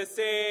to the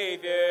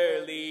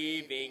Savior,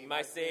 leaving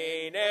my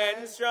stain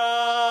and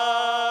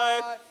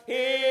strife. He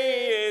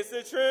is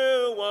the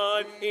true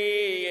one,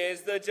 he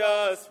is the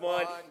just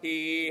one,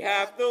 he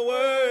hath the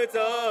words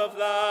of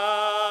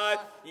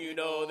life. You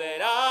know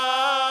that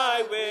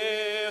I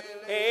will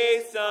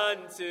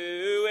hasten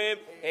to him,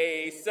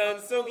 hasten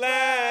so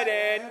glad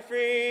and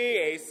free,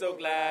 hasten so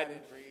glad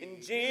and free. In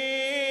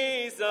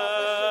Jesus,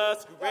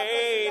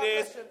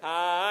 greatest,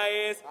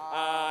 highest,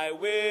 I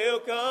will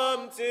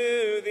come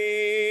to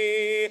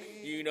thee.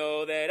 You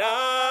know that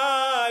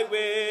I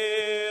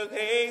will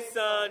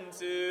hasten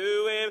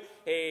to him,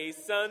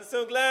 hasten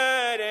so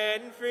glad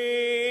and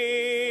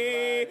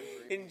free.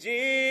 In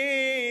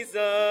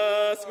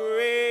Jesus,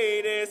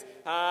 greatest,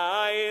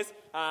 highest,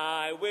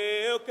 I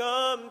will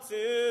come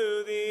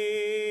to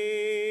thee.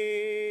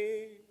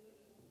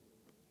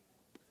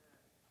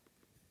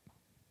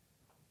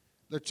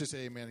 Let's just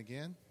say amen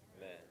again.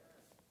 Amen.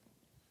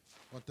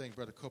 I want to thank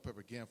Brother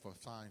Culpepper again for a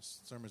fine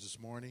sermons this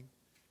morning.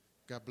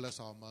 God bless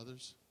all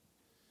mothers.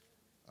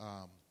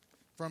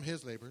 From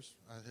his labors,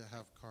 I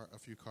have a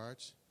few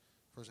cards.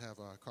 First, I have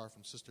a card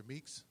from Sister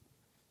Meeks.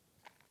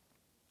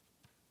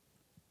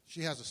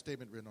 She has a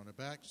statement written on the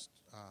back.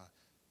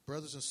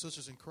 Brothers and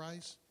sisters in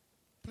Christ,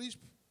 Please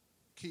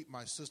keep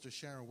my sister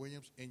Sharon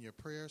Williams in your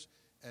prayers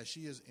as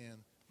she is in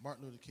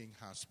Martin Luther King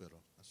Hospital.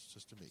 That's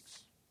Sister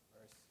Meeks.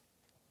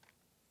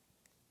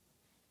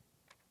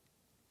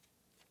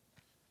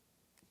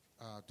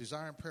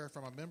 Desiring prayer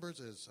from our members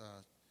is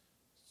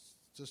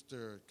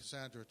Sister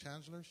Cassandra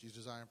Tangler. She's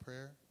desiring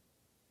prayer.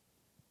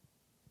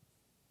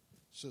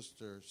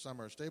 Sister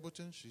Summer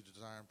Stapleton. She's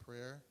desiring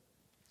prayer.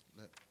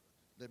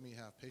 Let me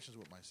have patience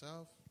with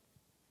myself.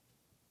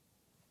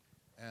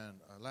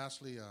 And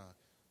lastly,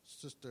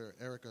 Sister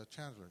Erica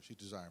Chandler. She's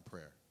desiring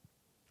prayer.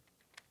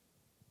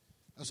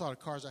 That's all the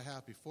cards I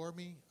have before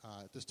me.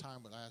 At this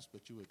time, I ask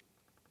that you would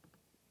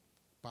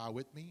bow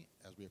with me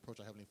as we approach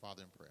our Heavenly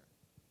Father in prayer.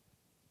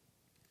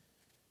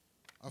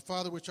 Our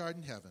Father which art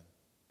in heaven,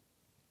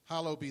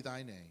 hallowed be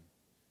thy name.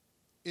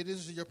 It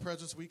is in your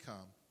presence we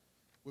come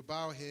with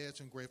bowed heads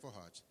and grateful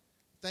hearts.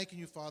 Thanking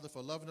you, Father,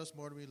 for loving us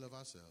more than we love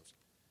ourselves.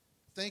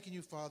 Thanking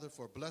you, Father,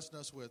 for blessing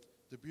us with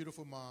the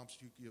beautiful moms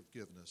you've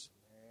given us.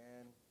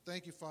 Amen.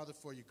 Thank you, Father,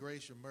 for your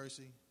grace, your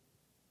mercy.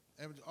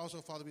 And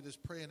also, Father, we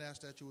just pray and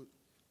ask that you would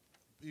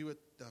be with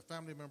the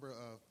family member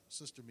of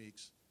Sister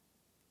Meeks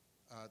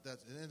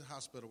that's in the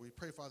hospital. We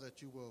pray, Father,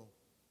 that you will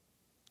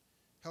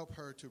help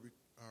her to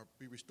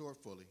be restored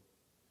fully.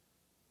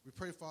 We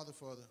pray, Father,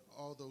 for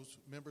all those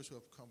members who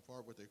have come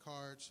forward with their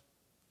cards.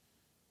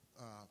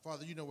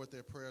 Father, you know what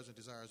their prayers and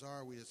desires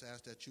are. We just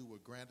ask that you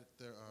would grant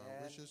their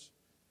wishes.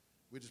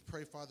 We just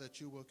pray, Father,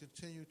 that you will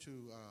continue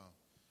to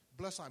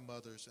bless our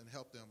mothers and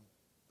help them,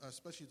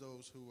 especially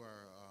those who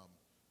are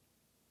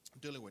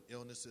dealing with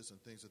illnesses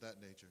and things of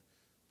that nature.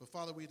 But,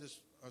 Father, we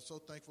just are so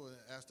thankful and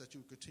ask that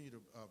you continue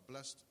to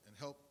bless and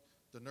help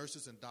the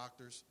nurses and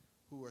doctors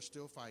who are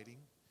still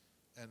fighting,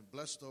 and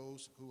bless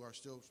those who are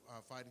still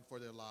fighting for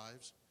their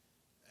lives.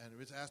 And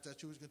we just ask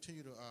that you would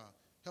continue to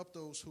help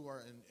those who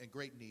are in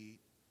great need.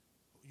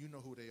 You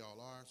know who they all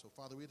are. So,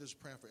 Father, we're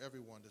just praying for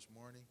everyone this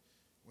morning.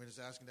 We're just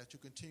asking that you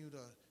continue to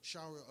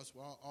shower us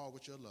all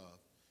with your love.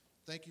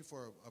 Thank you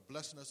for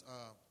blessing us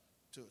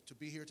to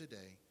be here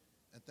today.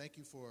 And thank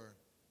you for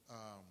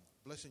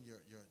blessing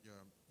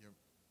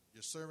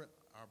your servant,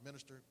 our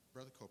minister,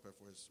 Brother Copeland,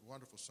 for his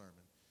wonderful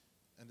sermon.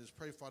 And just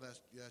pray, Father,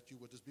 that you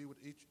would just be with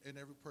each and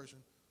every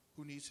person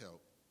who needs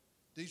help.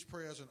 These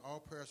prayers and all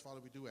prayers, Father,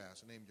 we do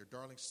ask in the name of your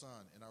darling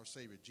Son and our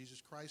Savior,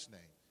 Jesus Christ's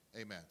name.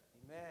 Amen.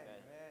 Amen.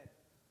 Amen.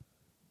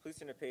 Please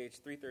turn to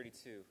page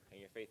 332 in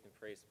your Faith and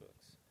Praise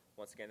books.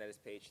 Once again, that is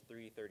page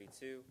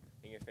 332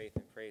 in your Faith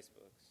and Praise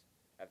books.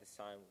 At this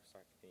time, we'll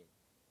start the theme.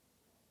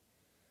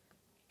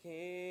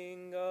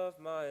 King of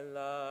my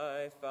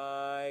life,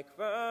 I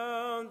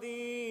crown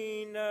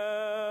thee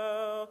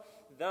now.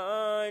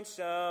 Thine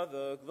shall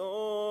the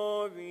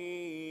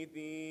glory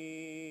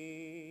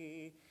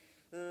be.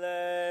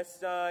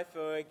 Lest I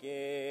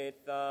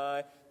forget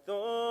thy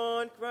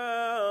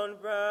thorn-crowned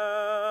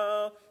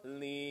brow,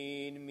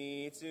 lead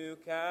me to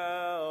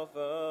Calvary.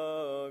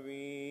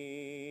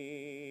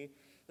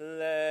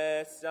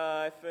 Lest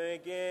I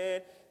forget